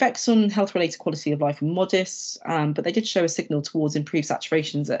 The effects on health-related quality of life are modest, but they did show a signal towards improved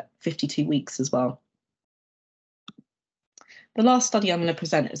saturations at 52 weeks as well. The last study I'm going to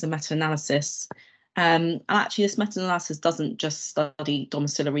present is a meta-analysis. And actually, this meta-analysis doesn't just study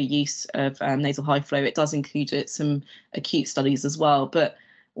domiciliary use of nasal high flow. It does include some acute studies as well. But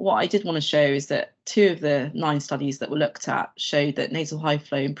what I did want to show is that 2 of the 9 studies that were looked at showed that nasal high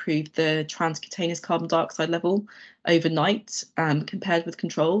flow improved the transcutaneous carbon dioxide level overnight compared with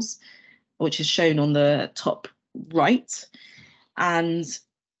controls, which is shown on the top right and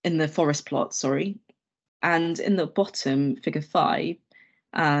in the forest plot, sorry. And in the bottom, figure 5,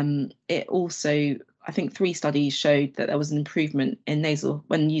 it also, I think 3 studies showed that there was an improvement in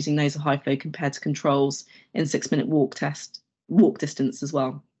when using nasal high flow compared to controls in 6-minute walk distance as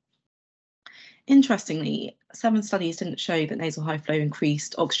well. Interestingly, 7 studies didn't show that nasal high flow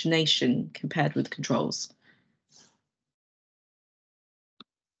increased oxygenation compared with controls.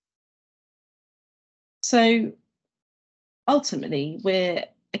 So ultimately, we're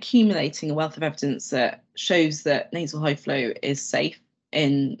accumulating a wealth of evidence that shows that nasal high flow is safe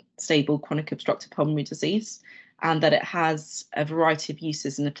in stable chronic obstructive pulmonary disease, and that it has a variety of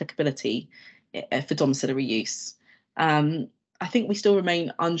uses and applicability for domiciliary use. I think we still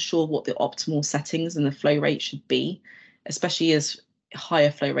remain unsure what the optimal settings and the flow rate should be, especially as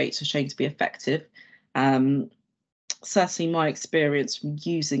higher flow rates are shown to be effective. Certainly my experience from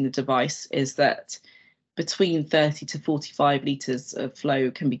using the device is that between 30 to 45 litres of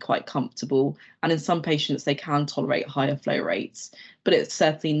flow can be quite comfortable, and in some patients they can tolerate higher flow rates, but it's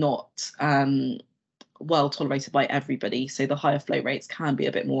certainly not well tolerated by everybody, so the higher flow rates can be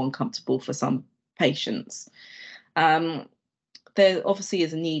a bit more uncomfortable for some patients. There obviously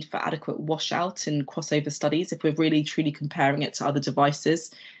is a need for adequate washout in crossover studies if we're really truly comparing it to other devices.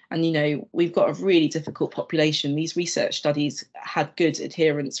 And, you know, we've got a really difficult population. These research studies had good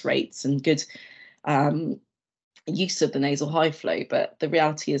adherence rates and good use of the nasal high flow, but the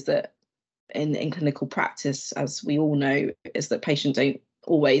reality is that in clinical practice, as we all know, is that patients don't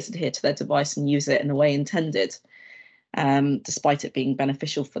always adhere to their device and use it in the way intended, despite it being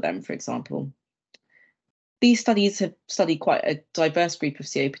beneficial for them, for example. These studies have studied quite a diverse group of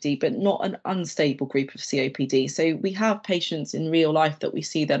COPD, but not an unstable group of COPD. So we have patients in real life that we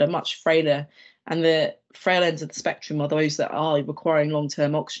see that are much frailer, and the frail ends of the spectrum are those that are requiring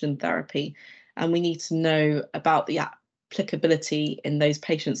long-term oxygen therapy. And we need to know about the applicability in those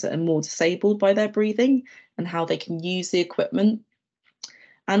patients that are more disabled by their breathing and how they can use the equipment.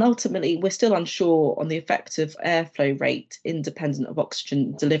 And ultimately, we're still unsure on the effect of airflow rate independent of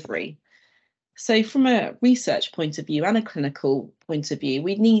oxygen delivery. So from a research point of view and a clinical point of view,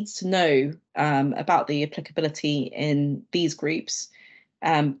 we need to know about the applicability in these groups.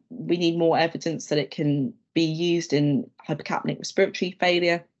 We need more evidence that it can be used in hypercapnic respiratory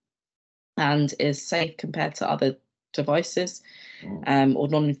failure and is safe compared to other devices, or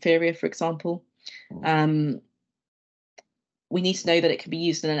non-inferior, for example. We need to know that it can be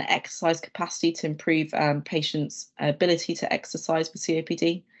used in an exercise capacity to improve patients' ability to exercise with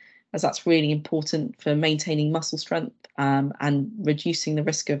COPD, as that's really important for maintaining muscle strength and reducing the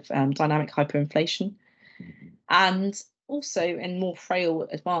risk of dynamic hyperinflation. And also in more frail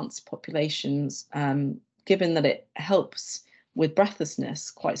advanced populations, given that it helps with breathlessness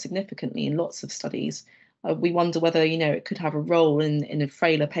quite significantly in lots of studies, we wonder whether, you know, it could have a role in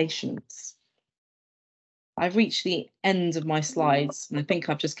frailer patients. I've reached the end of my slides, and I think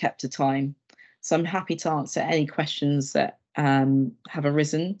I've just kept to time. So I'm happy to answer any questions that have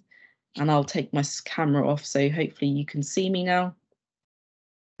arisen, and I'll take my camera off, so hopefully you can see me now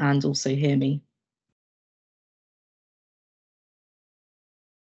and also hear me.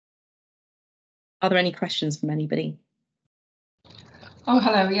 Are there any questions from anybody? Oh,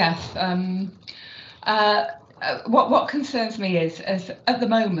 hello, yes. What concerns me is at the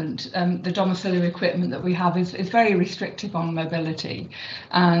moment, the domiciliary equipment that we have is very restrictive on mobility,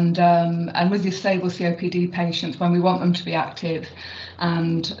 and with the stable COPD patients, when we want them to be active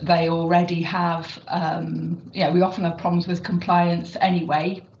and they already have, we often have problems with compliance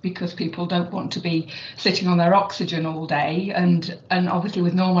anyway, because people don't want to be sitting on their oxygen all day, and obviously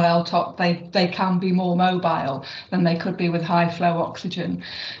with normal LTOC they can be more mobile than they could be with high flow oxygen.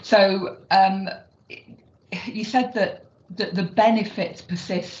 So you said that the benefits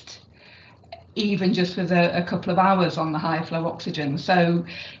persist even just with a couple of hours on the high flow oxygen. So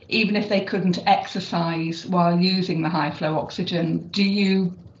even if they couldn't exercise while using the high flow oxygen, do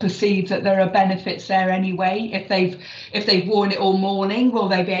you perceive that there are benefits there anyway? If they've worn it all morning, will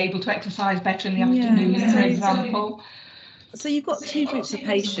they be able to exercise better in the afternoon, for example? So you've got two groups of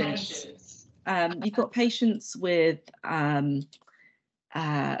patients. You've got patients with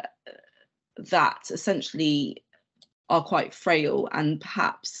that essentially are quite frail and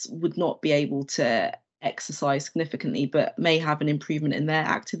perhaps would not be able to exercise significantly, but may have an improvement in their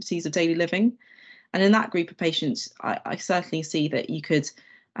activities of daily living. And in that group of patients, I certainly see that you could,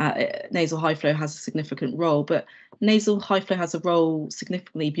 nasal high flow has a significant role, but nasal high flow has a role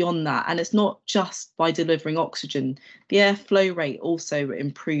significantly beyond that. And it's not just by delivering oxygen. The airflow rate also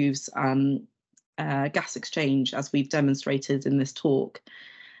improves gas exchange, as we've demonstrated in this talk.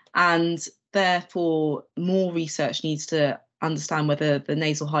 And therefore, more research needs to understand whether the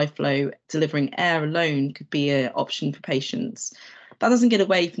nasal high flow delivering air alone could be an option for patients. That doesn't get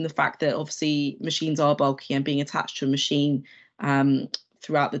away from the fact that obviously machines are bulky, and being attached to a machine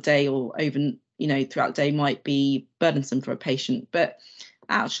throughout the day or throughout the day might be burdensome for a patient. But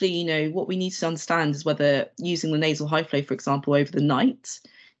actually, what we need to understand is whether using the nasal high flow, for example, over the night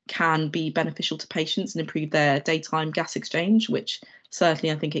can be beneficial to patients and improve their daytime gas exchange, which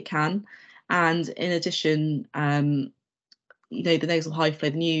certainly I think it can. And in addition, the nasal high flow,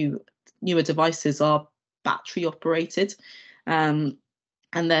 newer devices are battery operated, and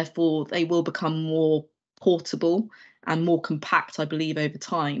therefore they will become more portable and more compact, I believe, over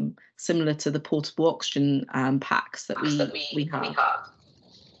time, similar to the portable oxygen packs that we have.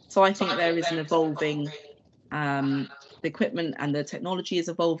 So I think there is an evolving, the equipment and the technology is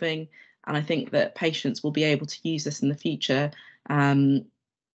evolving, and I think that patients will be able to use this in the future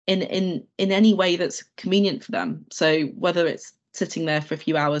in any way that's convenient for them. So whether it's sitting there for a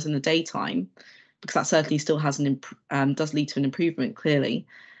few hours in the daytime, because that certainly still has does lead to an improvement clearly,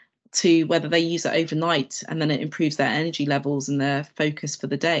 to whether they use it overnight and then it improves their energy levels and their focus for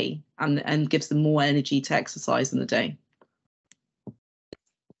the day and gives them more energy to exercise in the day.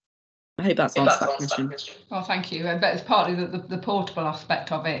 I hope that's answered that question. Well, thank you. But it's partly the portable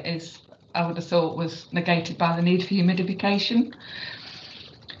aspect of it is, I would have thought, was negated by the need for humidification.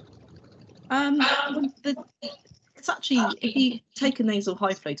 It's actually, if you take a nasal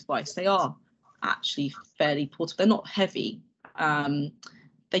high flow device, they are actually fairly portable. They're not heavy.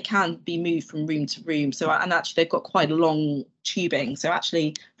 They can be moved from room to room. So, and actually they've got quite a long tubing. So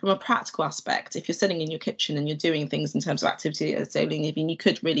actually, from a practical aspect, if you're sitting in your kitchen and you're doing things in terms of activity as daily living, you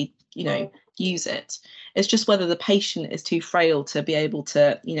could really, use it. It's just whether the patient is too frail to be able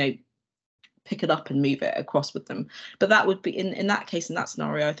to, pick it up and move it across with them. But that would be, in that case, in that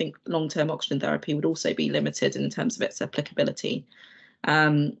scenario, I think long-term oxygen therapy would also be limited in terms of its applicability.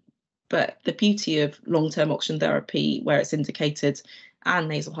 But the beauty of long-term oxygen therapy, where it's indicated, and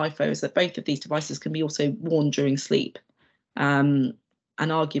nasal high flow, is that both of these devices can be also worn during sleep. And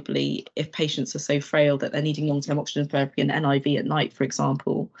arguably, if patients are so frail that they're needing long-term oxygen therapy and NIV at night, for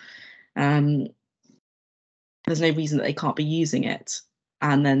example, there's no reason that they can't be using it.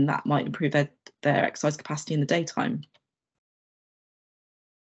 And then that might improve their exercise capacity in the daytime.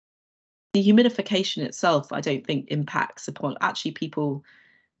 The humidification itself, I don't think impacts upon actually people.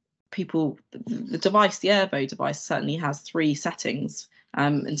 The device, the Airvo device, certainly has 3 settings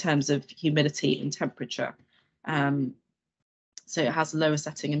in terms of humidity and temperature. So it has a lower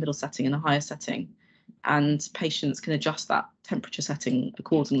setting, a middle setting, and a higher setting, and patients can adjust that temperature setting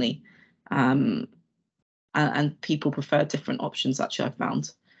accordingly. And people prefer different options, actually, I've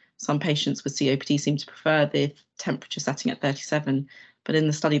found. Some patients with COPD seem to prefer the temperature setting at 37, but in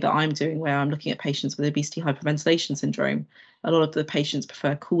the study that I'm doing, where I'm looking at patients with obesity hyperventilation syndrome, a lot of the patients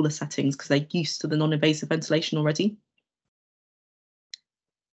prefer cooler settings because they're used to the non-invasive ventilation already.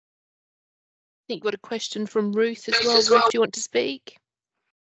 I think you've got a question from Ruth as well. Ruth, do you want to speak?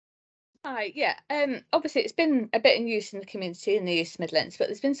 Hi, yeah. Obviously, it's been a bit in use in the community in the East Midlands, but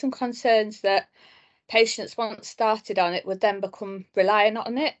there's been some concerns that patients, once started on it, would then become reliant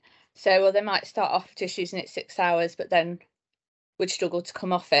on it. So, they might start off just using it 6 hours, but then would struggle to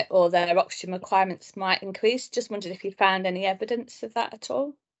come off it, or their oxygen requirements might increase. Just wondered if you found any evidence of that at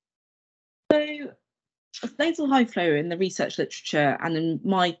all. So, nasal high flow in the research literature and in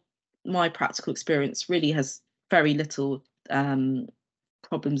my practical experience really has very little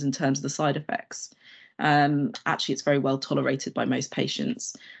problems in terms of the side effects. Actually, it's very well tolerated by most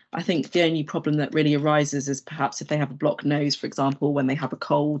patients. I think the only problem that really arises is perhaps if they have a blocked nose, for example, when they have a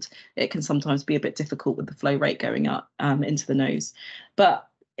cold, it can sometimes be a bit difficult with the flow rate going up into the nose. But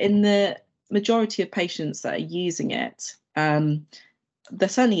in the majority of patients that are using it, there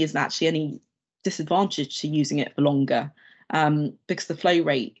certainly isn't actually any disadvantage to using it for longer, because the flow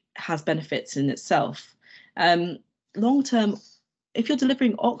rate has benefits in itself. Long term, if you're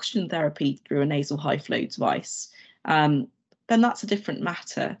delivering oxygen therapy through a nasal high flow device, then that's a different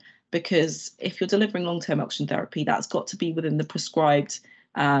matter, because if you're delivering long-term oxygen therapy, that's got to be within the prescribed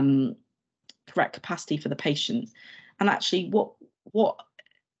correct capacity for the patient. And actually what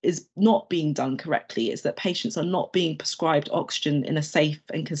is not being done correctly is that patients are not being prescribed oxygen in a safe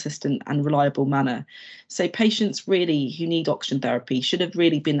and consistent and reliable manner. So patients really who need oxygen therapy should have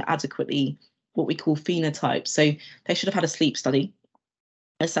really been adequately what we call phenotyped. So they should have had a sleep study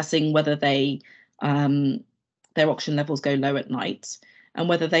assessing whether their oxygen levels go low at night and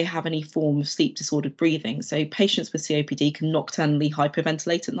whether they have any form of sleep disordered breathing. So patients with COPD can nocturnally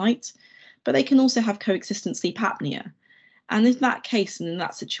hyperventilate at night, but they can also have coexistent sleep apnea. And in that case and in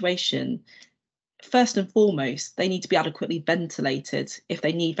that situation, first and foremost, they need to be adequately ventilated if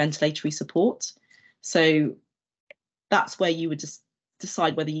they need ventilatory support. So that's where you would just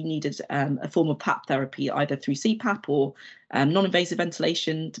decide whether you needed a form of PAP therapy, either through CPAP or non-invasive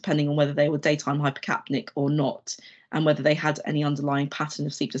ventilation, depending on whether they were daytime hypercapnic or not, and whether they had any underlying pattern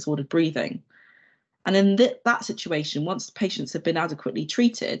of sleep disordered breathing. And in that situation, once the patients have been adequately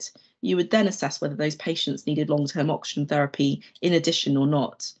treated, you would then assess whether those patients needed long-term oxygen therapy in addition or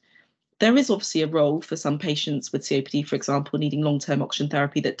not. There is obviously a role for some patients with COPD, for example, needing long-term oxygen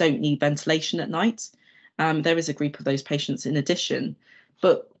therapy that don't need ventilation at night. There is a group of those patients in addition.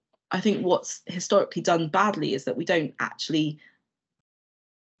 But I think what's historically done badly is that we don't actually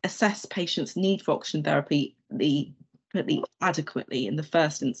assess patients' need for oxygen therapy adequately in the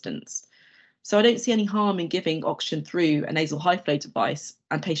first instance. So I don't see any harm in giving oxygen through a nasal high flow device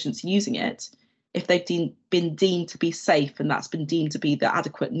and patients using it if they've been deemed to be safe and that's been deemed to be the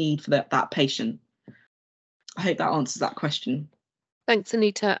adequate need for that patient. I hope that answers that question. Thanks,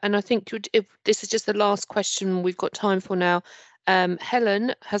 Anita. And I think if this is just the last question we've got time for now.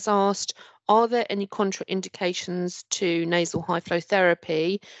 Helen has asked, are there any contraindications to nasal high flow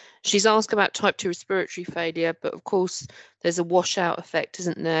therapy? She's asked about type 2 respiratory failure, but of course there's a washout effect,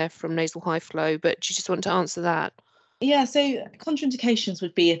 isn't there, from nasal high flow? But do you just want to answer that? Yeah, so contraindications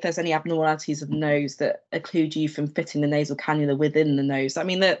would be if there's any abnormalities of the nose that occlude you from fitting the nasal cannula within the nose. I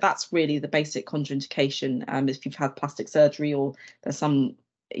mean, that's really the basic contraindication. If you've had plastic surgery or there's some,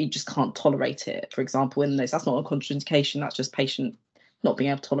 you just can't tolerate it, for example, in the nose. That's not a contraindication, that's just patient not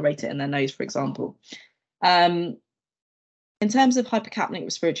being able to tolerate it in their nose, for example. In terms of hypercapnic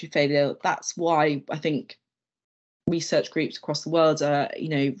respiratory failure, that's why I think research groups across the world are,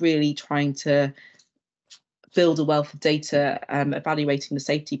 really trying to build a wealth of data evaluating the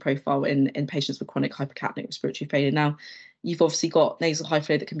safety profile in patients with chronic hypercapnic respiratory failure. Now, you've obviously got nasal high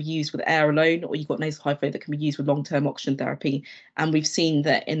flow that can be used with air alone, or you've got nasal high flow that can be used with long-term oxygen therapy. And we've seen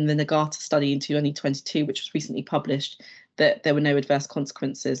that in the Nagata study in 2022, which was recently published, that there were no adverse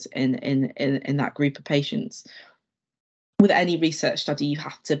consequences in that group of patients. With any research study, you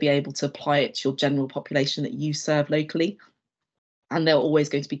have to be able to apply it to your general population that you serve locally. And there are always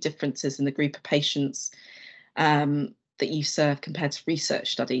going to be differences in the group of patients that you serve compared to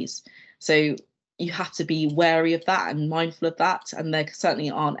research studies. So you have to be wary of that and mindful of that. And there certainly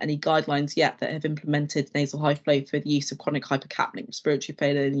aren't any guidelines yet that have implemented nasal high flow for the use of chronic hypercapnic respiratory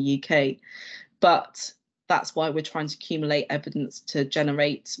failure in the UK. But that's why we're trying to accumulate evidence to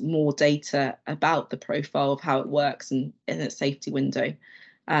generate more data about the profile of how it works and in its safety window.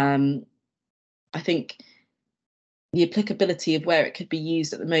 I think the applicability of where it could be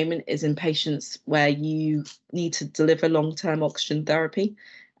used at the moment is in patients where you need to deliver long-term oxygen therapy,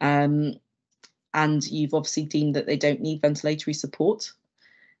 and you've obviously deemed that they don't need ventilatory support,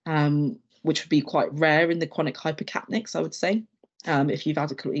 which would be quite rare in the chronic hypercapnics, I would say, if you've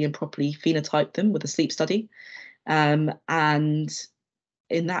adequately and properly phenotyped them with a sleep study. And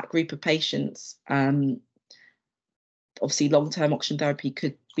in that group of patients, obviously long-term oxygen therapy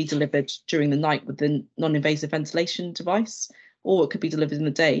could be delivered during the night with the non-invasive ventilation device, or it could be delivered in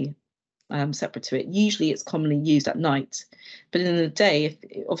the day separate to it. Usually it's commonly used at night, but in the day,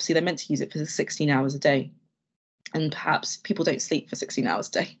 obviously they're meant to use it for 16 hours a day. And perhaps people don't sleep for 16 hours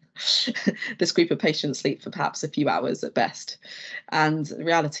a day. This group of patients sleep for perhaps a few hours at best. And the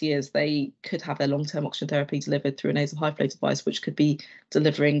reality is they could have their long-term oxygen therapy delivered through a nasal high flow device, which could be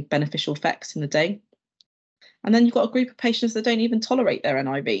delivering beneficial effects in the day. And then you've got a group of patients that don't even tolerate their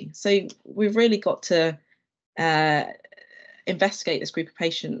NIV. So we've really got to investigate this group of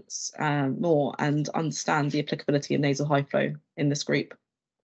patients more and understand the applicability of nasal high flow in this group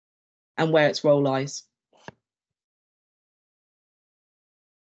and where its role lies.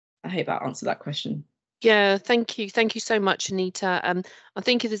 I hope that answered that question. Yeah, thank you so much, Anita. I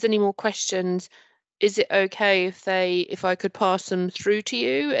think if there's any more questions, is it okay if I could pass them through to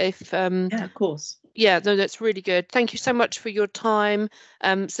you? Yeah, of course. Yeah, no, that's really good. Thank you so much for your time.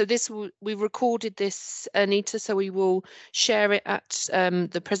 So we recorded this, Anita, so we will share it at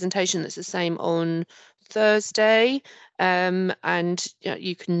the presentation that's the same on Thursday. And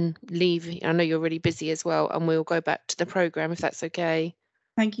you can leave. I know you're really busy as well, and we'll go back to the programme if that's okay.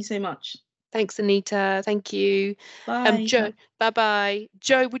 Thank you so much. Thanks, Anita. Thank you. Bye. Joe, bye-bye.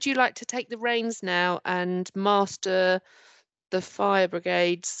 Joe, would you like to take the reins now and master the fire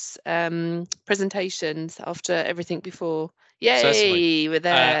brigade's presentations after everything before? Yay, Certainly. we're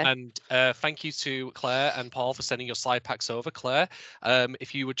there. And thank you to Claire and Paul for sending your slide packs over. Claire,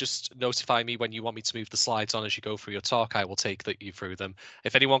 if you would just notify me when you want me to move the slides on as you go through your talk, I will take you through them.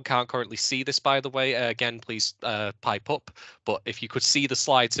 If anyone can't currently see this, by the way, again, please pipe up. But if you could see the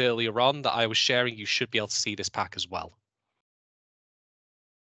slides earlier on that I was sharing, you should be able to see this pack as well.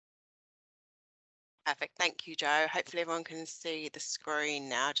 Perfect. Thank you, Joe. Hopefully everyone can see the screen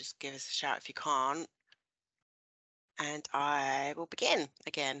now. Just give us a shout if you can't. And I will begin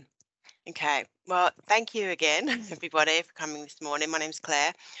again. Okay, well, thank you again, everybody, for coming this morning. My name's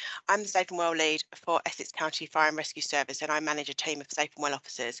Claire. I'm the Safe and Well lead for Essex County Fire and Rescue Service, and I manage a team of Safe and Well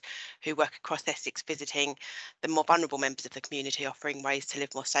officers who work across Essex visiting the more vulnerable members of the community, offering ways to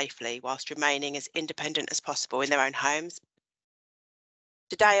live more safely whilst remaining as independent as possible in their own homes.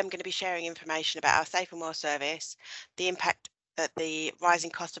 Today, I'm going to be sharing information about our Safe and Well service, the impact that the rising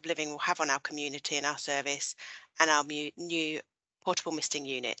cost of living will have on our community and our service, and our new portable misting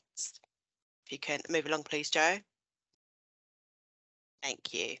units. If you can move along, please, Joe.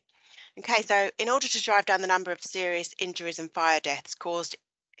 Thank you. Okay, so in order to drive down the number of serious injuries and fire deaths caused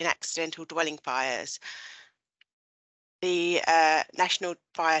in accidental dwelling fires, the National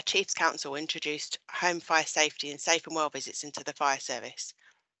Fire Chiefs Council introduced home fire safety and safe and well visits into the fire service.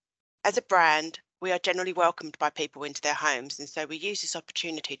 As a brand, we are generally welcomed by people into their homes, and so we use this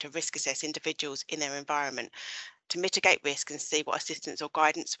opportunity to risk assess individuals in their environment to mitigate risk and see what assistance or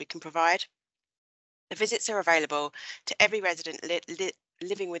guidance we can provide. The visits are available to every resident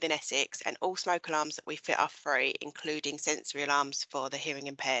living within Essex, and all smoke alarms that we fit are free, including sensory alarms for the hearing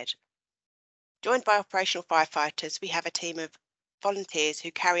impaired. Joined by operational firefighters, we have a team of volunteers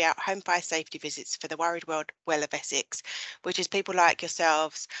who carry out home fire safety visits for the worried well of Essex, which is people like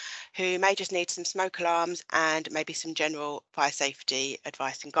yourselves who may just need some smoke alarms and maybe some general fire safety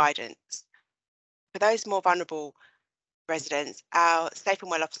advice and guidance. For those more vulnerable residents, our Safe and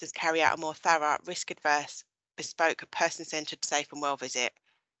Well officers carry out a more thorough, risk-adverse, bespoke, person-centred Safe and Well visit.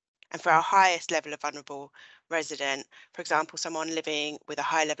 And for our highest level of vulnerable resident, for example, someone living with a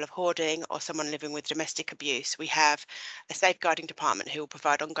high level of hoarding or someone living with domestic abuse, we have a safeguarding department who will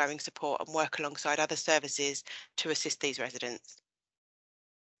provide ongoing support and work alongside other services to assist these residents.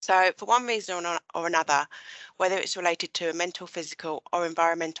 So for one reason or another, whether it's related to a mental, physical or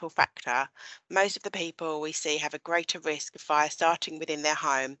environmental factor, most of the people we see have a greater risk of fire starting within their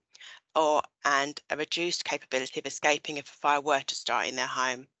home and a reduced capability of escaping if a fire were to start in their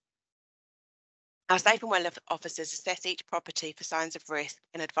home. Our Safe and Well officers assess each property for signs of risk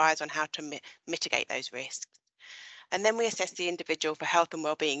and advise on how to mitigate those risks. And then we assess the individual for health and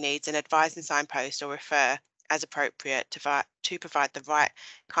wellbeing needs and advise and signpost or refer as appropriate to provide the right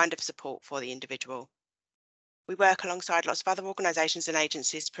kind of support for the individual. We work alongside lots of other organisations and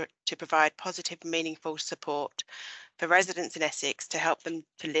agencies to provide positive, meaningful support for residents in Essex to help them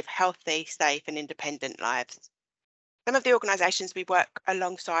to live healthy, safe and independent lives. Some of the organisations we work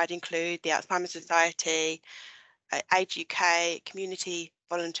alongside include the Alzheimer's Society, Age UK, community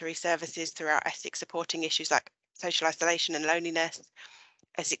voluntary services throughout Essex supporting issues like social isolation and loneliness,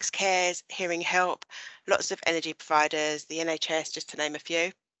 Essex Cares, Hearing Help, lots of energy providers, the NHS, just to name a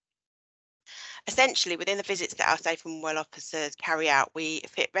few. Essentially, within the visits that our Safe and Well officers carry out, we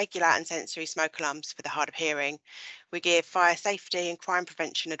fit regular and sensory smoke alarms for the hard of hearing. We give fire safety and crime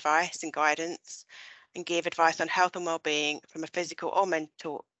prevention advice and guidance, and give advice on health and well-being from a physical or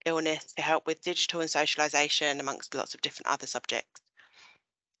mental illness to help with digital and socialisation, amongst lots of different other subjects.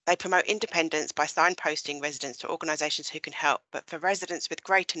 They promote independence by signposting residents to organisations who can help, but for residents with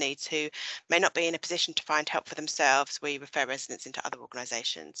greater needs who may not be in a position to find help for themselves, we refer residents into other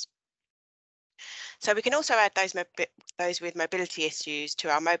organisations. So we can also add those with mobility issues to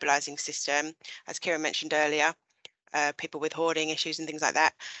our mobilising system, as Kieran mentioned earlier, people with hoarding issues and things like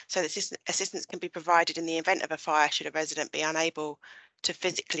that, so that assistance can be provided in the event of a fire should a resident be unable to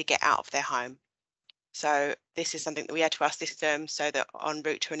physically get out of their home. So this is something that we add to our system so that en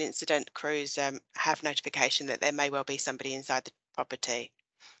route to an incident, crews have notification that there may well be somebody inside the property.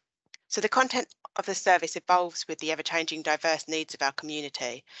 So the content of the service evolves with the ever-changing diverse needs of our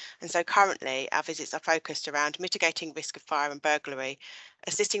community. And so currently our visits are focused around mitigating risk of fire and burglary,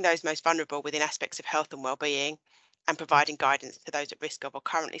 assisting those most vulnerable within aspects of health and well-being, and providing guidance to those at risk of or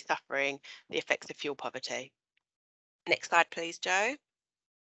currently suffering the effects of fuel poverty. Next slide, please, Jo.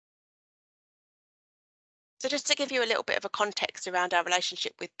 So just to give you a little bit of a context around our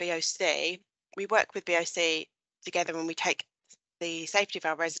relationship with BOC, we work with BOC together and we take the safety of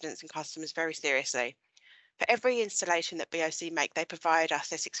our residents and customers very seriously. For every installation that BOC make, they provide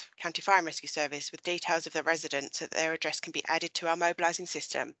us, Essex County Fire and Rescue Service, with details of the residents so that their address can be added to our mobilising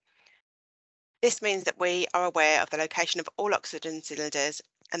system. This means that we are aware of the location of all oxygen cylinders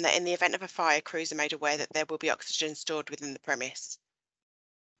and that in the event of a fire, crews are made aware that there will be oxygen stored within the premise.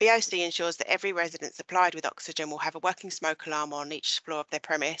 BOC ensures that every resident supplied with oxygen will have a working smoke alarm on each floor of their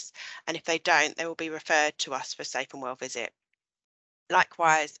premise, and if they don't, they will be referred to us for a safe and well visit.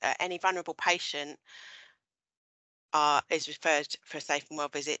 Likewise, any vulnerable patient is referred for a safe and well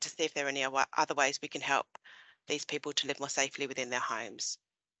visit to see if there are any other ways we can help these people to live more safely within their homes.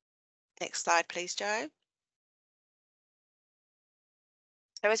 Next slide, please, Jo.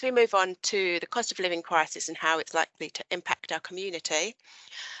 So as we move on to the cost of living crisis and how it's likely to impact our community,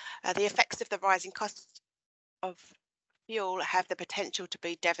 the effects of the rising costs of fuel have the potential to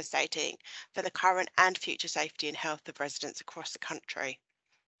be devastating for the current and future safety and health of residents across the country.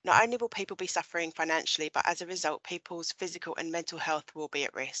 Not only will people be suffering financially, but as a result, people's physical and mental health will be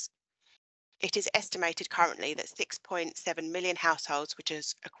at risk. It is estimated currently that 6.7 million households, which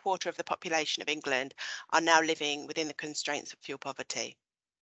is a quarter of the population of England, are now living within the constraints of fuel poverty.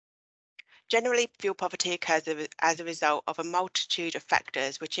 Generally, fuel poverty occurs as a result of a multitude of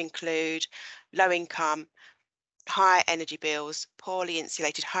factors, which include low income, high energy bills, poorly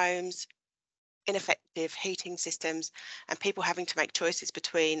insulated homes, ineffective heating systems, and people having to make choices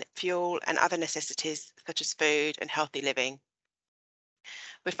between fuel and other necessities such as food and healthy living.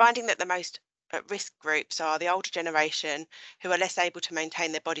 We're finding that the most at-risk groups are the older generation, who are less able to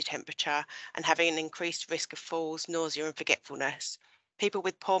maintain their body temperature and having an increased risk of falls, nausea and forgetfulness. People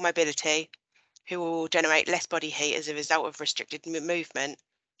with poor mobility, who will generate less body heat as a result of restricted movement,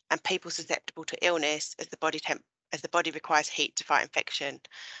 and people susceptible to illness as the body requires heat to fight infection.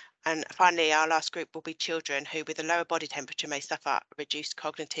 And finally, our last group will be children who, with a lower body temperature, may suffer reduced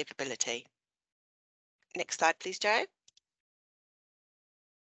cognitive ability. Next slide, please, Jo.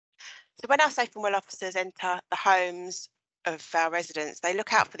 So when our safe and well officers enter the homes of our residents, they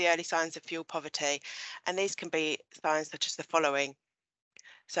look out for the early signs of fuel poverty, and these can be signs such as the following.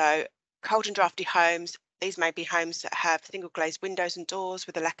 So cold and drafty homes. These may be homes that have single glazed windows and doors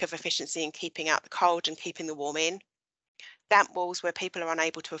with a lack of efficiency in keeping out the cold and keeping the warm in. Damp walls where people are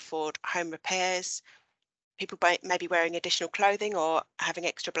unable to afford home repairs. People may be wearing additional clothing or having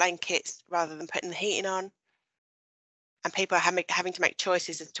extra blankets rather than putting the heating on. And people are having to make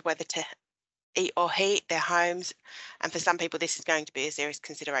choices as to whether to eat or heat their homes. And for some people, this is going to be a serious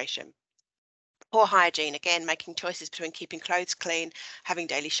consideration. Poor hygiene, again, making choices between keeping clothes clean, having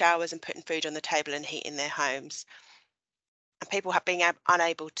daily showers and putting food on the table and heating their homes. And people being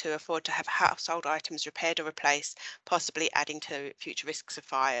unable to afford to have household items repaired or replaced, possibly adding to future risks of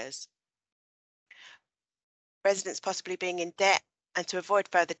fires. Residents possibly being in debt, and to avoid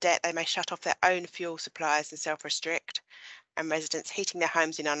further debt, they may shut off their own fuel supplies and self-restrict. And residents heating their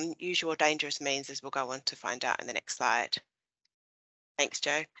homes in unusual or dangerous means, as we'll go on to find out in the next slide. Thanks,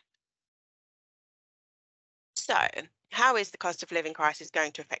 Jo. So, how is the cost of living crisis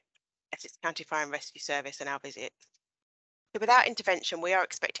going to affect Essex County Fire and Rescue Service and our visits? So without intervention, we are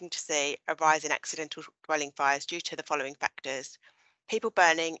expecting to see a rise in accidental dwelling fires due to the following factors: people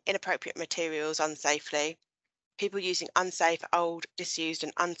burning inappropriate materials unsafely, people using unsafe, old, disused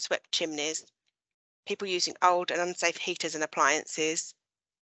and unswept chimneys, people using old and unsafe heaters and appliances,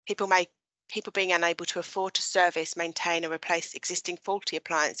 people being unable to afford to service, maintain or replace existing faulty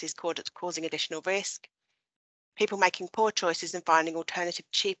appliances causing additional risk, people making poor choices and finding alternative,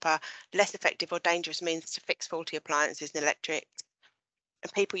 cheaper, less effective or dangerous means to fix faulty appliances and electrics,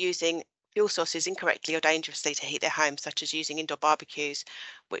 and people using fuel sources incorrectly or dangerously to heat their homes, such as using indoor barbecues,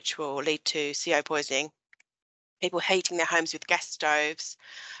 which will lead to CO poisoning, people heating their homes with gas stoves,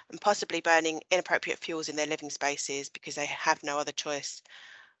 and possibly burning inappropriate fuels in their living spaces because they have no other choice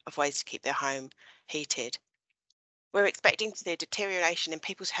of ways to keep their home heated. We're expecting to see a deterioration in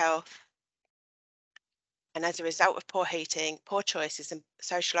people's health, and as a result of poor heating, poor choices and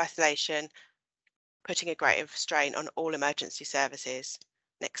social isolation, putting a greater strain on all emergency services.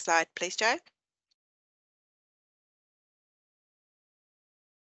 Next slide, please, Jo.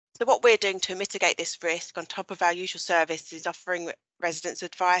 So what we're doing to mitigate this risk on top of our usual service is offering residents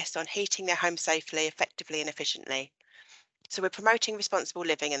advice on heating their home safely, effectively and efficiently. So we're promoting responsible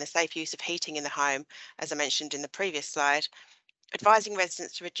living and the safe use of heating in the home, as I mentioned in the previous slide, advising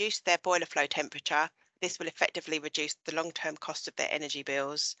residents to reduce their boiler flow temperature. This will effectively reduce the long-term cost of their energy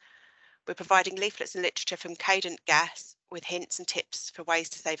bills. We're providing leaflets and literature from Cadent Gas with hints and tips for ways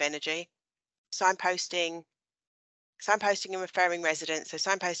to save energy. Signposting and referring residents, so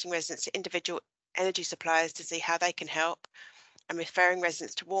signposting residents to individual energy suppliers to see how they can help, and referring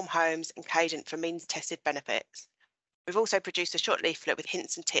residents to warm homes and Cadent for means-tested benefits. We've also produced a short leaflet with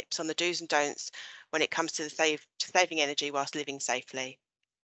hints and tips on the do's and don'ts when it comes to saving energy whilst living safely.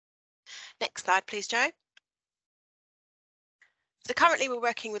 Next slide, please, Jo. So currently we're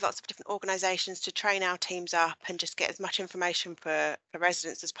working with lots of different organisations to train our teams up and just get as much information for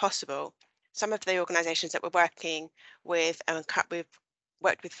residents as possible. Some of the organisations that we're working with and we've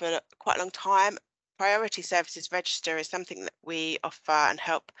worked with for quite a long time, Priority Services Register is something that we offer and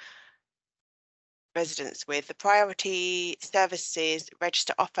help residents with. The Priority Services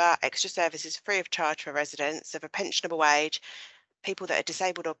Register offer extra services free of charge for residents of a pensionable age, people that are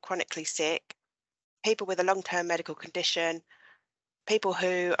disabled or chronically sick, people with a long-term medical condition, people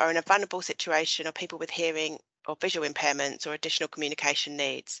who are in a vulnerable situation, or people with hearing or visual impairments or additional communication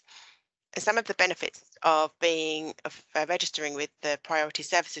needs. And some of the benefits of registering with the Priority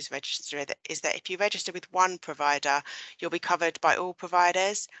Services Register is that if you register with one provider, you'll be covered by all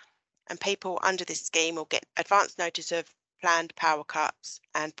providers, and people under this scheme will get advance notice of planned power cuts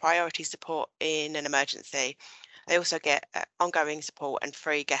and priority support in an emergency. They also get ongoing support and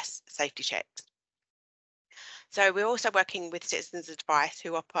free gas safety checks. So we're also working with Citizens Advice,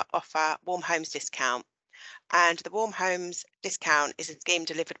 who offer Warm Homes discount. And the Warm Homes discount is a scheme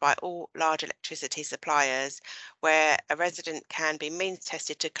delivered by all large electricity suppliers, where a resident can be means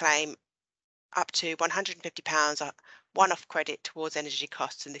tested to claim up to £150 one-off credit towards energy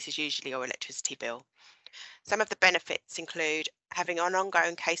costs, and this is usually your electricity bill. Some of the benefits include having an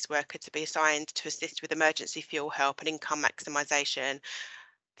ongoing caseworker to be assigned to assist with emergency fuel help and income maximisation,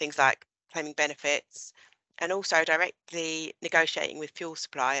 things like claiming benefits, and also directly negotiating with fuel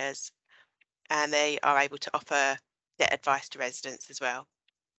suppliers, and they are able to offer debt advice to residents as well.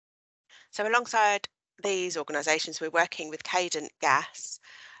 So alongside these organisations, we're working with Cadent Gas.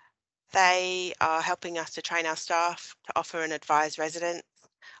 They are helping us to train our staff to offer and advise residents,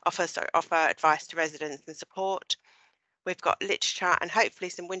 offer advice to residents and support. We've got literature and hopefully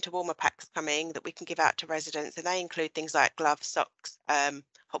some winter warmer packs coming that we can give out to residents, and they include things like gloves, socks,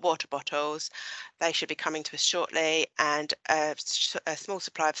 hot water bottles. They should be coming to us shortly, and a small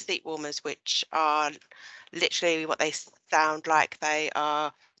supply of seat warmers, which are literally what they sound like. They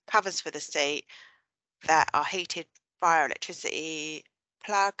are covers for the seat that are heated via electricity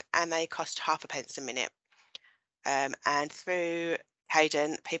plug, and they cost ½ a minute. And through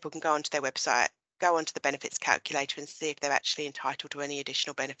Cadent, people can go onto their website, go onto the benefits calculator and see if they're actually entitled to any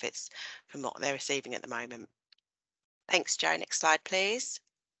additional benefits from what they're receiving at the moment. Thanks, Jo. Next slide, please.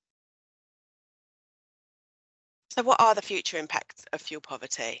 So what are the future impacts of fuel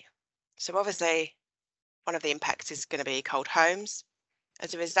poverty? So obviously, one of the impacts is going to be cold homes.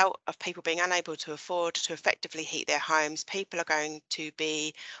 As a result of people being unable to afford to effectively heat their homes, people are going to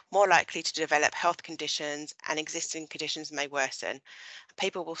be more likely to develop health conditions, and existing conditions may worsen.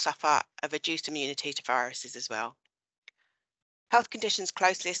 People will suffer a reduced immunity to viruses as well. Health conditions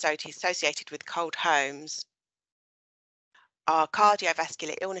closely associated with cold homes are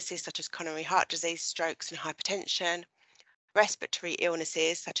cardiovascular illnesses such as coronary heart disease, strokes and hypertension, respiratory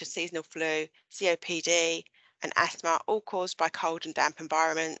illnesses such as seasonal flu, COPD and asthma, all caused by cold and damp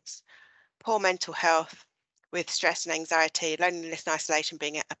environments, poor mental health with stress and anxiety, loneliness and isolation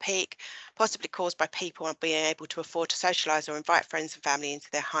being at a peak, possibly caused by people not being able to afford to socialise or invite friends and family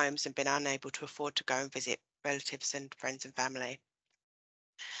into their homes and being unable to afford to go and visit relatives and friends and family.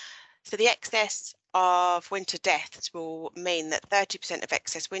 So the excess of winter deaths will mean that 30% of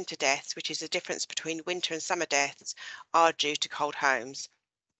excess winter deaths, which is the difference between winter and summer deaths, are due to cold homes.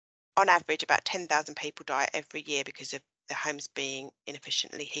 On average, about 10,000 people die every year because of their homes being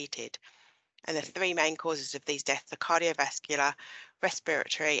inefficiently heated. And the three main causes of these deaths are cardiovascular,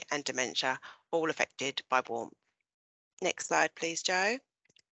 respiratory and dementia, all affected by warmth. Next slide, please, Jo.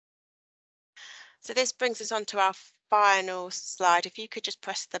 So this brings us on to our final slide. If you could just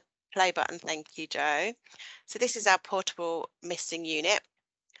press the play button, thank you, Jo. So this is our portable misting unit.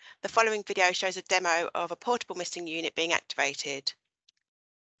 The following video shows a demo of a portable misting unit being activated.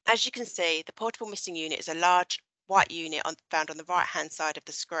 As you can see, the portable misting unit is a large white unit found on the right-hand side of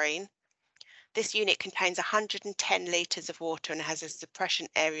the screen. This unit contains 110 litres of water and has a suppression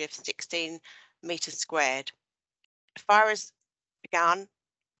area of 16 metres squared. Fire began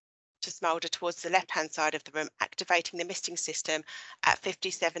to smoulder towards the left-hand side of the room, activating the misting system at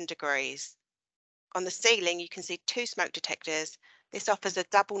 57 degrees. On the ceiling, you can see 2 smoke detectors. This offers a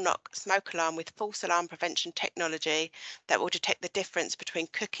double knock smoke alarm with false alarm prevention technology that will detect the difference between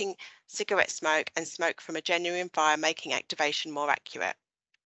cooking cigarette smoke and smoke from a genuine fire, making activation more accurate.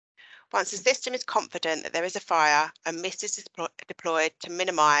 Once the system is confident that there is a fire, a mist is deployed to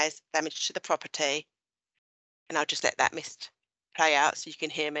minimise damage to the property. And I'll just let that mist play out so you can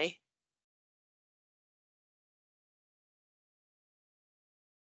hear me.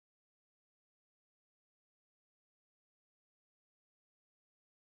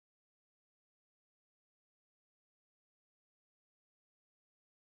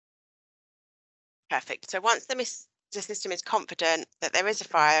 Perfect. So once the system is confident that there is a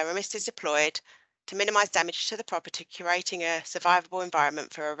fire, a mist is deployed to minimise damage to the property, creating a survivable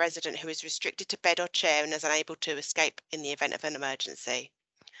environment for a resident who is restricted to bed or chair and is unable to escape in the event of an emergency.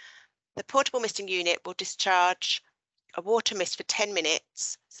 The portable misting unit will discharge a water mist for 10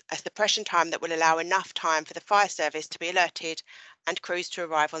 minutes as the suppression time that will allow enough time for the fire service to be alerted and crews to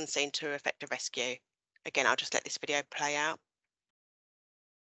arrive on scene to effect a rescue. Again, I'll just let this video play out.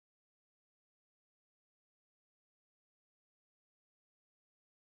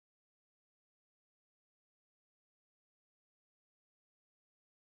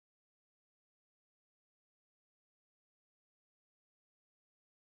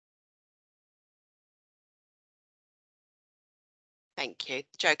 Thank you.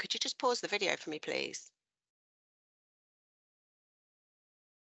 Joe, could you just pause the video for me, please?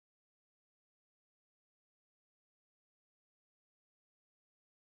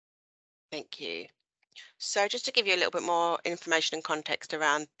 Thank you. So just to give you a little bit more information and context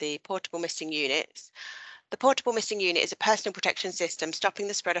around the portable misting units, the portable misting unit is a personal protection system stopping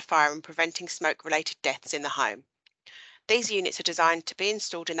the spread of fire and preventing smoke-related deaths in the home. These units are designed to be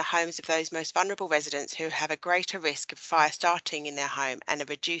installed in the homes of those most vulnerable residents who have a greater risk of fire starting in their home and a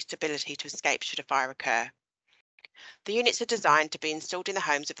reduced ability to escape should a fire occur. The units are designed to be installed in the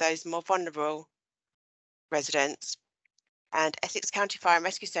homes of those more vulnerable residents, and Essex County Fire and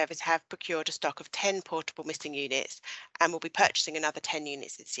Rescue Service have procured a stock of 10 portable misting units and will be purchasing another 10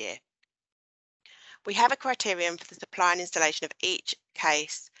 units this year. We have a criterion for the supply and installation of each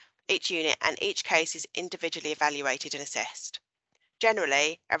unit, and each case is individually evaluated and assessed.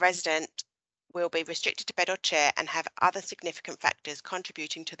 Generally, a resident will be restricted to bed or chair and have other significant factors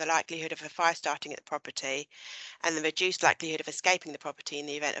contributing to the likelihood of a fire starting at the property and the reduced likelihood of escaping the property in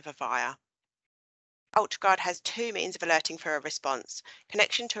the event of a fire. UltraGuard has 2 means of alerting for a response: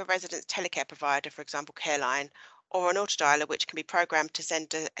 connection to a resident's telecare provider, for example Careline, or an autodialer which can be programmed to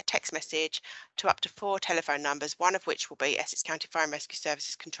send a text message to up to 4 telephone numbers, one of which will be Essex County Fire and Rescue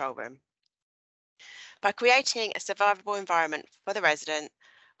Services control room. By creating a survivable environment for the resident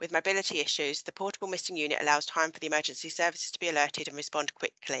with mobility issues, the portable misting unit allows time for the emergency services to be alerted and respond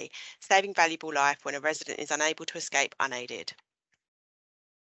quickly, saving valuable life when a resident is unable to escape unaided.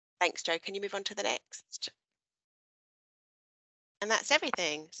 Thanks, Joe. Can you move on to the next? And that's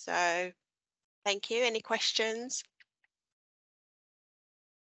everything. So thank you. Any questions?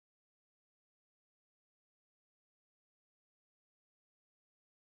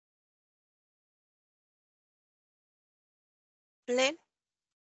 Lynn?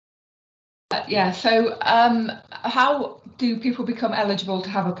 Yeah, so how do people become eligible to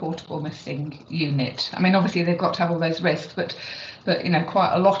have a portable misting unit? I mean, obviously they've got to have all those risks, but you know,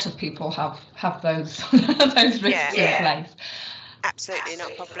 quite a lot of people have those those risks in place. Absolutely,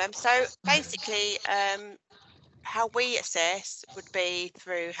 not a problem. So basically, how we assess would be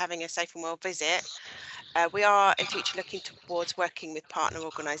through having a safe and well visit. We are in future looking towards working with partner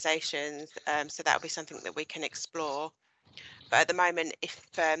organisations, so that will be something that we can explore. But at the moment, if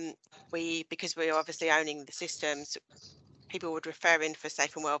because we're obviously owning the systems, people would refer in for a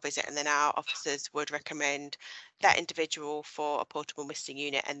safe and well visit, and then our officers would recommend that individual for a portable misting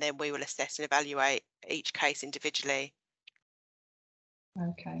unit, and then we will assess and evaluate each case individually.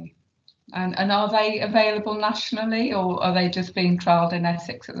 Okay. And are they available nationally, or are they just being trialled in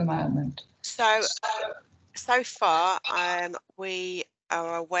Essex at the moment? So far, we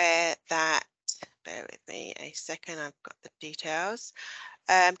are aware that, bear with me a second, I've got the details.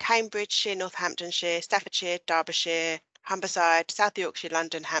 Cambridgeshire, Northamptonshire, Staffordshire, Derbyshire, Humberside, South Yorkshire,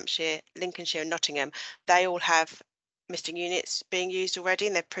 London, Hampshire, Lincolnshire and Nottingham, they all have misting units being used already,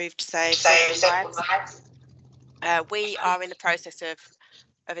 and they've proved to save lives. We are in the process of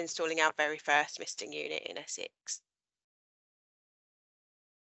installing our very first misting unit in Essex.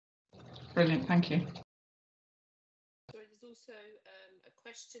 Brilliant, thank you. Sorry, there's also a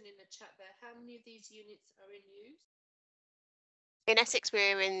question in the chat there. How many of these units are in use? In Essex,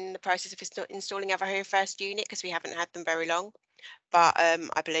 we're in the process of installing our very first unit because we haven't had them very long. But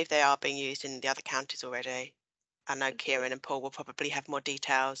I believe they are being used in the other counties already. I know Kieran and Paul will probably have more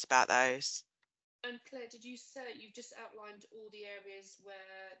details about those. And Claire, did you say you've just outlined all the areas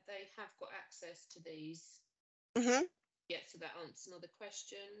where they have got access to these? Mm-hmm. Yeah, so that answers another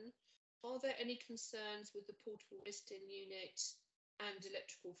question. Are there any concerns with the portable misting unit and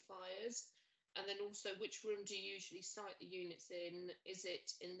electrical fires? And then also, which room do you usually site the units in? Is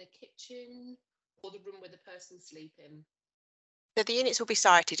it in the kitchen or the room where the person's sleeping? So the units will be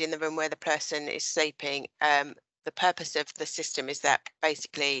sited in the room where the person is sleeping. The purpose of the system is that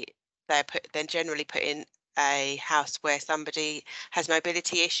basically they're generally put in a house where somebody has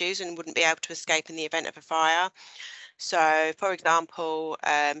mobility issues and wouldn't be able to escape in the event of a fire. So, for example,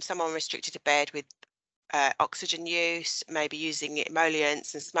 someone restricted to bed with oxygen use, maybe using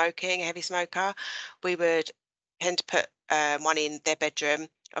emollients and smoking, a heavy smoker, we would tend to put one in their bedroom,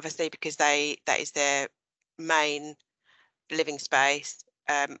 obviously, because that is their main living space.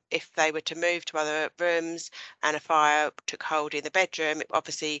 If they were to move to other rooms and a fire took hold in the bedroom, it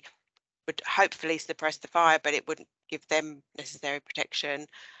obviously would hopefully suppress the fire, but it wouldn't give them necessary protection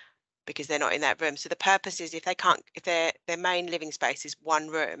because they're not in that room. So the purpose is if their main living space is one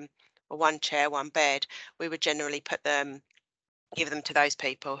room or one chair, one bed, we would generally give them to those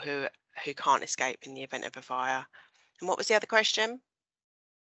people who can't escape in the event of a fire. And what was the other question?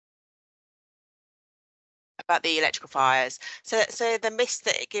 About the electrical fires. So the mist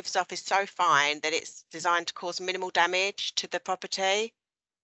that it gives off is so fine that it's designed to cause minimal damage to the property.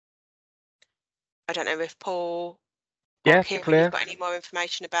 I don't know if Paul or Kieran, Claire. you've got any more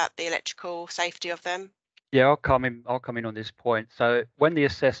information about the electrical safety of them? Yeah, I'll come in on this point. So when the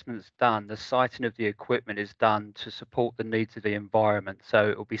assessment's done, the siting of the equipment is done to support the needs of the environment. So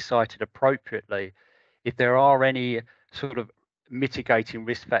it will be sited appropriately. If there are any sort of mitigating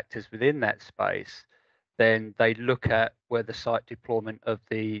risk factors within that space, then they look at where the site deployment of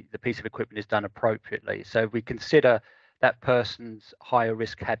the piece of equipment is done appropriately. So if we consider that person's higher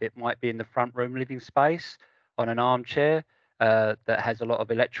risk habit might be in the front room living space on an armchair that has a lot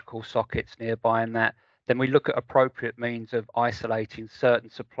of electrical sockets nearby, and that, then we look at appropriate means of isolating certain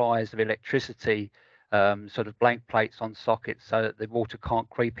supplies of electricity, sort of blank plates on sockets, so that the water can't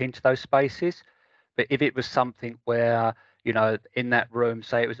creep into those spaces. But if it was something where, in that room,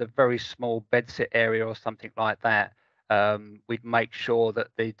 say it was a very small bedsit area or something like that, we'd make sure that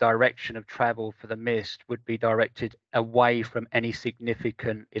the direction of travel for the mist would be directed away from any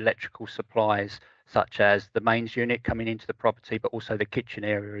significant electrical supplies, such as the mains unit coming into the property, but also the kitchen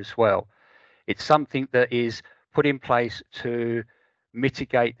area as well. It's something that is put in place to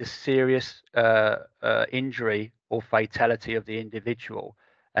mitigate the serious injury or fatality of the individual.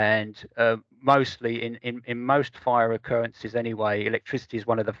 And mostly in most fire occurrences anyway, electricity is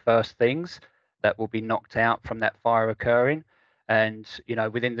one of the first things that will be knocked out from that fire occurring. And,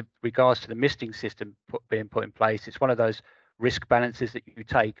 within the regards to the misting system being put in place, it's one of those risk balances that you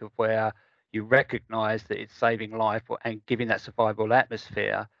take of where you recognize that it's saving life and giving that survivable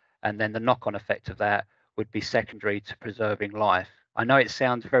atmosphere, and then the knock-on effect of that would be secondary to preserving life. I know it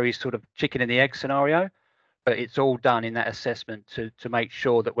sounds very sort of chicken and the egg scenario, but it's all done in that assessment to make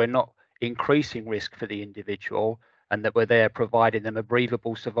sure that we're not increasing risk for the individual, and that we're there providing them a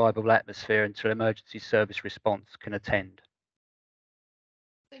breathable, survivable atmosphere until emergency service response can attend.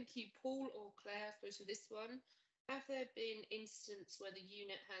 Thank you, Paul or Claire, for this one. Have there been incidents where the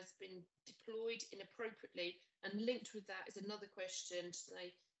unit has been deployed inappropriately? And linked with that is another question to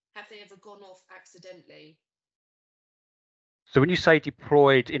say, have they ever gone off accidentally? So when you say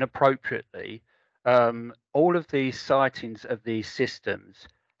deployed inappropriately, all of these sightings of these systems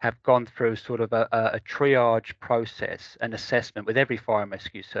have gone through sort of a triage process and assessment with every fire and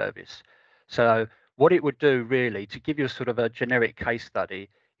rescue service. So what it would do really, to give you a sort of a generic case study,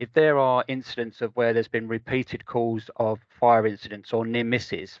 if there are incidents of where there's been repeated calls of fire incidents or near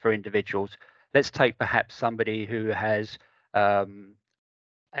misses for individuals, let's take perhaps somebody who has a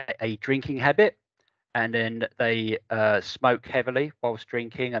drinking habit, and then they smoke heavily whilst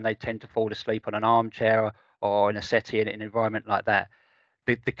drinking, and they tend to fall asleep on an armchair or in a settee in an environment like that.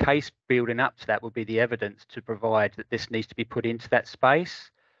 The case building up to that would be the evidence to provide that this needs to be put into that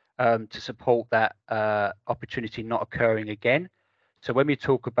space to support that opportunity not occurring again. So when we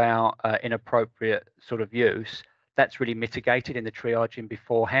talk about inappropriate sort of use, that's really mitigated in the triaging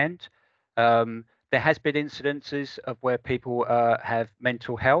beforehand. There has been incidences of where people have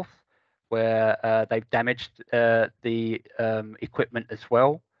mental health, where they've damaged the equipment as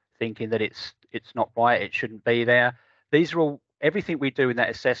well, thinking that it's not right, it shouldn't be there. These are all, everything we do in that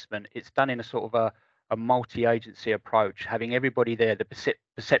assessment, it's done in a sort of a multi-agency approach, having everybody there, the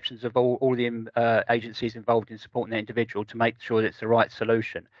perceptions of all the agencies involved in supporting the individual to make sure that it's the right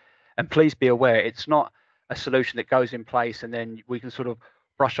solution. And please be aware, it's not a solution that goes in place and then we can sort of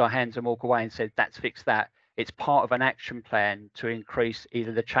brush our hands and walk away and say, that's fixed that. It's part of an action plan to increase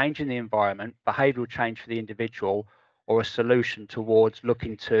either the change in the environment, behavioural change for the individual, or a solution towards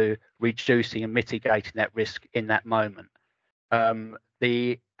looking to reducing and mitigating that risk in that moment.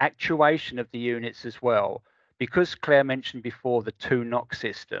 The actuation of the units as well, because Claire mentioned before the 2-knock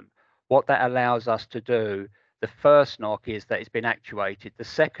system, what that allows us to do, the first knock is that it's been actuated. The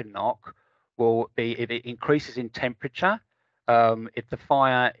second knock will be if it increases in temperature,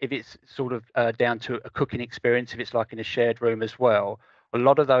 if it's sort of down to a cooking experience, if it's like in a shared room as well. A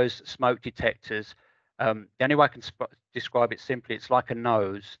lot of those smoke detectors, the only way I can describe it simply, it's like a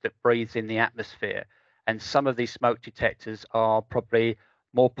nose that breathes in the atmosphere. And some of these smoke detectors are probably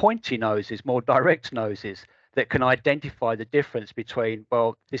more pointy noses, more direct noses that can identify the difference between,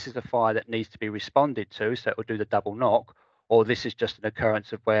 well, this is a fire that needs to be responded to, so it will do the double knock, or this is just an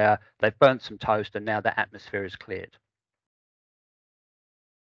occurrence of where they've burnt some toast and now the atmosphere is cleared.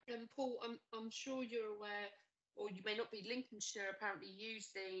 Paul, I'm sure you're aware, or you may not be, Lincolnshire apparently used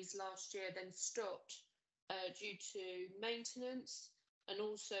these last year, then stopped due to maintenance and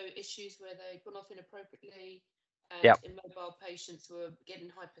also issues where they'd gone off inappropriately and immobile patients were getting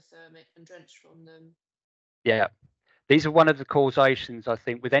hypothermic and drenched from them. Yeah, these are one of the causations, I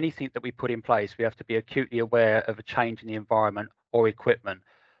think, with anything that we put in place. We have to be acutely aware of a change in the environment or equipment.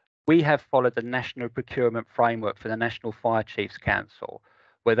 We have followed the National Procurement Framework for the National Fire Chiefs Council,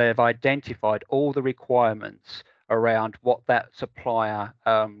 where they have identified all the requirements around what that supplier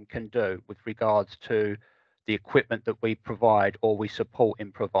can do with regards to the equipment that we provide or we support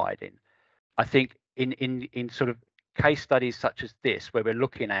in providing. I think in sort of case studies such as this, where we're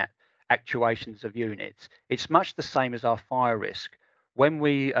looking at actuations of units, it's much the same as our fire risk. When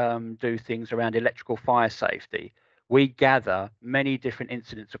we do things around electrical fire safety, we gather many different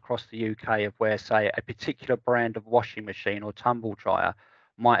incidents across the UK of where, say, a particular brand of washing machine or tumble dryer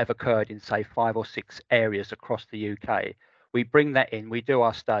might have occurred in, say, 5 or 6 areas across the UK. We bring that in, we do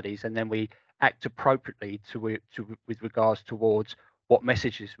our studies, and then we act appropriately with regards towards what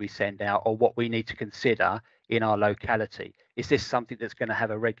messages we send out or what we need to consider in our locality. Is this something that's going to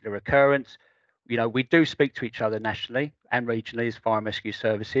have a regular occurrence? You know, we do speak to each other nationally and regionally as fire and rescue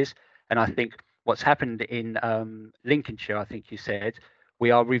services. And I think what's happened in Lincolnshire, I think you said, we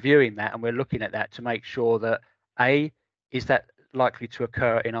are reviewing that and we're looking at that to make sure that A, is that likely to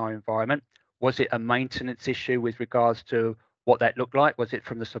occur in our environment? Was it a maintenance issue with regards to what that looked like? Was it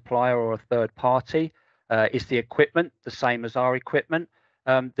from the supplier or a third party? Is the equipment the same as our equipment?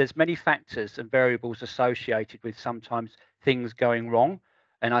 There's many factors and variables associated with sometimes things going wrong.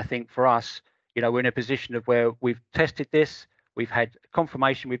 And I think for us, you know, we're in a position of where we've tested this, we've had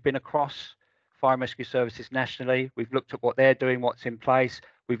confirmation, we've been across fire and rescue services nationally, we've looked at what they're doing, what's in place,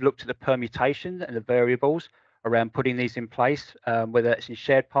 we've looked at the permutations and the variables around putting these in place, whether it's in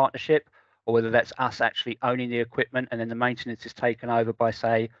shared partnership or whether that's us actually owning the equipment and then the maintenance is taken over by,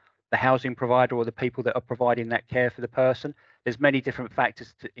 say, the housing provider or the people that are providing that care for the person. There's many different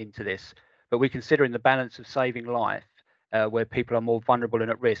factors into this, but we consider in the balance of saving life, where people are more vulnerable and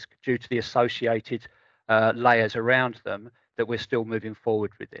at risk due to the associated layers around them, that we're still moving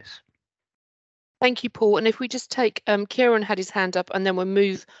forward with this. Thank you, Paul. And if we just take, Kieran had his hand up and then we'll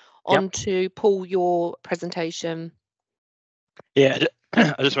move on to Paul, your presentation. Yeah,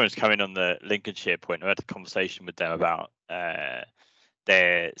 I just wanted to come in on the Lincolnshire point. I had a conversation with them about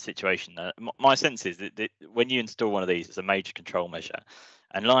their situation. My sense is that when you install one of these, it's a major control measure,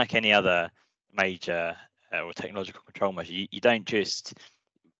 and like any other major or technological control measure, you don't just,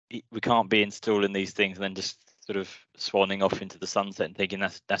 we can't be installing these things and then just sort of swanning off into the sunset and thinking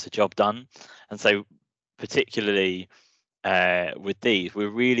that's a job done. And so particularly with these, we're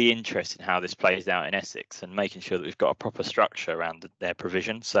really interested in how this plays out in Essex and making sure that we've got a proper structure around their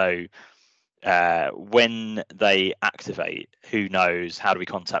provision. So when they activate, who knows? How do we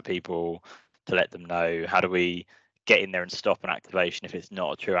contact people to let them know? How do we get in there and stop an activation if it's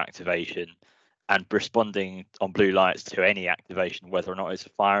not a true activation? And responding on blue lights to any activation, whether or not it's a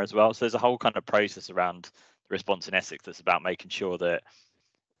fire as well. So there's a whole kind of process around the response in Essex that's about making sure that,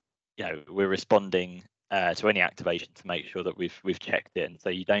 you know, we're responding to any activation to make sure that we've checked it, and so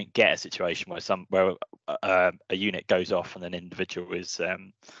you don't get a situation where a unit goes off and an individual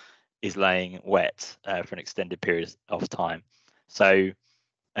is laying wet for an extended period of time. So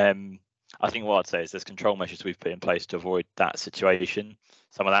I think what I'd say is there's control measures we've put in place to avoid that situation.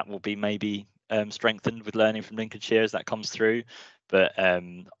 Some of that will be maybe strengthened with learning from Lincolnshire as that comes through, but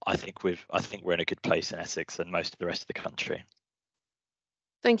I think we're in a good place in Essex and most of the rest of the country.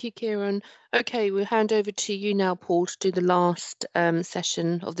 Thank you, Kieran. Okay, we'll hand over to you now, Paul, to do the last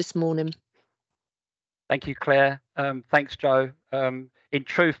session of this morning. Thank you, Claire. Thanks, Joe. In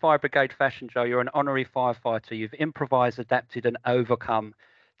true fire brigade fashion, Joe, you're an honorary firefighter. You've improvised, adapted and overcome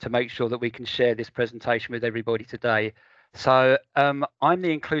to make sure that we can share this presentation with everybody today. So I'm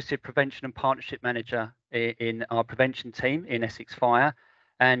the Inclusive Prevention and Partnership Manager in our prevention team in Essex Fire.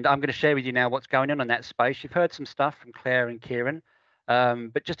 And I'm going to share with you now what's going on in that space. You've heard some stuff from Claire and Kieran,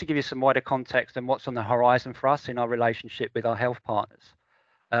 but just to give you some wider context and what's on the horizon for us in our relationship with our health partners.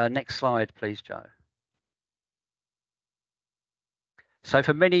 Next slide, please, Joe. So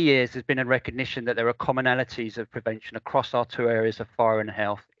for many years, there's been a recognition that there are commonalities of prevention across our two areas of fire and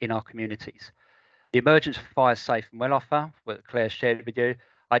health in our communities. The Emergence of Fire Safe and Well offer, what Claire shared with you,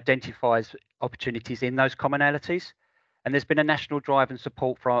 identifies opportunities in those commonalities. And there's been a national drive and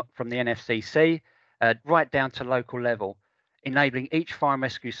support from the NFCC right down to local level, enabling each fire and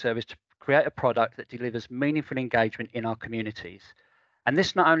rescue service to create a product that delivers meaningful engagement in our communities. And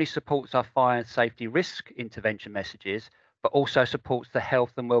this not only supports our fire and safety risk intervention messages, but also supports the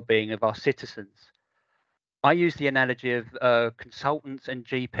health and well-being of our citizens. I use the analogy of consultants and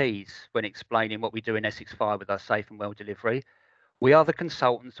GPs when explaining what we do in Essex Fire with our safe and well delivery. We are the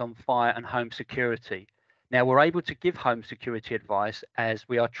consultants on fire and home security. Now, we're able to give home security advice as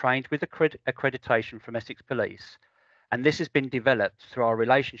we are trained with accreditation from Essex Police. And this has been developed through our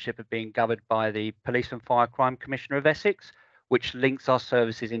relationship of being governed by the Police and Fire Crime Commissioner of Essex, which links our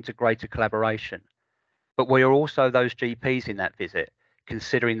services into greater collaboration. But we are also those GPs in that visit,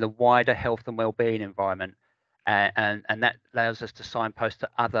 considering the wider health and wellbeing environment, and that allows us to signpost to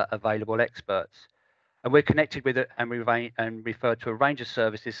other available experts. And we're connected with it and refer to a range of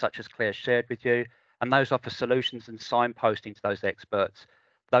services such as Claire shared with you, and those offer solutions and signposting to those experts,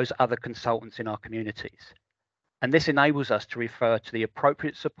 those other consultants in our communities. And this enables us to refer to the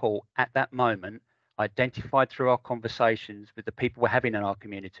appropriate support at that moment, identified through our conversations with the people we're having in our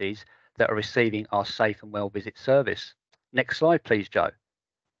communities that are receiving our safe and well visit service. Next slide, please, Joe.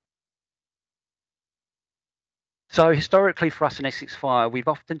 So historically for us in Essex Fire, we've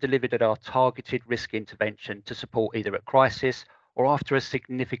often delivered at our targeted risk intervention to support either at crisis or after a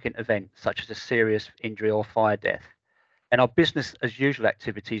significant event, such as a serious injury or fire death. And our business as usual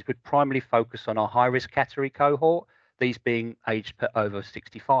activities would primarily focus on our high risk category cohort, these being aged over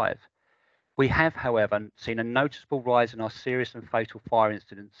 65. We have, however, seen a noticeable rise in our serious and fatal fire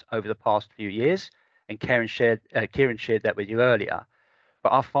incidents over the past few years, and Kieran shared that with you earlier.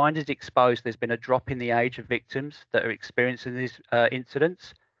 But our findings expose there's been a drop in the age of victims that are experiencing these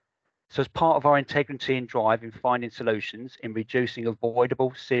incidents. So as part of our integrity and drive in finding solutions in reducing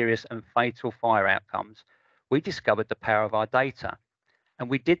avoidable, serious and fatal fire outcomes, we discovered the power of our data. And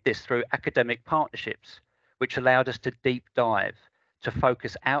we did this through academic partnerships, which allowed us to deep dive, to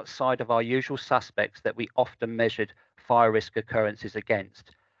focus outside of our usual suspects that we often measured fire risk occurrences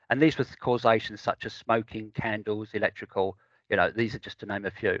against. And these were causations such as smoking, candles, electrical, these are just to name a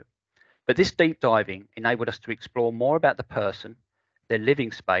few. But this deep diving enabled us to explore more about the person, their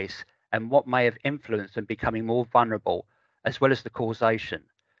living space, and what may have influenced them becoming more vulnerable, as well as the causation,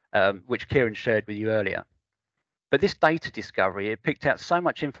 which Kieran shared with you earlier. But this data discovery, it picked out so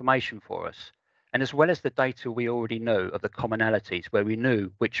much information for us. And as well as the data we already knew of the commonalities, where we knew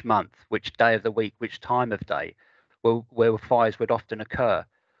which month, which day of the week, which time of day, where fires would often occur.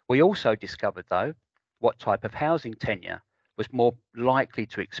 We also discovered, though, what type of housing tenure was more likely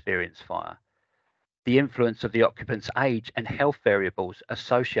to experience fire, the influence of the occupant's age and health variables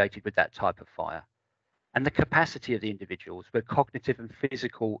associated with that type of fire, and the capacity of the individuals, where cognitive and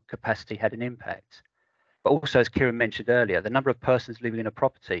physical capacity had an impact. But also, as Kieran mentioned earlier, the number of persons living in a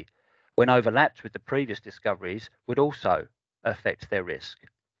property, when overlapped with the previous discoveries, would also affect their risk.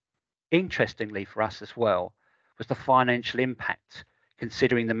 Interestingly for us as well, was the financial impact,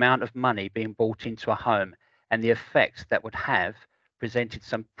 considering the amount of money being brought into a home and the effects that would have presented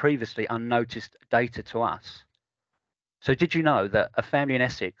some previously unnoticed data to us. So did you know that a family in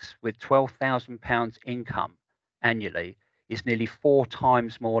Essex with £12,000 income annually is nearly 4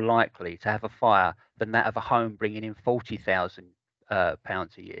 times more likely to have a fire than that of a home bringing in £40,000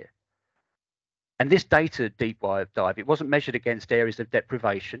 a year? And this data deep dive, it wasn't measured against areas of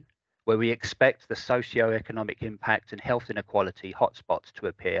deprivation, where we expect the socio-economic impact and health inequality hotspots to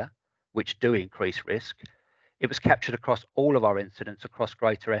appear, which do increase risk. It was captured across all of our incidents across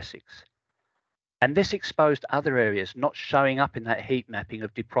Greater Essex. And this exposed other areas not showing up in that heat mapping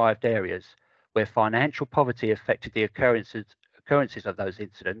of deprived areas, where financial poverty affected the occurrences of those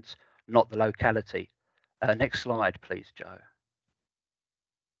incidents, not the locality. Next slide, please, Joe.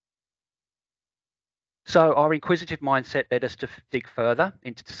 So our inquisitive mindset led us to dig further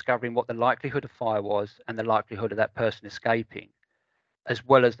into discovering what the likelihood of fire was and the likelihood of that person escaping, as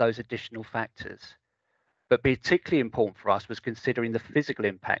well as those additional factors. But particularly important for us was considering the physical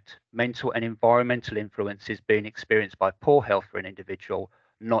impact, mental and environmental influences being experienced by poor health for an individual,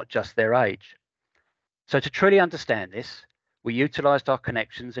 not just their age. So to truly understand this, we utilised our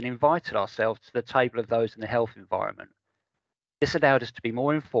connections and invited ourselves to the table of those in the health environment. This allowed us to be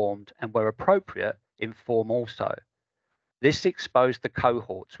more informed and, where appropriate, inform also. This exposed the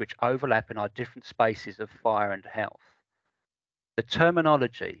cohorts which overlap in our different spaces of fire and health. The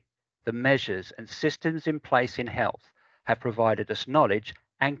terminology, the measures and systems in place in health have provided us knowledge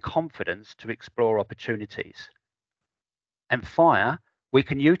and confidence to explore opportunities. And fire, we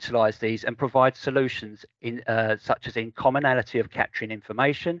can utilise these and provide solutions in, such as in commonality of capturing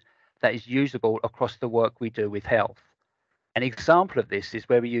information that is usable across the work we do with health. An example of this is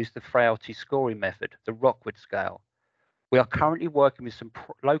where we use the frailty scoring method, the Rockwood scale. We are currently working with some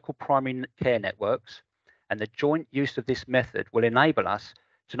local primary care networks, and the joint use of this method will enable us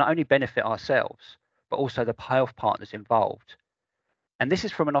to not only benefit ourselves, but also the health partners involved. And this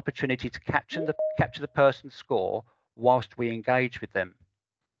is from an opportunity to capture the person's score whilst we engage with them.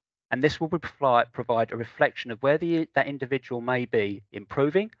 And this will provide a reflection of where that individual may be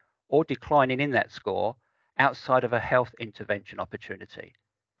improving or declining in that score outside of a health intervention opportunity.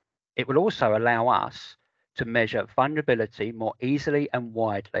 It will also allow us to measure vulnerability more easily and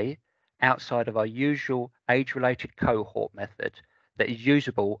widely outside of our usual age-related cohort method that is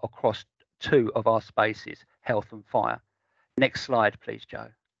usable across two of our spaces, health and fire. Next slide, please, Joe.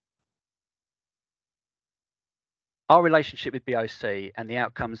 Our relationship with BOC and the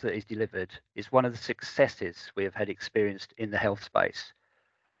outcomes that is delivered is one of the successes we have had experienced in the health space.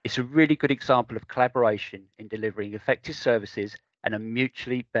 It's a really good example of collaboration in delivering effective services and a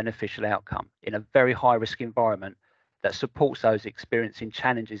mutually beneficial outcome in a very high-risk environment that supports those experiencing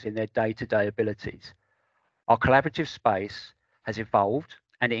challenges in their day-to-day abilities. Our collaborative space has evolved,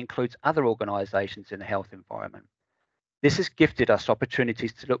 and it includes other organisations in the health environment. This has gifted us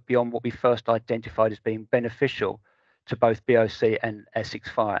opportunities to look beyond what we first identified as being beneficial to both BOC and Essex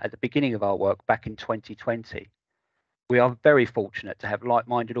Fire at the beginning of our work back in 2020. We are very fortunate to have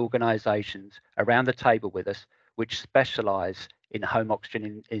like-minded organisations around the table with us which specialise in home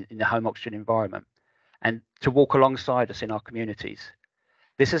oxygen in the home oxygen environment and to walk alongside us in our communities.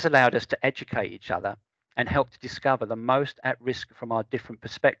 This has allowed us to educate each other and help to discover the most at risk from our different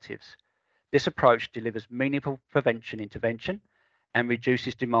perspectives. This approach delivers meaningful prevention intervention and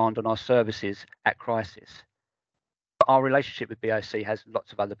reduces demand on our services at crisis. But our relationship with BOC has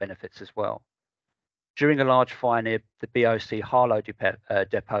lots of other benefits as well. During a large fire near the BOC Harlow depot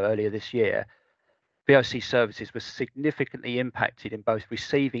earlier this year, BOC services were significantly impacted in both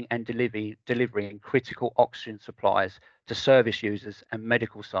receiving and delivering critical oxygen supplies to service users and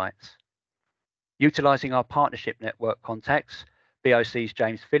medical sites. Utilising our partnership network contacts, BOC's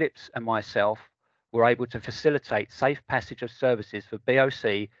James Phillips and myself were able to facilitate safe passage of services for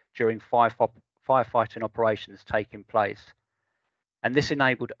BOC during firefighting operations taking place. And this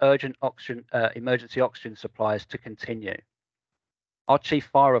enabled urgent emergency oxygen supplies to continue. Our Chief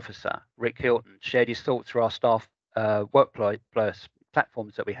Fire Officer, Rick Hilton, shared his thoughts through our staff workplace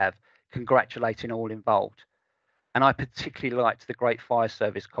platforms that we have, congratulating all involved. And I particularly liked the Great Fire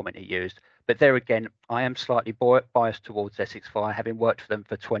Service comment he used, but there again, I am slightly biased towards Essex Fire, having worked for them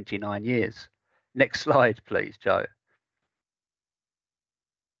for 29 years. Next slide, please, Joe.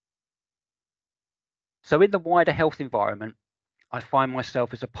 So in the wider health environment, I find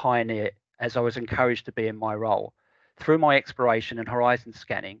myself as a pioneer, as I was encouraged to be in my role. Through my exploration and horizon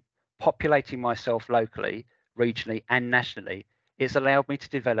scanning, populating myself locally, regionally and nationally, it's allowed me to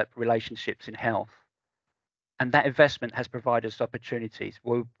develop relationships in health. And that investment has provided us opportunities.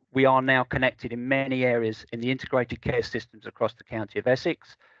 We are now connected in many areas in the integrated care systems across the county of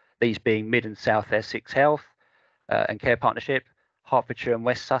Essex, these being Mid and South Essex Health and Care Partnership, Hertfordshire and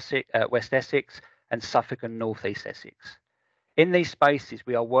West Essex, and Suffolk and North East Essex. In these spaces,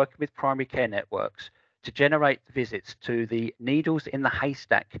 we are working with primary care networks to generate visits to the needles in the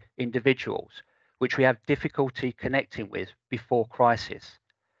haystack individuals, which we have difficulty connecting with before crisis.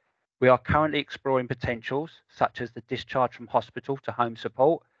 We are currently exploring potentials, such as the discharge from hospital to home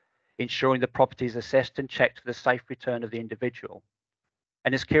support, ensuring the property is assessed and checked for the safe return of the individual.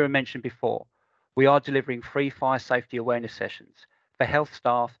 And as Kieran mentioned before, we are delivering free fire safety awareness sessions for health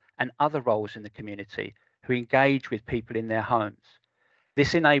staff and other roles in the community who engage with people in their homes.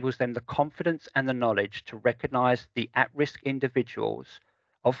 This enables them the confidence and the knowledge to recognise the at-risk individuals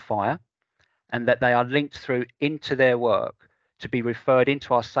of fire and that they are linked through into their work to be referred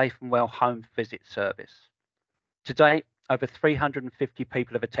into our Safe and Well home visit service. To date, over 350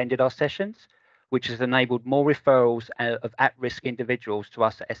 people have attended our sessions, which has enabled more referrals of at-risk individuals to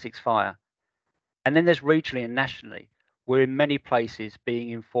us at Essex Fire. And then there's regionally and nationally, we're in many places being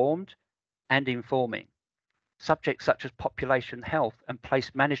informed and informing. Subjects such as population health and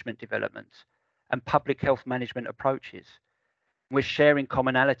place management developments and public health management approaches. We're sharing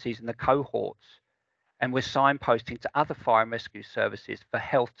commonalities in the cohorts, and we're signposting to other fire and rescue services for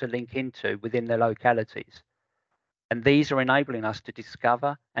health to link into within their localities. And these are enabling us to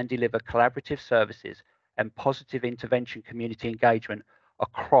discover and deliver collaborative services and positive intervention community engagement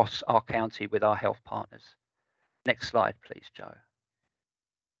across our county with our health partners. Next slide, please, Joe.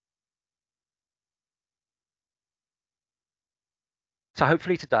 So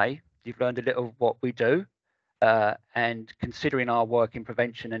hopefully today you've learned a little of what we do, and considering our work in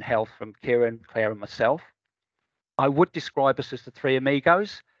prevention and health from Kieran, Claire and myself, I would describe us as the three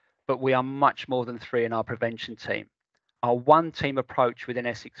amigos, but we are much more than three in our prevention team. Our one team approach within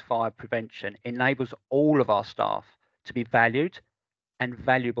Essex Fire Prevention enables all of our staff to be valued and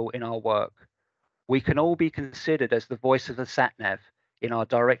valuable in our work. We can all be considered as the voice of the sat-nav in our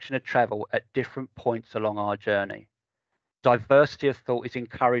direction of travel at different points along our journey. Diversity of thought is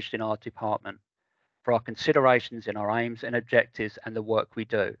encouraged in our department for our considerations in our aims and objectives and the work we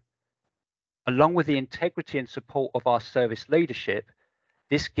do. Along with the integrity and support of our service leadership,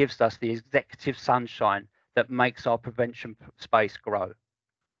 this gives us the executive sunshine that makes our prevention space grow.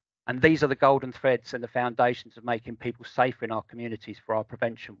 And these are the golden threads and the foundations of making people safer in our communities for our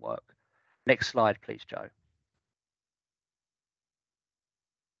prevention work. Next slide, please, Joe.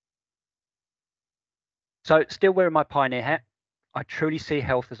 So still wearing my pioneer hat, I truly see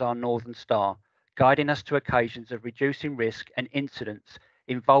health as our Northern Star, guiding us to occasions of reducing risk and incidents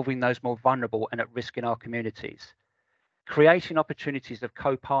involving those more vulnerable and at risk in our communities. Creating opportunities of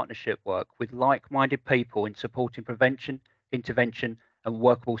co-partnership work with like-minded people in supporting prevention, intervention and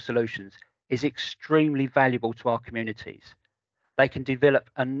workable solutions is extremely valuable to our communities. They can develop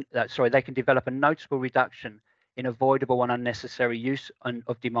a noticeable reduction in avoidable and unnecessary use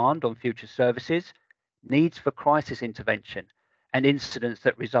of demand on future services, needs for crisis intervention, and incidents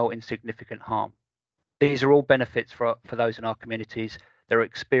that result in significant harm. These are all benefits for those in our communities that are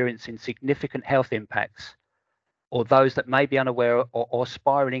experiencing significant health impacts, or those that may be unaware or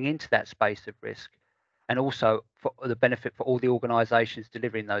spiraling into that space of risk, and also for the benefit for all the organisations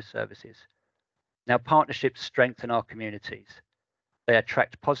delivering those services. Now, partnerships strengthen our communities. They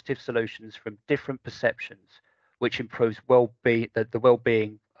attract positive solutions from different perceptions, which improves the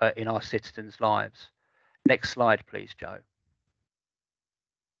well-being in our citizens' lives. Next slide, please, Joe.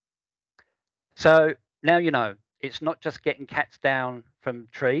 So now you know, it's not just getting cats down from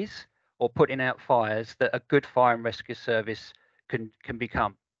trees or putting out fires that a good fire and rescue service can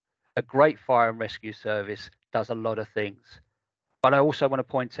become. A great fire and rescue service does a lot of things. But I also want to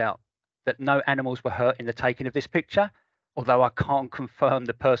point out that no animals were hurt in the taking of this picture, although I can't confirm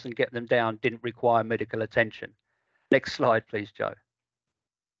the person getting them down didn't require medical attention. Next slide, please, Joe.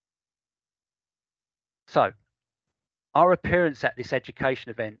 So, our appearance at this education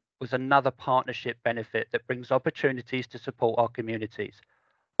event was another partnership benefit that brings opportunities to support our communities,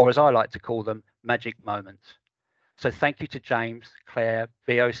 or as I like to call them, magic moments. So thank you to James, Claire,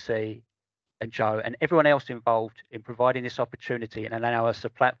 BOC, and Joe, and everyone else involved in providing this opportunity and allowing us a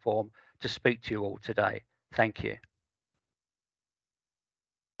platform to speak to you all today. Thank you.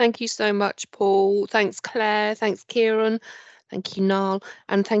 Thank you so much, Paul. Thanks, Claire. Thanks, Kieran. Thank you, Niall.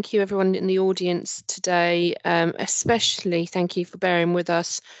 And thank you, everyone in the audience today. Especially thank you for bearing with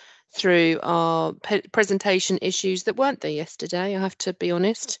us through our presentation issues that weren't there yesterday, I have to be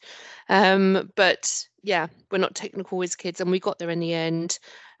honest. But yeah, we're not technical whiz kids and we got there in the end.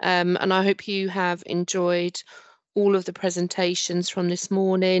 And I hope you have enjoyed all of the presentations from this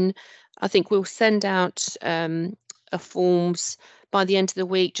morning. I think we'll send out forms by the end of the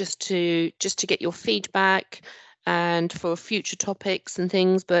week just to get your feedback and for future topics and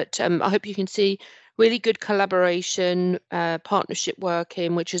things. But I hope you can see really good collaboration, partnership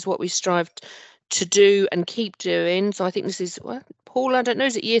working, which is what we strived to do and keep doing. So I think this is, well, Paul, I don't know,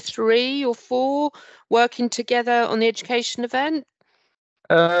 is it year 3 or 4 working together on the education event?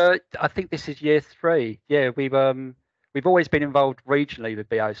 I think this is year 3. Yeah, we've always been involved regionally with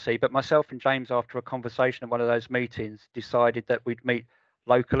BOC, but myself and James, after a conversation at one of those meetings, decided that we'd meet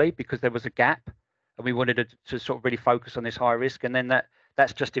locally because there was a gap and we wanted to sort of really focus on this high risk. And then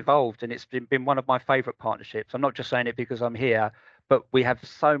that's just evolved, and it's been one of my favourite partnerships. I'm not just saying it because I'm here, but we have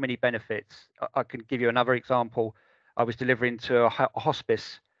so many benefits. I can give you another example. I was delivering to a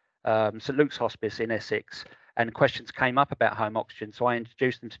hospice, St Luke's Hospice in Essex, and questions came up about home oxygen. So I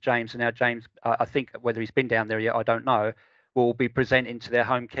introduced them to James, and now James, I think whether he's been down there yet, I don't know, will be presenting to their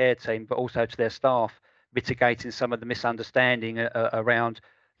home care team, but also to their staff, mitigating some of the misunderstanding around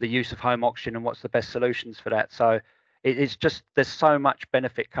the use of home oxygen and what's the best solutions for that. So it's just, there's so much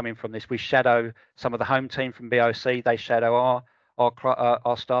benefit coming from this. We shadow some of the home team from BOC, they shadow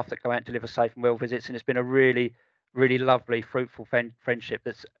our staff that go out and deliver safe and well visits, and it's been a really, really lovely, fruitful friendship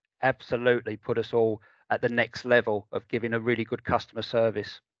that's absolutely put us all at the next level of giving a really good customer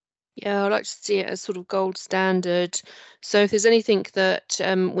service. Yeah, I like to see it as sort of gold standard. So if there's anything that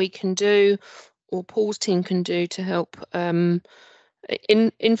we can do or Paul's team can do to help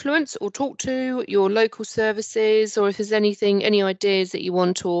influence or talk to your local services, or if there's any ideas that you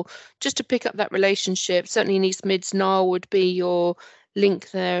want, or just to pick up that relationship, certainly in East Mids, Niall would be your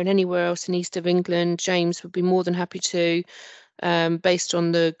link there, and anywhere else in East of England, James would be more than happy to, based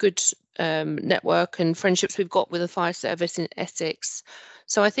on the good network and friendships we've got with the fire service in Essex.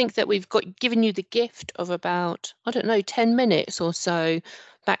 So I think that we've given you the gift of about, I don't know, 10 minutes or so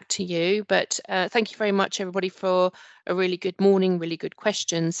back to you. But thank you very much, everybody, for a really good morning, really good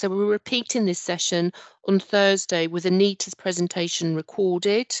questions. So we're repeating this session on Thursday with Anita's presentation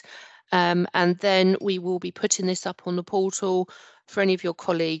recorded. And then we will be putting this up on the portal for any of your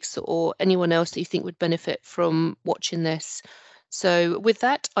colleagues or anyone else that you think would benefit from watching this. So with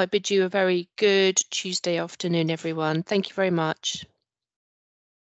that, I bid you a very good Tuesday afternoon, everyone. Thank you very much.